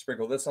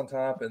sprinkle this on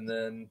top, and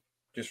then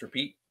just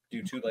repeat.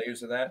 Do 2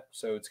 layers of that.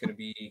 So it's gonna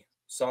be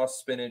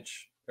sauce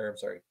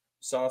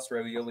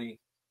ravioli,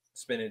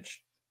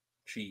 spinach,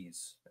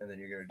 cheese, and then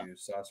you're gonna do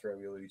sauce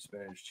ravioli,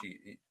 spinach,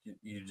 cheese.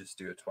 You just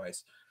do it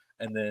twice,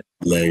 and then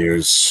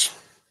layers.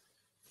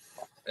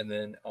 And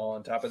then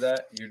on top of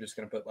that, you're just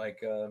gonna put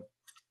like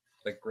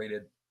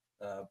grated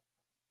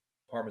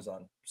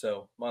Parmesan.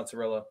 So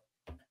mozzarella,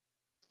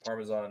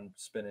 Parmesan,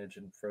 spinach,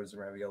 and frozen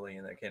ravioli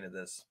in that can of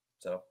this.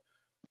 So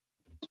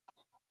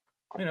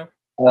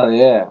Oh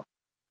yeah.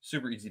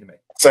 Super easy to make.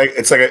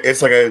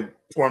 It's like a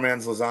poor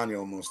man's lasagna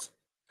almost.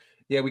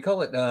 Yeah, we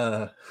call it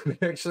we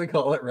actually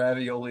call it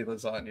ravioli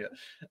lasagna.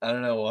 I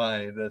don't know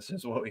why. That's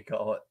just what we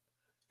call it.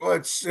 Well,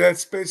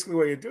 that's basically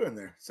what you're doing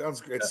there.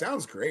 Sounds great.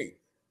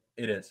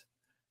 It is.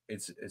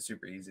 It's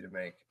super easy to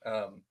make.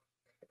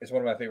 It's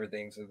one of my favorite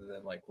things other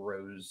than like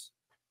rose.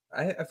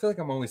 I feel like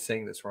I'm always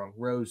saying this wrong.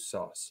 Rose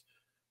sauce.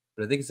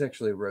 But I think it's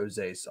actually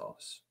rosé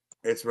sauce.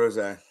 It's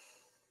rosé.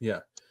 Yeah.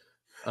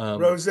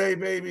 Rosé,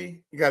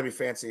 baby. You gotta be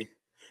fancy.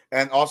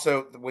 And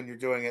also when you're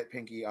doing it,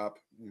 pinky up.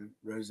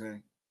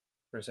 Rosé.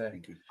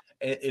 Rosé.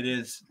 It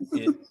is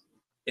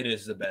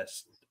the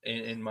best.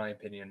 In my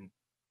opinion,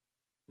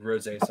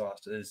 rosé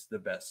sauce is the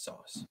best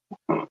sauce.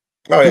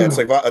 Oh yeah, it's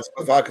like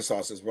vodka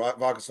sauces.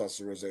 Vodka sauce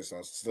is rosé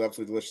sauce. It's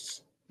absolutely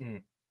delicious.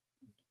 Mm.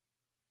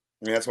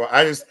 I mean, that's why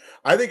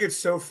I think it's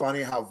so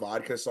funny how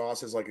vodka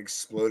sauce has like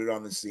exploded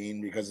on the scene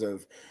because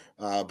of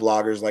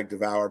bloggers like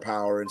Devour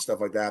Power and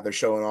stuff like that. They're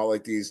showing all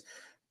like these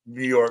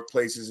New York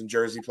places and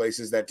Jersey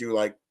places that do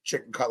like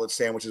chicken cutlet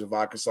sandwiches and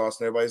vodka sauce,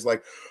 and everybody's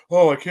like,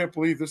 "Oh, I can't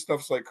believe this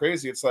stuff's like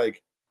crazy." It's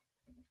like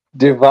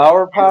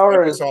Devour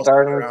Power is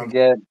starting to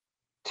get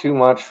too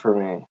much for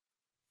me.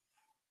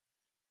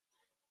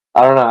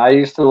 I don't know. I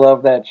used to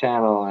love that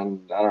channel,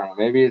 and I don't know.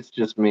 Maybe it's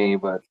just me,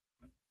 but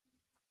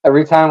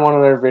every time one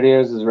of their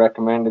videos is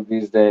recommended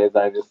these days,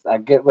 I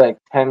get like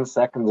 10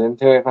 seconds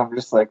into it, and I'm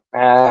just like,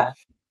 ah.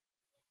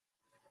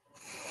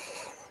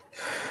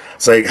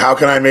 It's like, how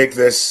can I make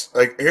this?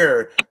 Like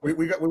here, we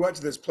went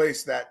to this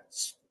place that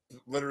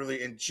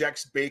literally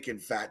injects bacon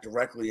fat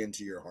directly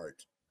into your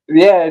heart.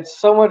 Yeah, it's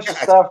so much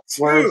stuff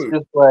where it's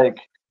just like,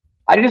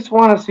 I just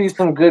want to see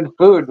some good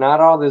food,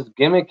 not all this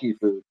gimmicky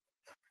food.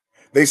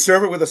 They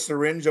serve it with a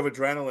syringe of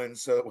adrenaline,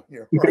 so that when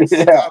your heart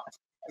stops,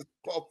 it's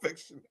Pulp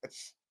Fiction.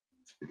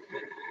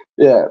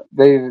 Yeah,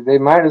 they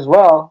might as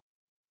well.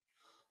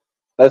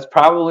 That's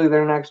probably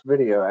their next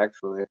video,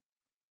 actually.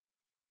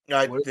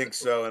 I think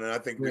so, and I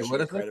think we should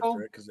get credit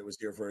for it because it was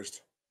here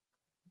first.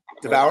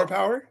 Devour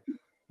Power?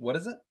 What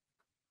is it?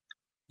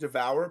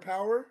 Devour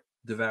Power?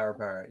 Devour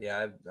Power.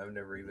 Yeah, I've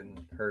never even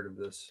heard of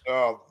this.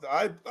 Oh,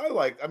 I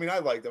like them.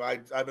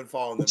 I've been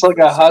following them. It's like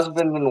a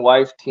husband and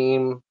wife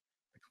team.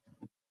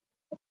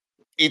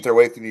 Eat their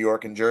way through New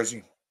York and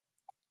Jersey.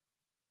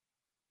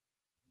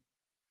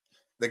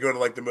 They go to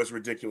like the most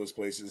ridiculous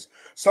places.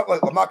 Something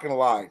like, I'm not gonna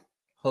lie.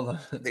 Hold on.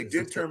 They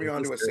did turn me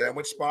on to a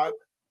sandwich spot.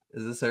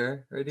 Is this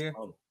her right here?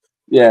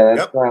 Yeah,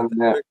 yep.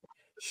 Yeah.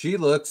 She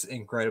looks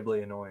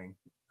incredibly annoying.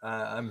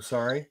 I'm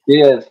sorry. She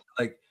is.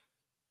 Like,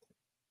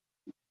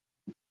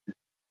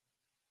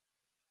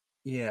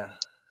 yeah.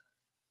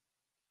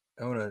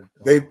 I want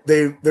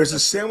to. There's a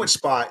sandwich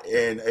spot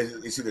in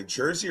it's either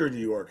Jersey or New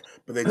York,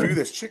 but they do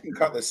this chicken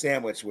cutlet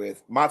sandwich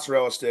with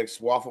mozzarella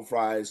sticks, waffle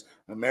fries,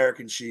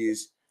 American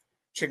cheese,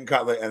 chicken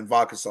cutlet, and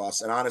vodka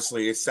sauce. And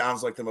honestly, it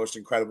sounds like the most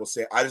incredible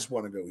I just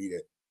want to go eat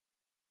it.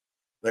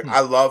 Like I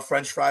love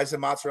French fries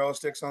and mozzarella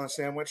sticks on a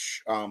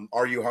sandwich.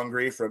 Are You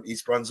Hungry from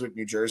East Brunswick,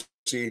 New Jersey,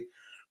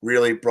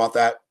 really brought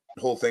that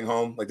whole thing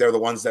home. Like they're the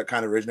ones that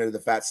kind of originated the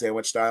fat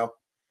sandwich style.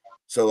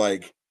 So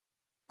like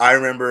I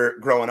remember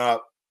growing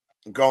up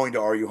going to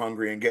Are You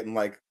Hungry and getting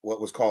like what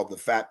was called the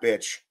fat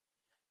bitch,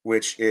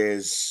 which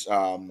is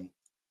a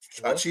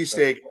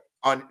cheesesteak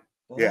on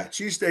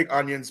cheesesteak,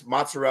 onions,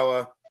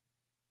 mozzarella,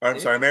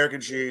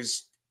 American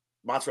cheese,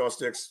 mozzarella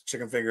sticks,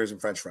 chicken fingers, and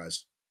French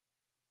fries.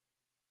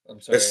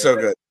 I'm sorry. It's so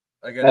good.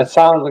 That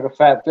sounds like a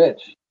fat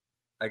bitch.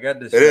 I got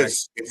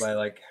distracted by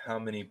like how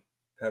many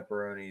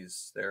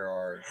pepperonis there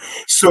are.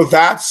 So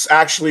that's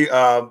actually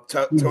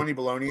Tony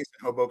Baloney's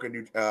in Hoboken,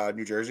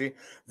 New Jersey.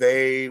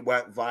 They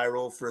went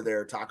viral for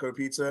their taco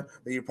pizza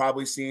that you've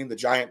probably seen, the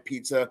giant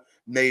pizza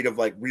made of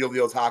like real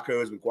deal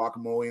tacos with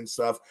guacamole and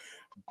stuff.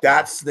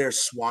 That's their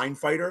swine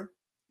fighter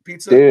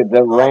pizza. Dude,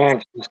 the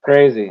ranch is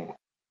crazy.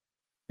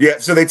 Yeah,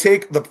 so they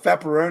take the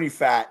pepperoni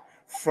fat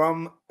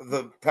from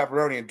the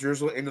pepperoni and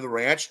drizzle it into the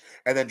ranch,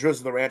 and then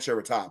drizzle the ranch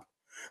over top.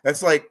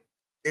 That's like,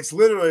 it's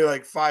literally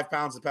like 5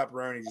 pounds of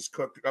pepperoni just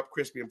cooked up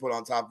crispy and put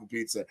on top of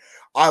pizza.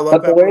 I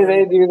love But the way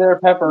they do their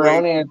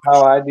pepperoni is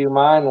how I do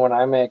mine when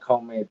I make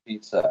homemade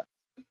pizza.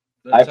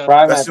 I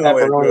fry my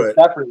pepperoni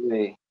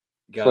separately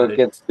so it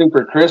gets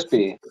super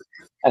crispy.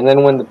 And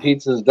then when the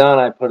pizza's done,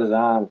 I put it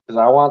on because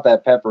I want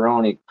that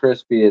pepperoni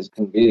crispy as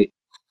can be.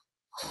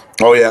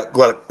 Oh, yeah.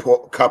 Let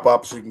it cup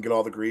up so you can get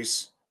all the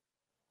grease.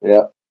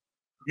 Yeah.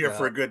 Here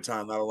for a good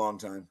time, not a long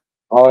time.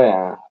 Oh,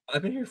 yeah.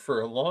 I've been here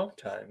for a long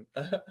time.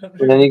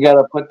 And then you got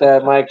to put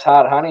that Mike's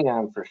Hot Honey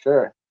on for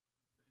sure.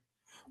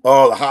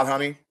 Oh, the hot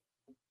honey?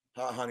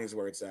 Hot honey is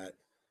where it's at.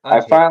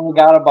 I finally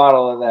got a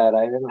bottle of that.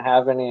 I didn't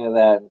have any of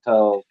that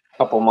until a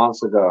couple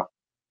months ago.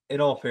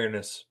 In all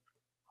fairness,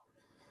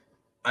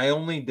 I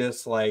only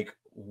dislike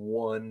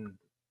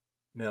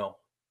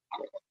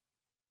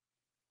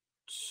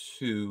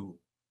two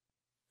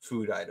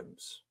food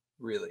items,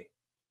 really.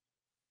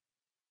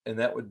 And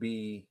that would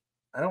be,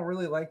 I don't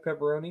really like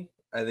pepperoni.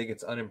 I think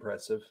it's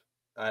unimpressive.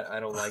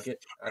 I don't like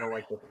it. I don't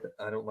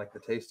like the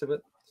taste of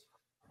it.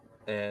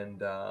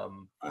 And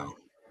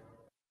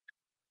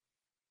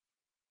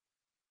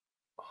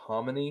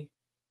hominy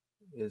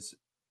is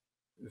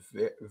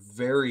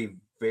very,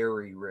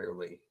 very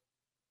rarely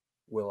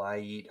will I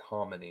eat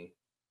hominy.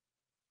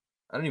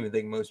 I don't even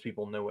think most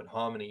people know what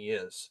hominy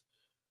is.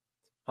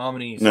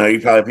 Hominy. No,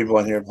 you probably people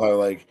on here probably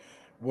like,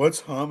 what's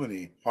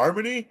hominy?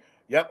 Harmony?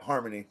 Yep,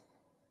 harmony.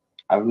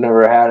 I've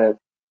never had it.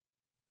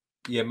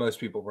 Yeah, most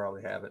people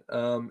probably haven't.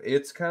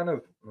 It's kind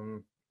of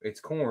it's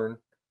corn,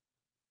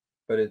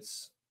 but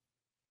it's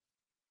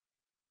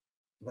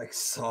like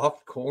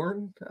soft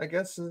corn, I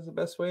guess is the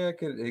best way I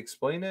could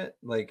explain it.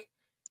 Like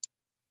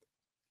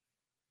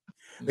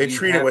they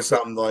treat it with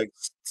something to like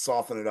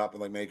soften it up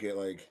and like make it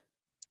like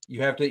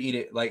you have to eat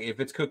it like if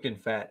it's cooked in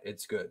fat,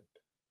 it's good.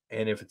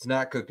 And if it's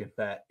not cooked in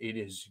fat, it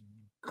is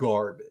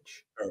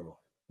garbage.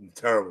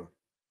 Terrible.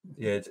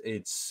 Yeah,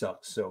 it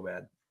sucks so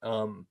bad.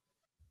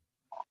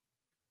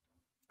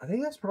 I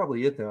think that's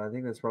probably it, though. I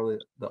think that's probably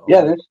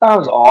this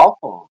sounds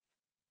awful.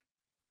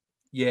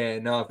 Yeah,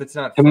 no, if it's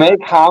not to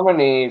make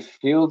hominy,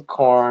 field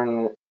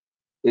corn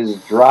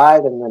is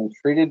dried and then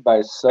treated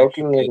by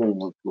soaking it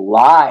in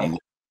lye.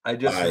 I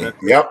just remembered.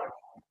 Yep.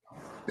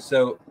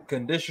 So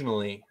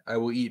conditionally, I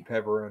will eat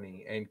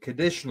pepperoni, and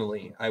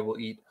conditionally, I will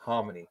eat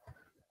hominy,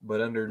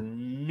 but under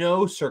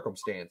no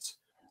circumstance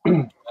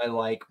I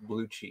like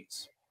blue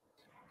cheese.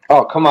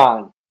 Oh, come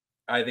on!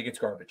 I think it's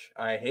garbage.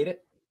 I hate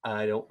it.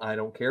 I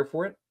don't care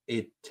for it.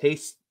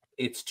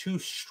 It's too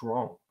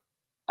strong.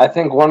 I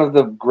think one of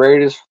the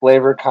greatest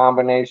flavor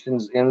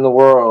combinations in the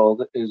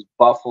world is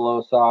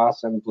buffalo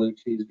sauce and blue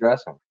cheese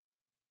dressing.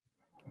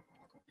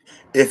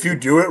 If you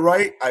do it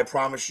right, I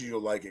promise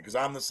you'll like it. Because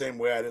I'm the same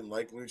way. I didn't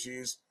like blue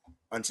cheese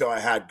until I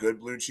had good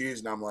blue cheese,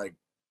 and I'm like,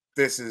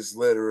 this is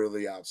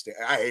literally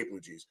outstanding. I hate blue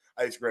cheese.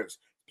 It's gross,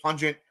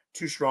 pungent,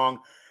 too strong.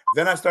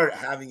 Then I started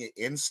having it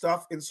in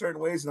stuff in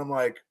certain ways, and I'm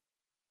like,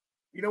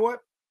 you know what?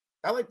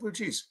 I like blue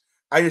cheese.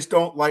 I just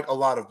don't like a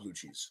lot of blue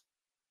cheese.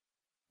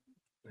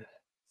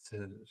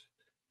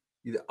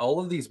 All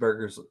of these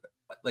burgers,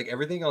 like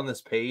everything on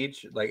this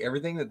page, like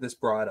everything that this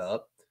brought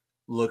up,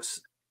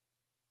 looks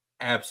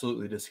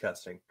absolutely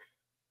disgusting.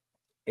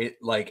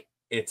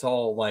 It's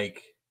all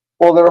like,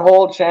 well, their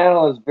whole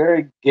channel is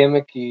very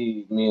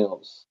gimmicky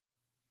meals.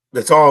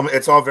 It's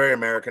all very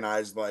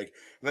Americanized. Like,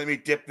 let me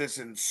dip this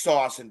in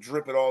sauce and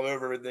drip it all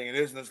over everything. And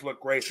isn't this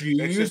look great? It's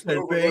Cheese just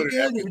and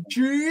bacon and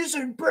cheese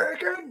and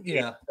bacon.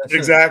 Yeah,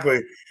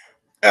 exactly.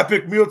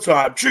 Epic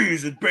mealtime,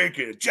 cheese and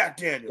bacon, Jack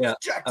Daniels. Yeah,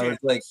 Jack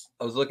Daniels.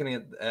 I was looking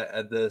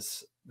at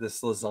this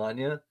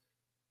lasagna.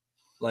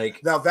 Like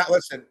now that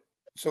listen,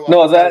 so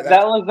no, that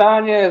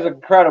lasagna is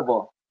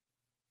incredible.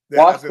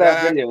 Watch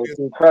that video; it's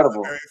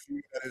incredible.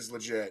 That is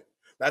legit.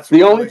 That's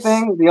the only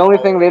thing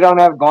they don't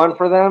have going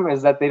for them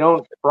is that they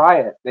don't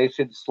fry it. They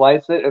should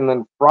slice it and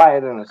then fry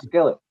it in a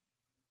skillet.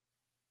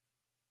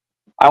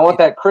 I want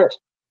that crisp.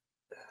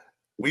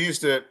 We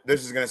used to,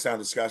 this is going to sound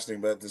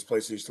disgusting, but this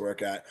place I used to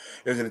work at,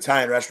 it was an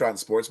Italian restaurant and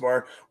sports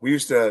bar. We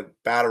used to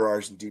batter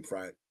ours and deep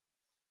fry it.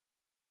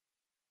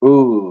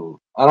 Ooh,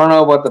 I don't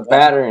know about the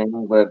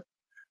battering, but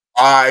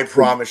I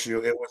promise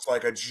you, it was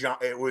like I feel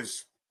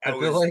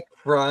like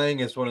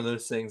frying is one of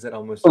those things that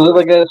almost was it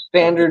like a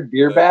standard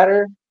beer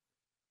batter?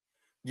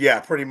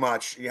 Yeah, pretty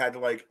much. You had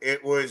to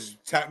it was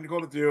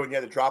technical to do, and you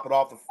had to drop it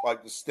off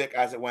the stick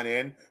as it went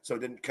in, so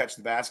it didn't catch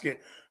the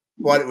basket.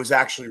 But it was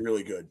actually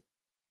really good.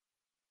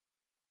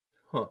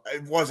 Huh.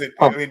 It wasn't.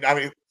 I mean,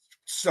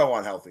 so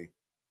unhealthy.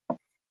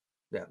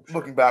 Yeah. Sure.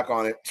 Looking back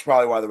on it, it's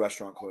probably why the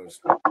restaurant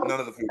closed. None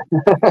of the food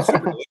was super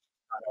delicious,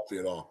 not healthy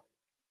at all.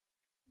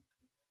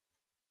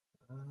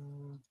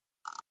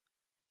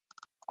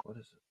 What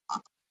is it?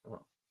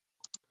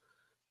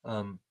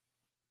 Oh.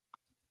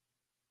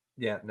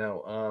 Yeah.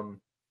 No.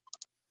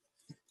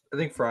 I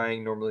think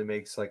frying normally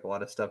makes like a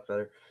lot of stuff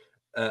better.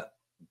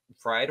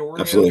 Fried Oreos,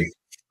 absolutely.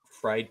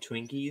 Fried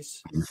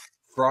Twinkies,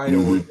 fried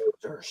Oreos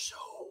are so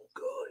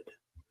good.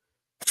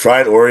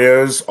 Fried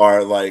Oreos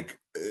are like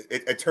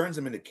it turns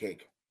them into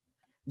cake.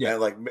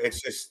 Yeah, and it's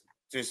just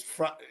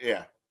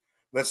yeah.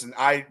 Listen,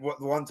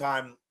 one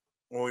time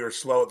when we were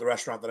slow at the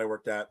restaurant that I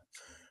worked at,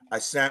 I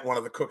sent one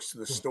of the cooks to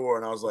the store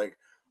and I was like,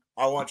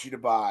 I want you to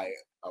buy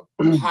a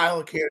pile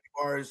of candy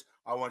bars.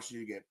 I want you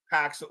to get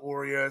packs of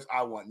Oreos.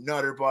 I want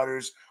Nutter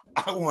Butters.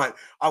 I want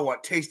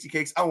tasty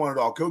cakes. I want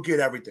it all. Go get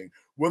everything.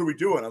 What are we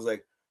doing? I was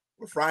like,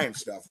 we're frying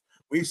stuff.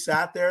 We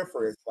sat there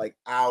for like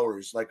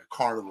hours, like a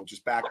carnival,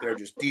 just back there,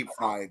 just deep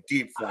frying.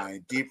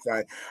 I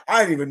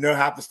didn't even know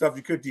half the stuff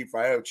you could deep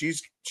fry. Oh,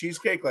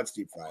 cheesecake, let's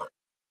deep fry it.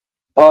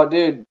 Oh,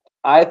 dude,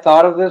 I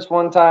thought of this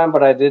one time,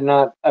 but I did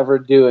not ever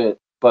do it.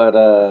 But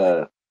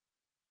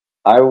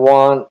I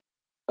want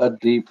a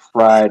deep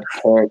fried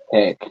carrot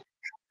cake.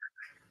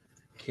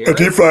 A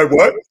deep fried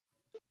what?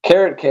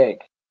 Carrot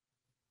cake.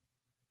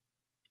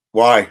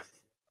 Why?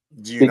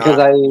 Because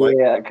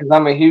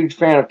I'm a huge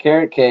fan of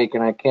carrot cake,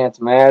 and I can't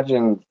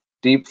imagine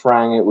deep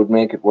frying it would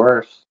make it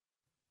worse.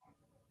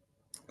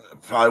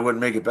 Probably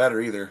wouldn't make it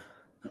better either.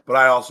 But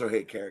I also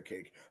hate carrot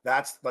cake.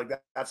 That's my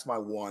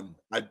one.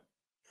 I've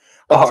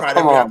tried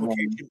every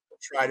application.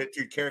 Tried it,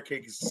 dude. Carrot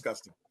cake is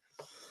disgusting.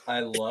 I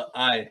love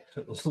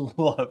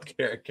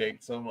carrot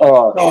cake so much.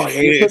 Oh, I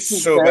hate it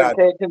so bad.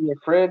 Carrot cake in the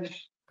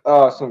fridge.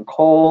 Oh, some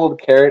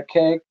cold carrot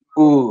cake.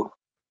 Ooh.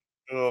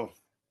 Oh,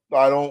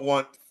 I don't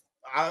want.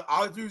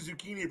 I'll do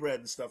zucchini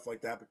bread and stuff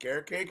like that, but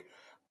carrot cake,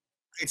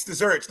 it's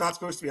dessert. It's not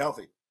supposed to be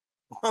healthy.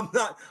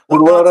 Banana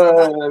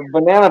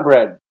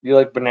bread? You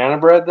like banana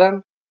bread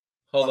then?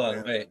 Hold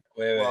on, wait.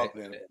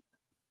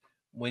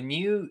 When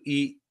you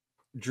eat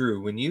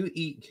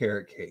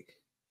carrot cake,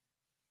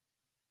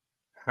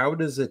 how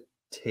does it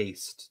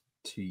taste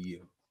to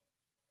you?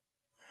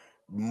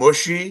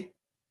 Mushy,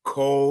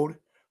 cold,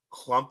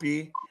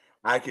 clumpy.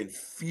 I can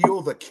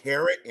feel the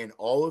carrot in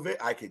all of it.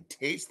 I can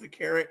taste the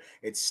carrot.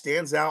 It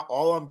stands out.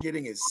 All I'm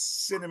getting is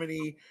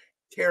cinnamony,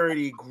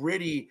 carroty,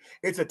 gritty.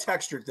 It's a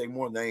texture thing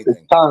more than anything.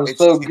 It sounds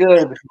so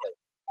good.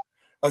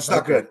 It's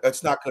not good.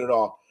 It's not good at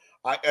all.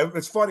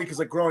 It's funny because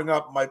growing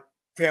up, my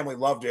family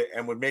loved it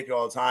and would make it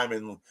all the time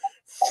and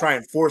try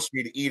and force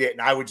me to eat it,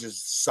 and I would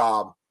just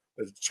sob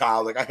as a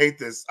child. Like, I hate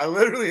this. I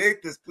literally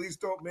hate this. Please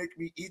don't make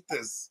me eat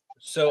this.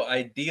 So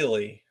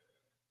ideally,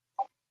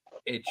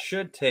 it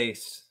should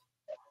taste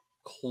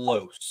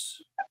close,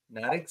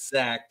 not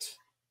exact,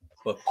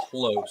 but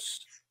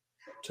close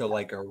to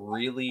like a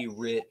really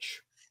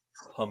rich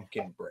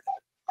pumpkin bread.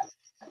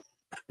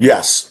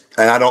 Yes,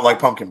 and I don't like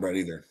pumpkin bread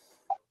either.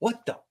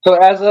 What the? So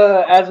as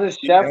a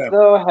chef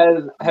though,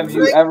 have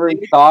you ever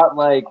thought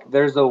like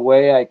there's a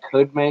way I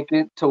could make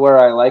it to where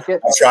I like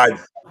it?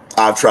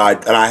 I've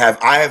tried, and I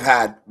have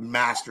had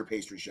master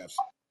pastry chefs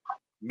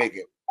make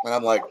it, and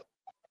I'm like,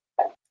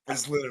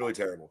 it's literally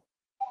terrible.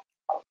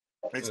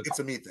 It's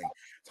a me thing.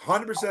 It's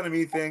 100% a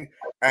me thing.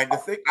 And the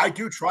thing, I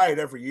do try it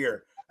every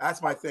year.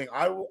 That's my thing.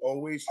 I will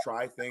always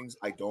try things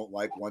I don't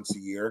like once a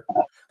year.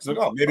 It's like,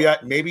 oh,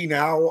 maybe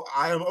now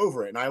I am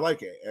over it and I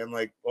like it. And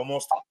like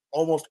almost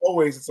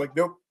always, it's like,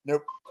 nope,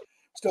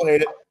 still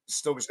hate it. It's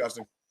still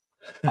disgusting.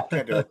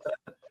 Can't do it.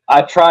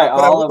 I try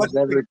olives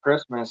every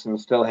Christmas and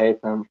still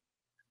hate them.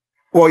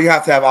 Well, you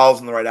have to have olives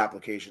in the right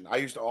application. I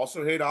used to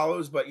also hate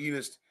olives, but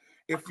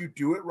if you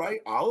do it right,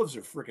 olives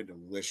are freaking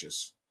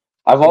delicious.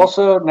 I've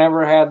also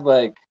never had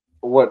like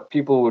what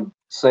people would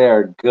say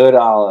are good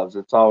olives.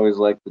 It's always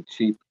like the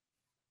cheap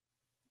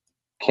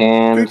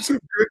cans.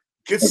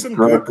 Get some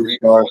good grocery Greek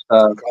store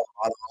stuff.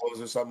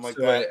 olives or something like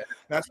that.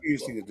 That's what you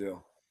just need to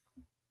do.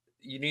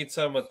 You need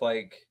some with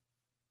like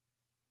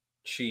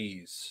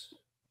cheese,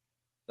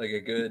 like a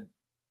good,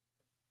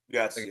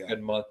 yes, like a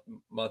good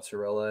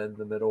mozzarella in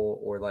the middle,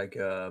 or like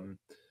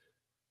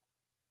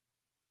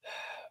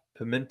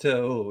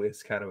pimento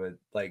is kind of a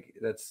like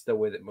that's the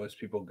way that most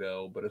people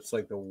go, but it's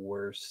like the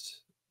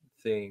worst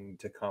thing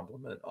to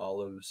complement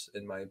olives,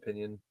 in my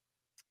opinion.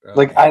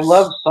 Like I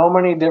love so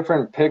many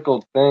different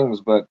pickled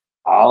things, but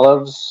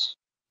olives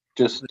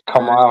just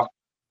come off.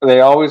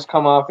 They always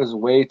come off as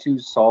way too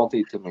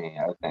salty to me,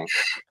 I think.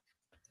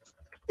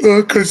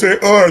 Because they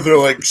are. They're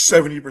like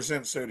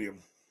 70% sodium.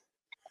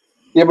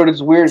 Yeah, but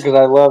it's weird because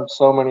I love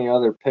so many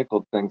other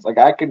pickled things. Like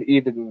I could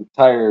eat an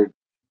entire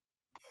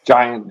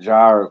giant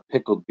jar of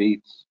pickled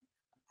beets.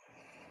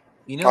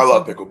 You know, I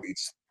love pickled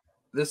beets.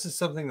 This is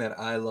something that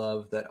I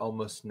love that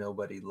almost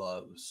nobody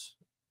loves.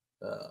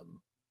 I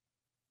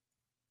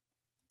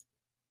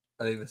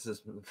think this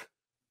is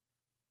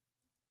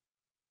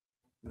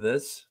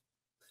this.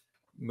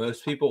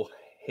 Most people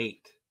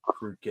hate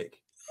fruitcake.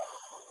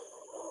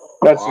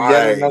 That's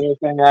yet another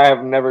thing I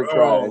have never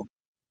tried.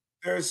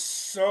 There's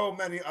so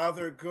many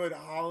other good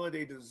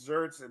holiday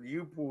desserts, and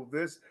you pull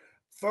this,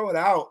 throw it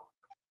out.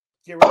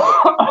 Get rid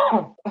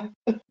of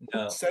it.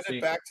 No, send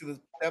it back to the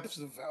depths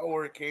of hell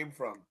where it came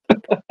from.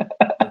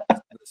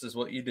 This is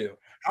what you do.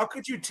 How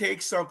could you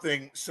take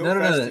something so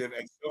festive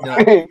and so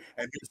happy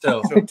and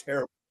so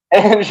terrible?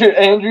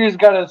 Andrew's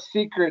got a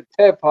secret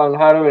tip on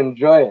how to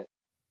enjoy it.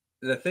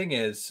 The thing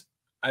is,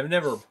 I've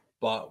never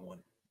bought one.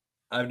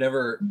 I've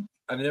never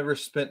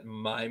spent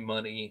my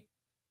money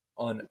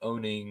on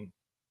owning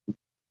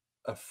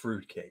a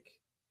fruitcake.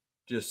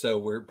 Just so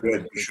we're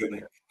perfectly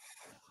clear.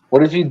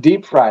 What if you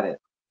deep fried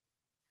it?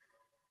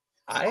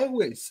 I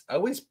always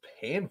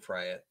pan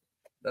fry it.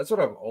 That's what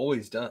I've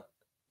always done.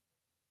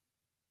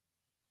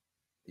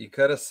 You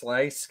cut a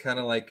slice, kind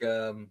of like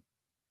a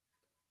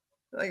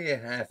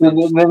half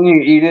inch. Then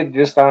you eat it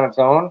just on its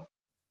own.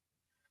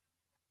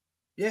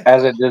 Yeah.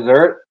 As a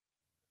dessert.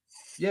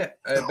 Yeah.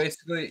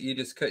 Basically,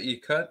 you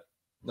cut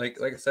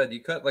like I said,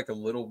 you cut like a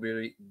little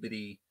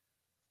bitty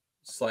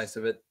slice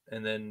of it,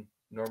 and then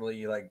normally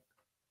you like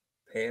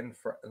pan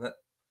fry.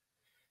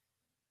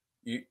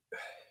 You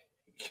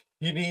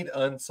need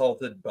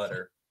unsalted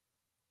butter.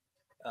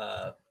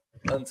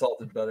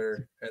 Unsalted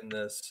butter in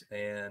this,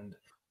 and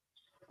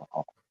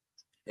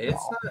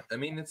it's not. I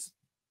mean, it's.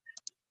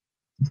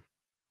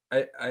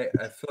 I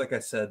feel like I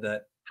said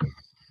that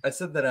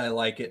I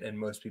like it, and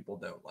most people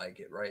don't like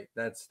it. Right?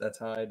 That's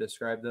how I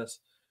describe this.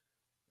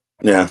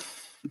 Yeah.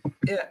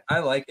 Yeah, I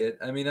like it.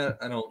 I mean, I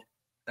don't.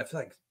 I feel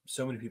like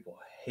so many people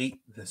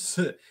hate this.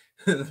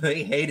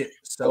 They hate it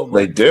so much.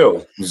 They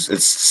do.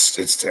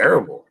 It's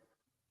terrible.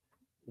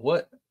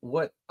 What?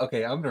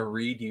 Okay, I'm gonna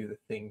read you the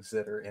things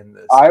that are in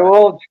this. I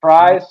will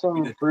try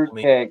some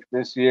fruitcake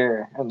this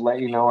year and let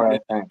you know what I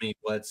think.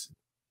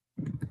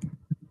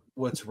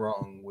 What's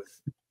wrong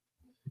with?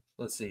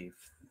 Let's see,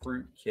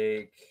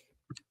 fruitcake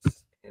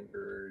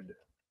standard.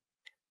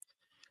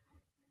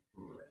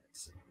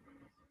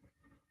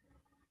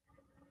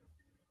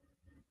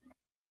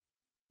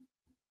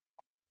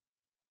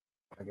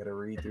 I gotta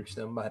read through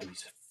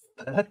somebody's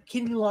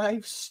fucking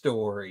life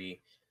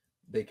story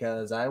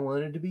because I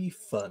wanted to be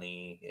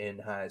funny in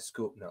high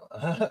school. No.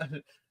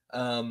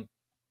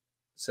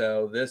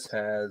 So this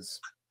has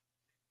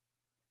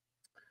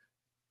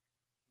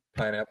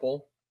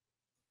pineapple.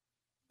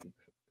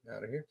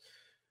 Out of here.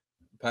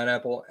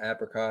 Pineapple,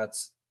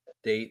 apricots,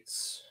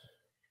 dates,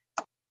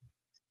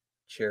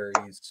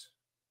 cherries,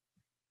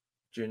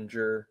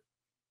 ginger,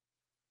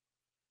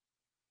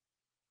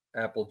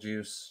 apple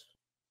juice,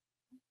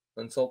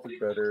 unsalted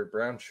butter,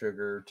 brown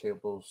sugar,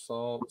 table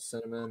salt,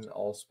 cinnamon,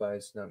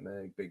 allspice,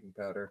 nutmeg, baking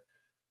powder.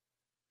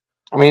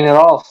 I mean, it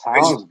all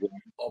sounds good.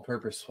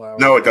 All-purpose flour.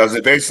 No, it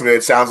doesn't. Basically,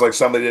 it sounds like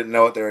somebody didn't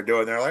know what they were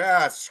doing. They're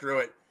like, screw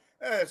it.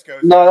 Let's go.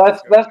 No,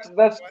 that's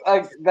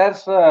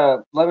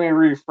let me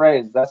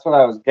rephrase. That's what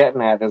I was getting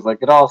at. Is like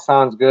it all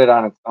sounds good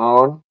on its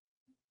own,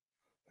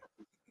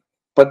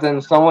 but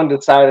then someone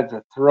decided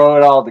to throw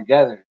it all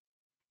together.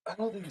 I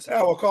don't think it's.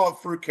 Yeah, we'll call it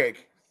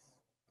fruitcake.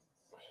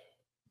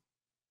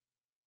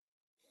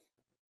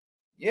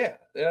 Yeah,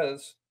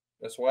 that's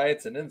why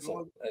it's an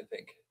insult, I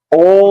think.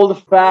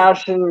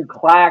 Old-fashioned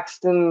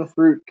Claxton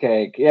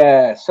fruitcake.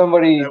 Yeah,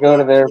 somebody go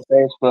to their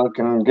Facebook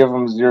and give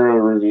them 0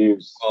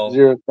 reviews.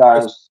 0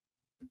 stars.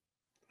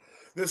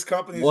 This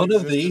company. One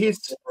of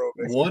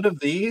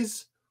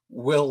these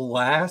will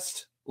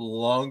last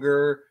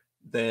longer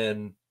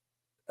than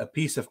a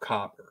piece of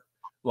copper.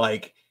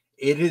 Like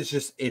it is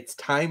just, it's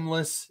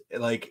timeless.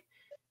 Like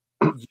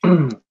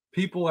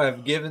people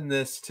have given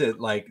this to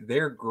like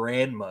their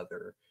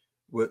grandmother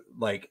with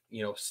like,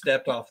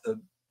 stepped off the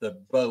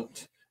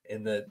boat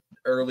in the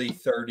early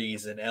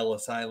 30s in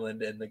Ellis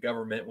Island, and the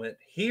government went,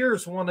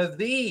 here's one of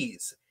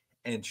these.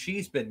 And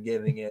she's been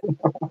giving it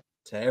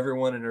to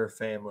everyone in her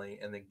family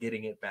and then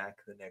getting it back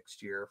the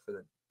next year for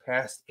the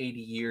past 80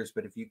 years.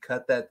 But if you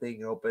cut that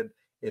thing open,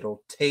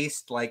 it'll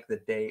taste like the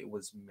day it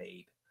was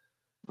made.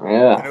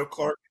 Yeah. I know,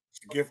 Clark. It's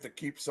the gift that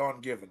keeps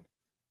on giving.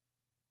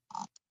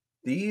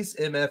 These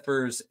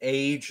MFers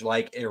age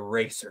like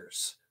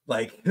erasers.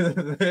 Like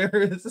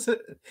there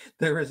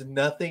is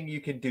nothing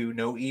you can do,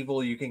 no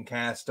evil you can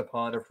cast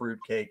upon a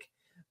fruitcake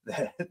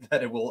that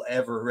it will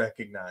ever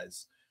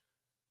recognize.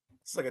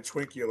 It's like a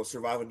Twinkie. It'll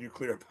survive a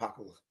nuclear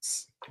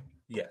apocalypse.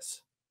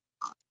 Yes.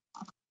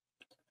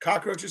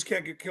 Cockroaches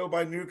can't get killed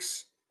by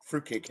nukes.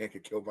 Fruitcake can't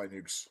get killed by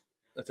nukes.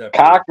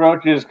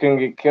 Cockroaches can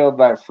get killed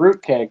by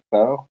fruitcake,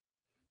 though.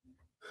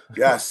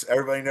 Yes,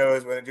 everybody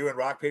knows when they're doing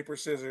rock, paper,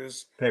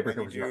 scissors, Paper,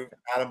 and you do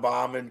atom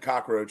bomb and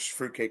cockroach,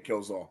 fruitcake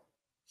kills all.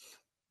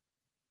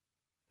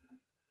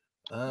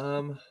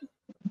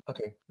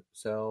 Okay,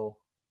 so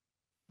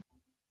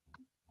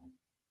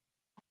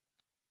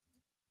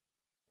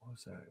what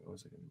was that? What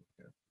was it gonna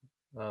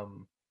be?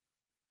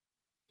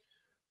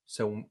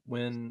 So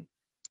when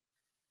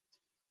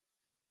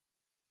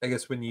I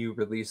guess when you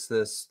release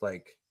this,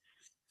 like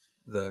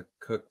the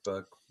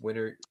cookbook, when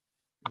are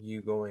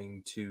you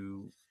going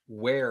to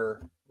are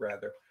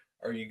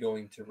you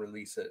going to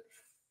release it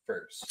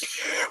first?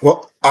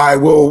 Well, I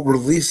will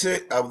release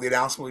it. The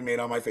announcement will be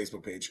made on my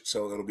Facebook page,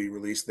 so it'll be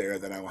released there.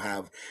 Then I will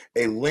have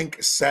a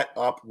link set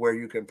up where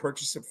you can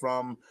purchase it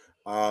from.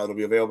 It'll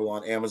be available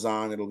on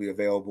Amazon. It'll be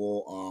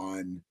available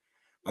on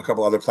a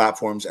couple other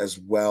platforms as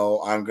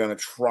well. I'm going to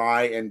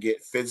try and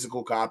get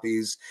physical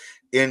copies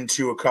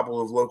into a couple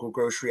of local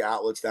grocery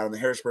outlets down in the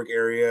Harrisburg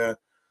area,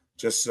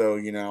 just so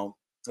they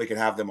can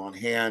have them on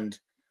hand.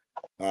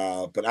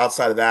 But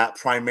outside of that,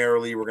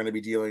 primarily we're going to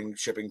be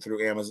shipping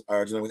through Amazon,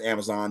 or dealing with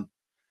Amazon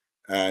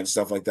and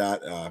stuff like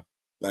that.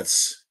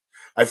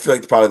 I feel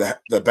like probably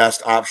the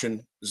best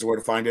option is where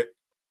to find it.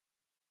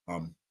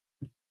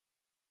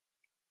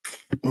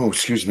 Oh,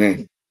 excuse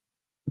me.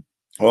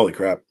 Holy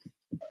crap.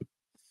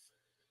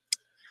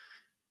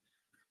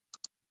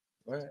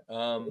 All right.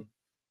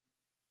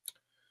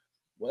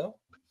 Well,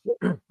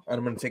 I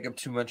don't want to take up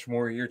too much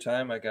more of your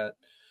time. I got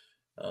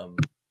have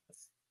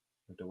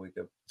to wake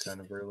up kind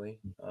of early.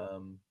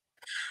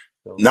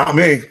 So not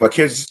me. My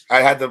kids,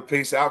 I had to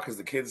peace out because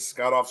the kids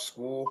got off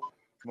school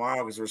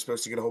tomorrow because we're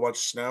supposed to get a whole bunch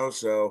of snow.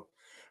 So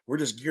we're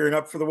just gearing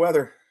up for the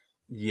weather.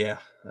 Yeah.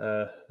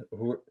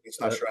 It's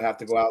not sure I have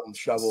to go out and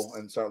shovel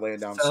and start laying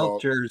down South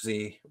salt.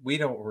 Jersey, we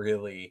don't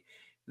really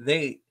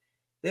they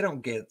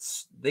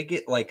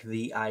get like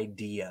the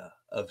idea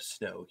of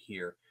snow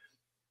here.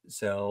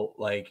 So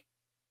like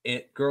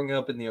growing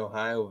up in the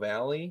Ohio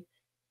Valley,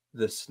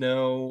 the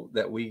snow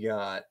that we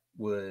got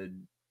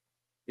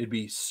it'd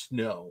be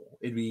snow.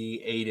 It'd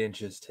be 8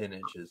 inches, 10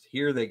 inches.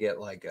 Here they get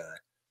like a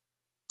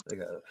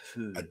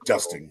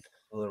dusting.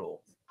 A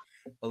little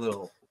a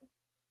little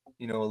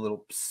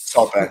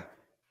salt bag.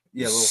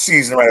 Yeah, a little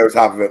season right over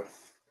top of it.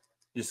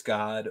 Just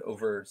God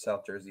over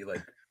South Jersey,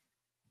 like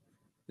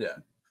yeah.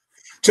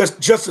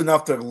 Just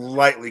enough to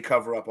lightly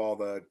cover up all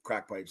the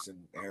crack pipes and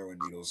heroin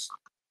needles.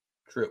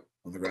 True.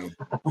 On the ground.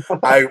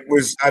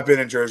 I've been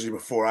in Jersey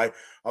before.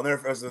 I'll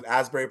never. I was in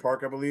Asbury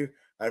Park, I believe.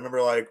 I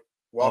remember like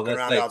walking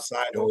around like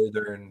outside.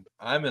 Northern.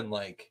 I'm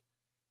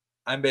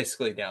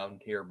basically down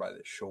here by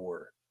the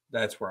shore.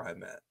 That's where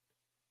I'm at.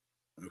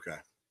 Okay.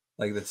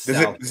 Like the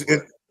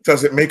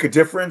does it make a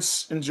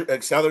difference in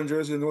like Southern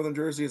Jersey and Northern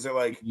Jersey? Is it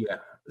like yeah?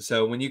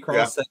 So when you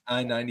cross that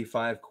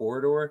I-95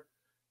 corridor,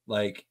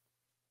 like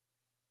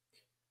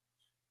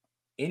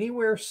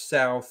anywhere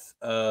south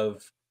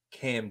of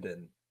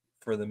Camden,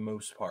 for the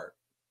most part,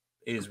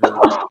 is really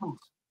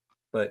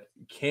but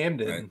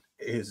Camden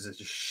is a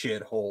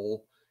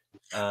shithole.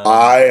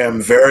 I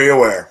am very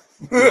aware.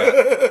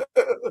 Yeah.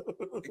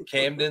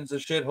 Camden's a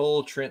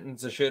shithole.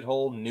 Trenton's a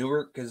shithole.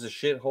 Newark is a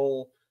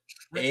shithole.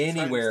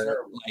 Anywhere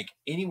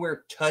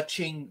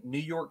touching New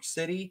York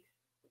City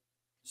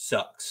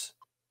sucks.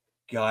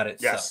 God, it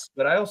sucks.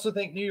 But I also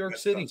think New York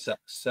City sucks.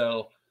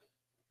 So,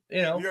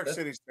 New York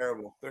City's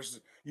terrible.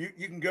 You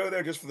can go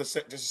there just to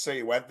say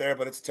you went there,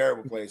 but it's a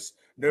terrible place.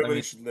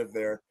 Nobody should live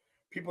there.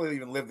 People that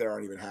even live there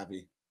aren't even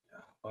happy.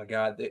 Oh my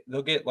God,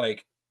 they'll get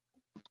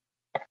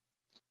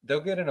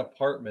an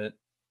apartment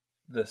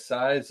the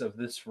size of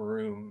this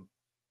room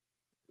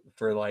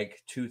for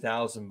like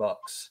 $2,000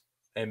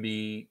 and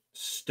be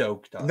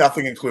stoked on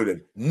Nothing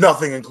included.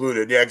 Nothing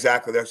included. Yeah,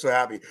 exactly. They're so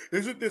happy.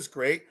 Isn't this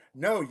great?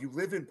 No, you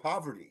live in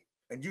poverty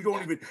and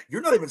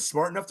you're not even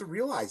smart enough to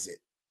realize it.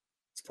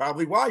 It's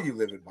probably why you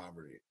live in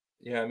poverty.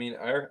 Yeah, I mean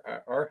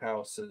our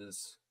house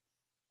is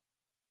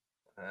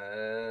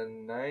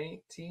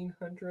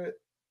 1,900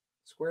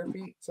 square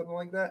feet, something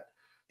like that.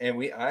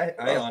 And I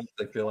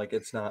honestly feel like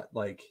it's not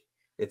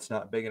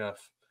big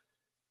enough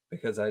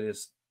because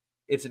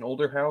it's an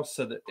older house,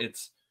 so that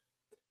it's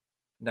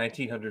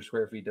 1,900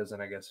 square feet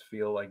doesn't, I guess,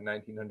 feel like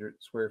 1,900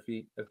 square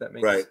feet, if that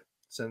makes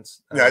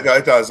sense. Yeah,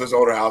 it does. Those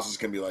older houses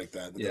can be like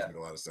that. That does make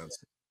a lot of sense.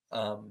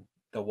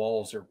 The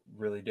walls are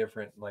really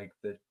different. Like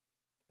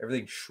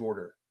everything's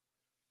shorter.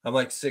 I'm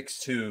like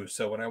 6'2",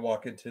 so when I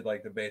walk into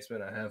like the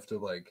basement, I have to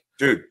like.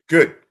 Dude,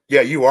 good.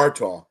 Yeah, you are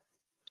tall.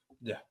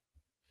 Yeah.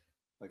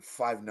 Like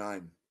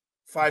 5'9",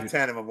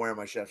 5'10" if I'm wearing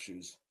my chef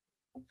shoes.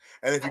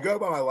 And if you go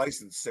by my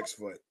license, 6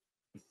 foot.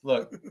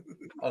 Look,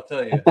 I'll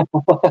tell you.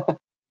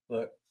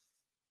 Look.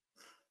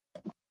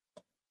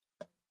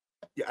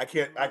 Yeah, I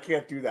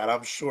can't do that.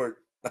 I'm short.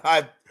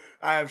 I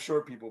have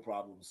short people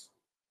problems.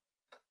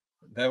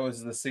 That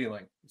was the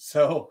ceiling.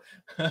 So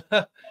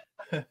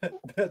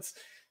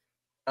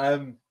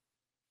I'm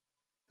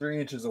 3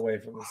 inches away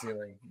from the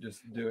ceiling just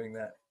doing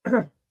that.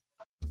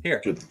 Here.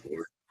 Good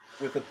Lord.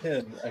 With a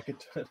pin, I could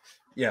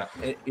yeah.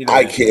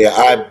 I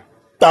can't.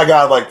 I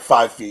got like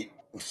 5 feet.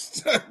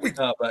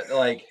 No, but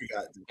like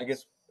I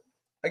guess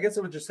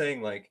I was just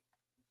saying, like,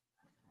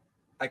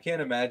 I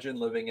can't imagine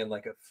living in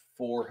like a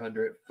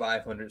 400,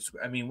 500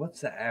 square. I mean,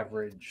 what's the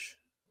average?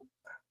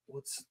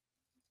 What's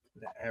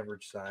the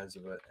average size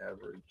of an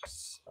average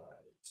size?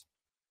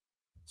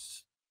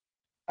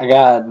 I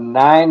got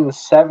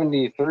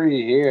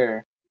 973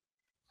 here.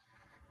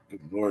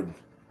 Good Lord.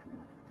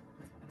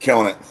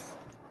 Killing it.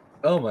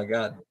 Oh my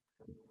God.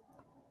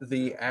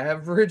 The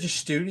average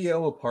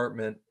studio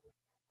apartment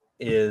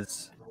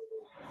is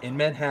in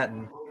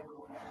Manhattan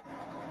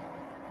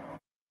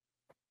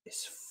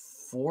is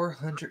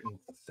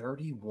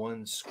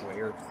 431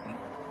 square feet.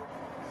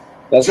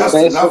 That's just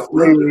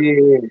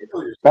basically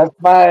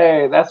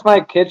that's my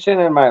kitchen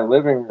and my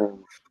living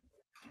room.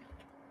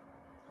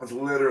 That's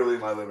literally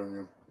my living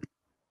room.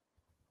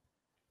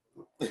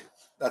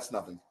 That's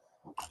nothing.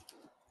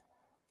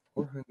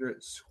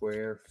 400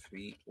 square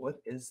feet. What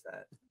is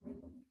that?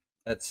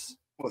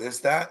 What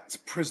is that? It's a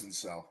prison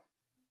cell.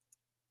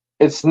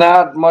 It's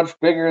not much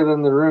bigger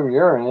than the room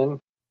you're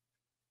in.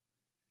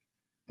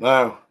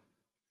 No.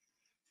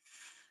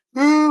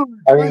 I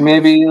mean,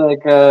 maybe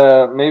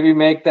maybe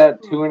make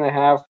that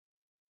 2.5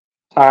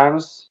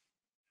 times.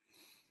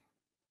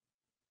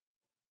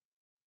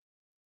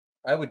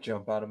 I would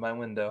jump out of my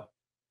window.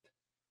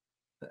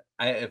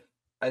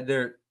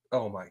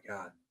 Oh my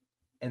God.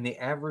 And the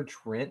average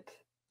rent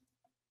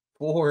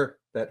for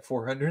that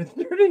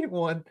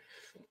 431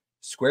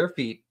 square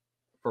feet,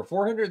 for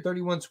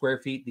 431 square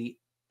feet, the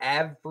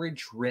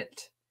average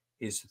rent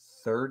is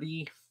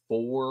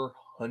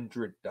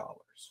 $3,400.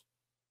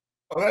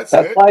 Oh, that's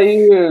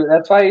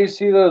why you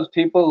see those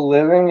people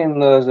living in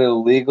those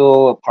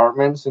illegal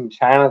apartments in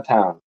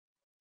Chinatown.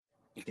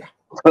 Yeah.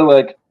 For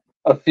like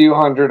a few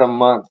hundred a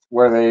month,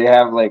 where they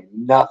have like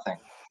nothing.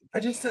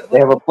 They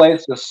have a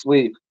place to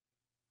sleep.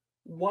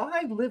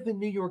 Why live in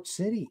New York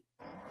City?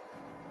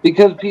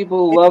 Because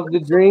people love the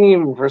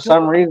dream for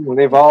some reason.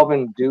 They've all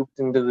been duped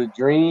into the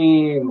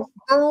dream.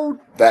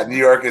 That New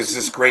York is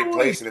this great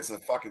place, and it's a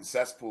fucking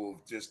cesspool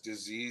of just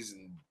disease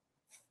and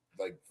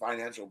like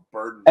financial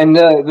burden. And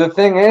the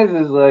thing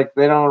is like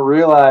they don't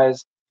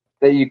realize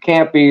that you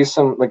can't be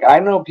like I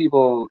know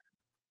people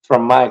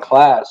from my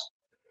class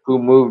who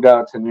moved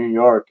out to New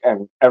York,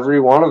 and every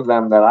one of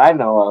them that I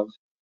know of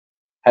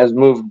has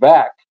moved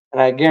back.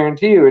 And I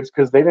guarantee you it's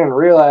because they didn't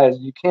realize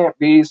you can't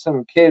be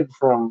some kid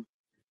from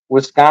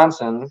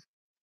Wisconsin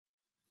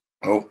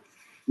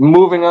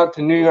moving out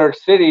to New York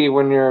City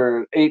when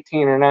you're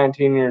 18 or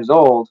 19 years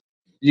old.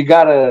 You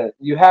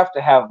have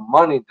to have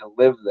money to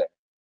live there.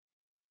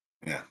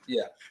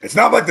 Yeah. It's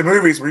not like the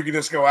movies where you can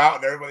just go out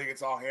and everybody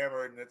gets all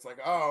hammered and it's like,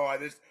 oh, I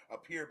just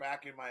appear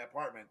back in my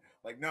apartment.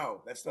 Like,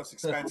 no, that stuff's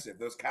expensive.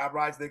 Those cab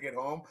rides they get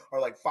home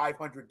are like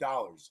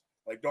 $500.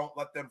 Like, don't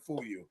let them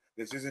fool you.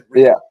 This isn't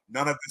real. Yeah.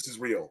 None of this is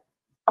real.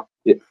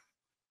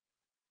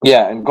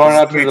 Yeah, and going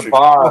out to the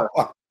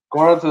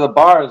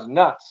bar is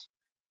nuts.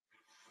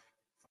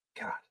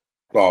 God.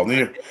 Well,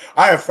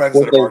 I have friends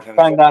that are bartenders.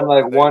 Spend on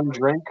like one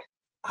drink.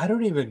 I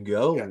don't even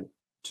go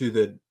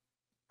to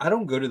I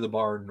don't go to the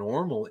bar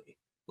normally.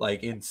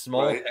 Like in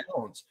small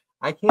towns,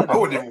 I can't. I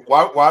wouldn't even.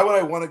 Why would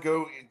I want to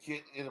go and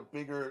get in a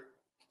bigger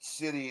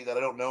city that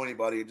I don't know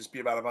anybody and just be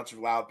about a bunch of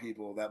loud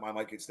people that I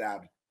might get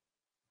stabbed?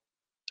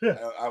 Yeah.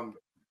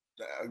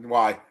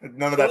 Why?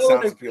 None of that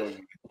sounds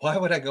appealing. Why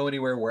would I go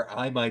anywhere where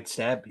I might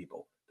stab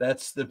people?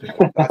 That's the big.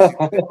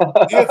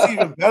 That's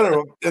even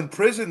better. And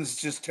prison's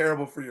just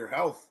terrible for your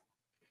health.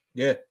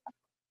 Yeah.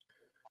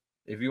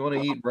 If you want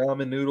to eat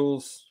ramen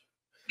noodles,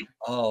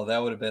 oh, that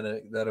would have been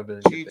a.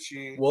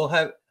 We'll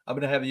have. I'm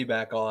gonna have you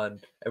back on,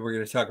 and we're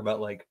gonna talk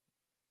about like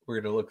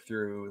we're gonna look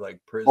through like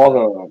prison.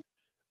 All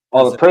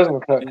the prison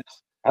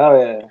cooks.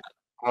 Oh yeah.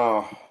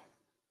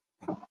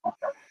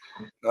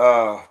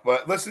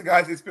 But listen,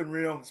 guys, it's been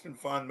real. It's been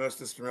fun. Most of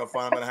this has been real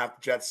fun. I'm gonna have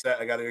to jet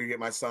set. I got to get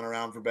my son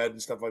around for bed and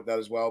stuff like that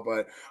as well.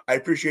 But I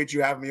appreciate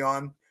you having me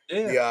on.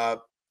 Yeah.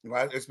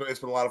 It's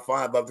been a lot of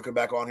fun. I'd love to come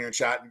back on here and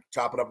chat and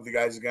chop it up with you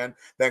guys again.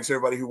 Thanks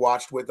everybody who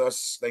watched with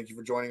us. Thank you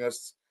for joining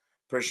us.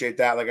 Appreciate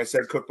that. Like I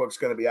said, cookbook's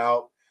gonna be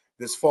out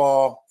this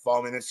fall.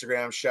 Follow me on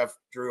Instagram, chef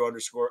Drew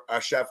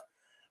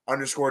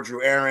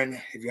Aaron.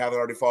 If you haven't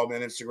already followed me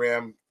on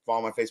Instagram,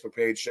 follow my Facebook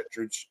page, Chef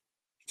Drew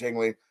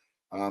Tingley.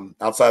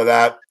 Outside of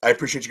that, I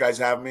appreciate you guys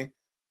having me.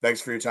 Thanks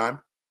for your time.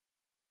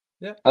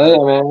 Yeah. Oh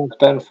yeah, man, it's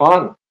been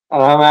fun.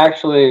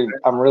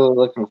 I'm really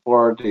looking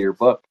forward to your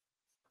book.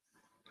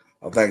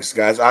 Oh, thanks,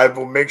 guys. I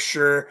will make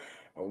sure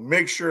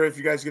if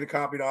you guys get a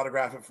copy to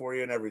autograph it for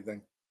you and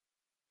everything.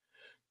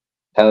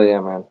 Hell yeah,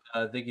 man.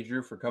 Thank you,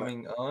 Drew, for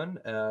coming on.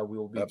 We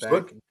will be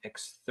Absolutely. back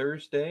next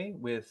Thursday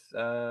with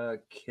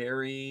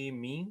Carrie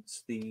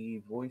Means,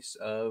 the voice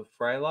of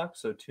Frylock.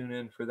 So tune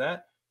in for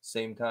that.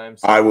 Same time.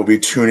 I will be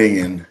tuning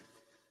in.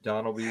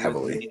 Don will be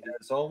heavily with me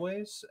as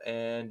always,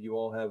 and you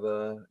all have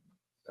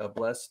a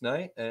blessed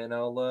night. And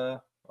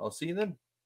I'll see you then.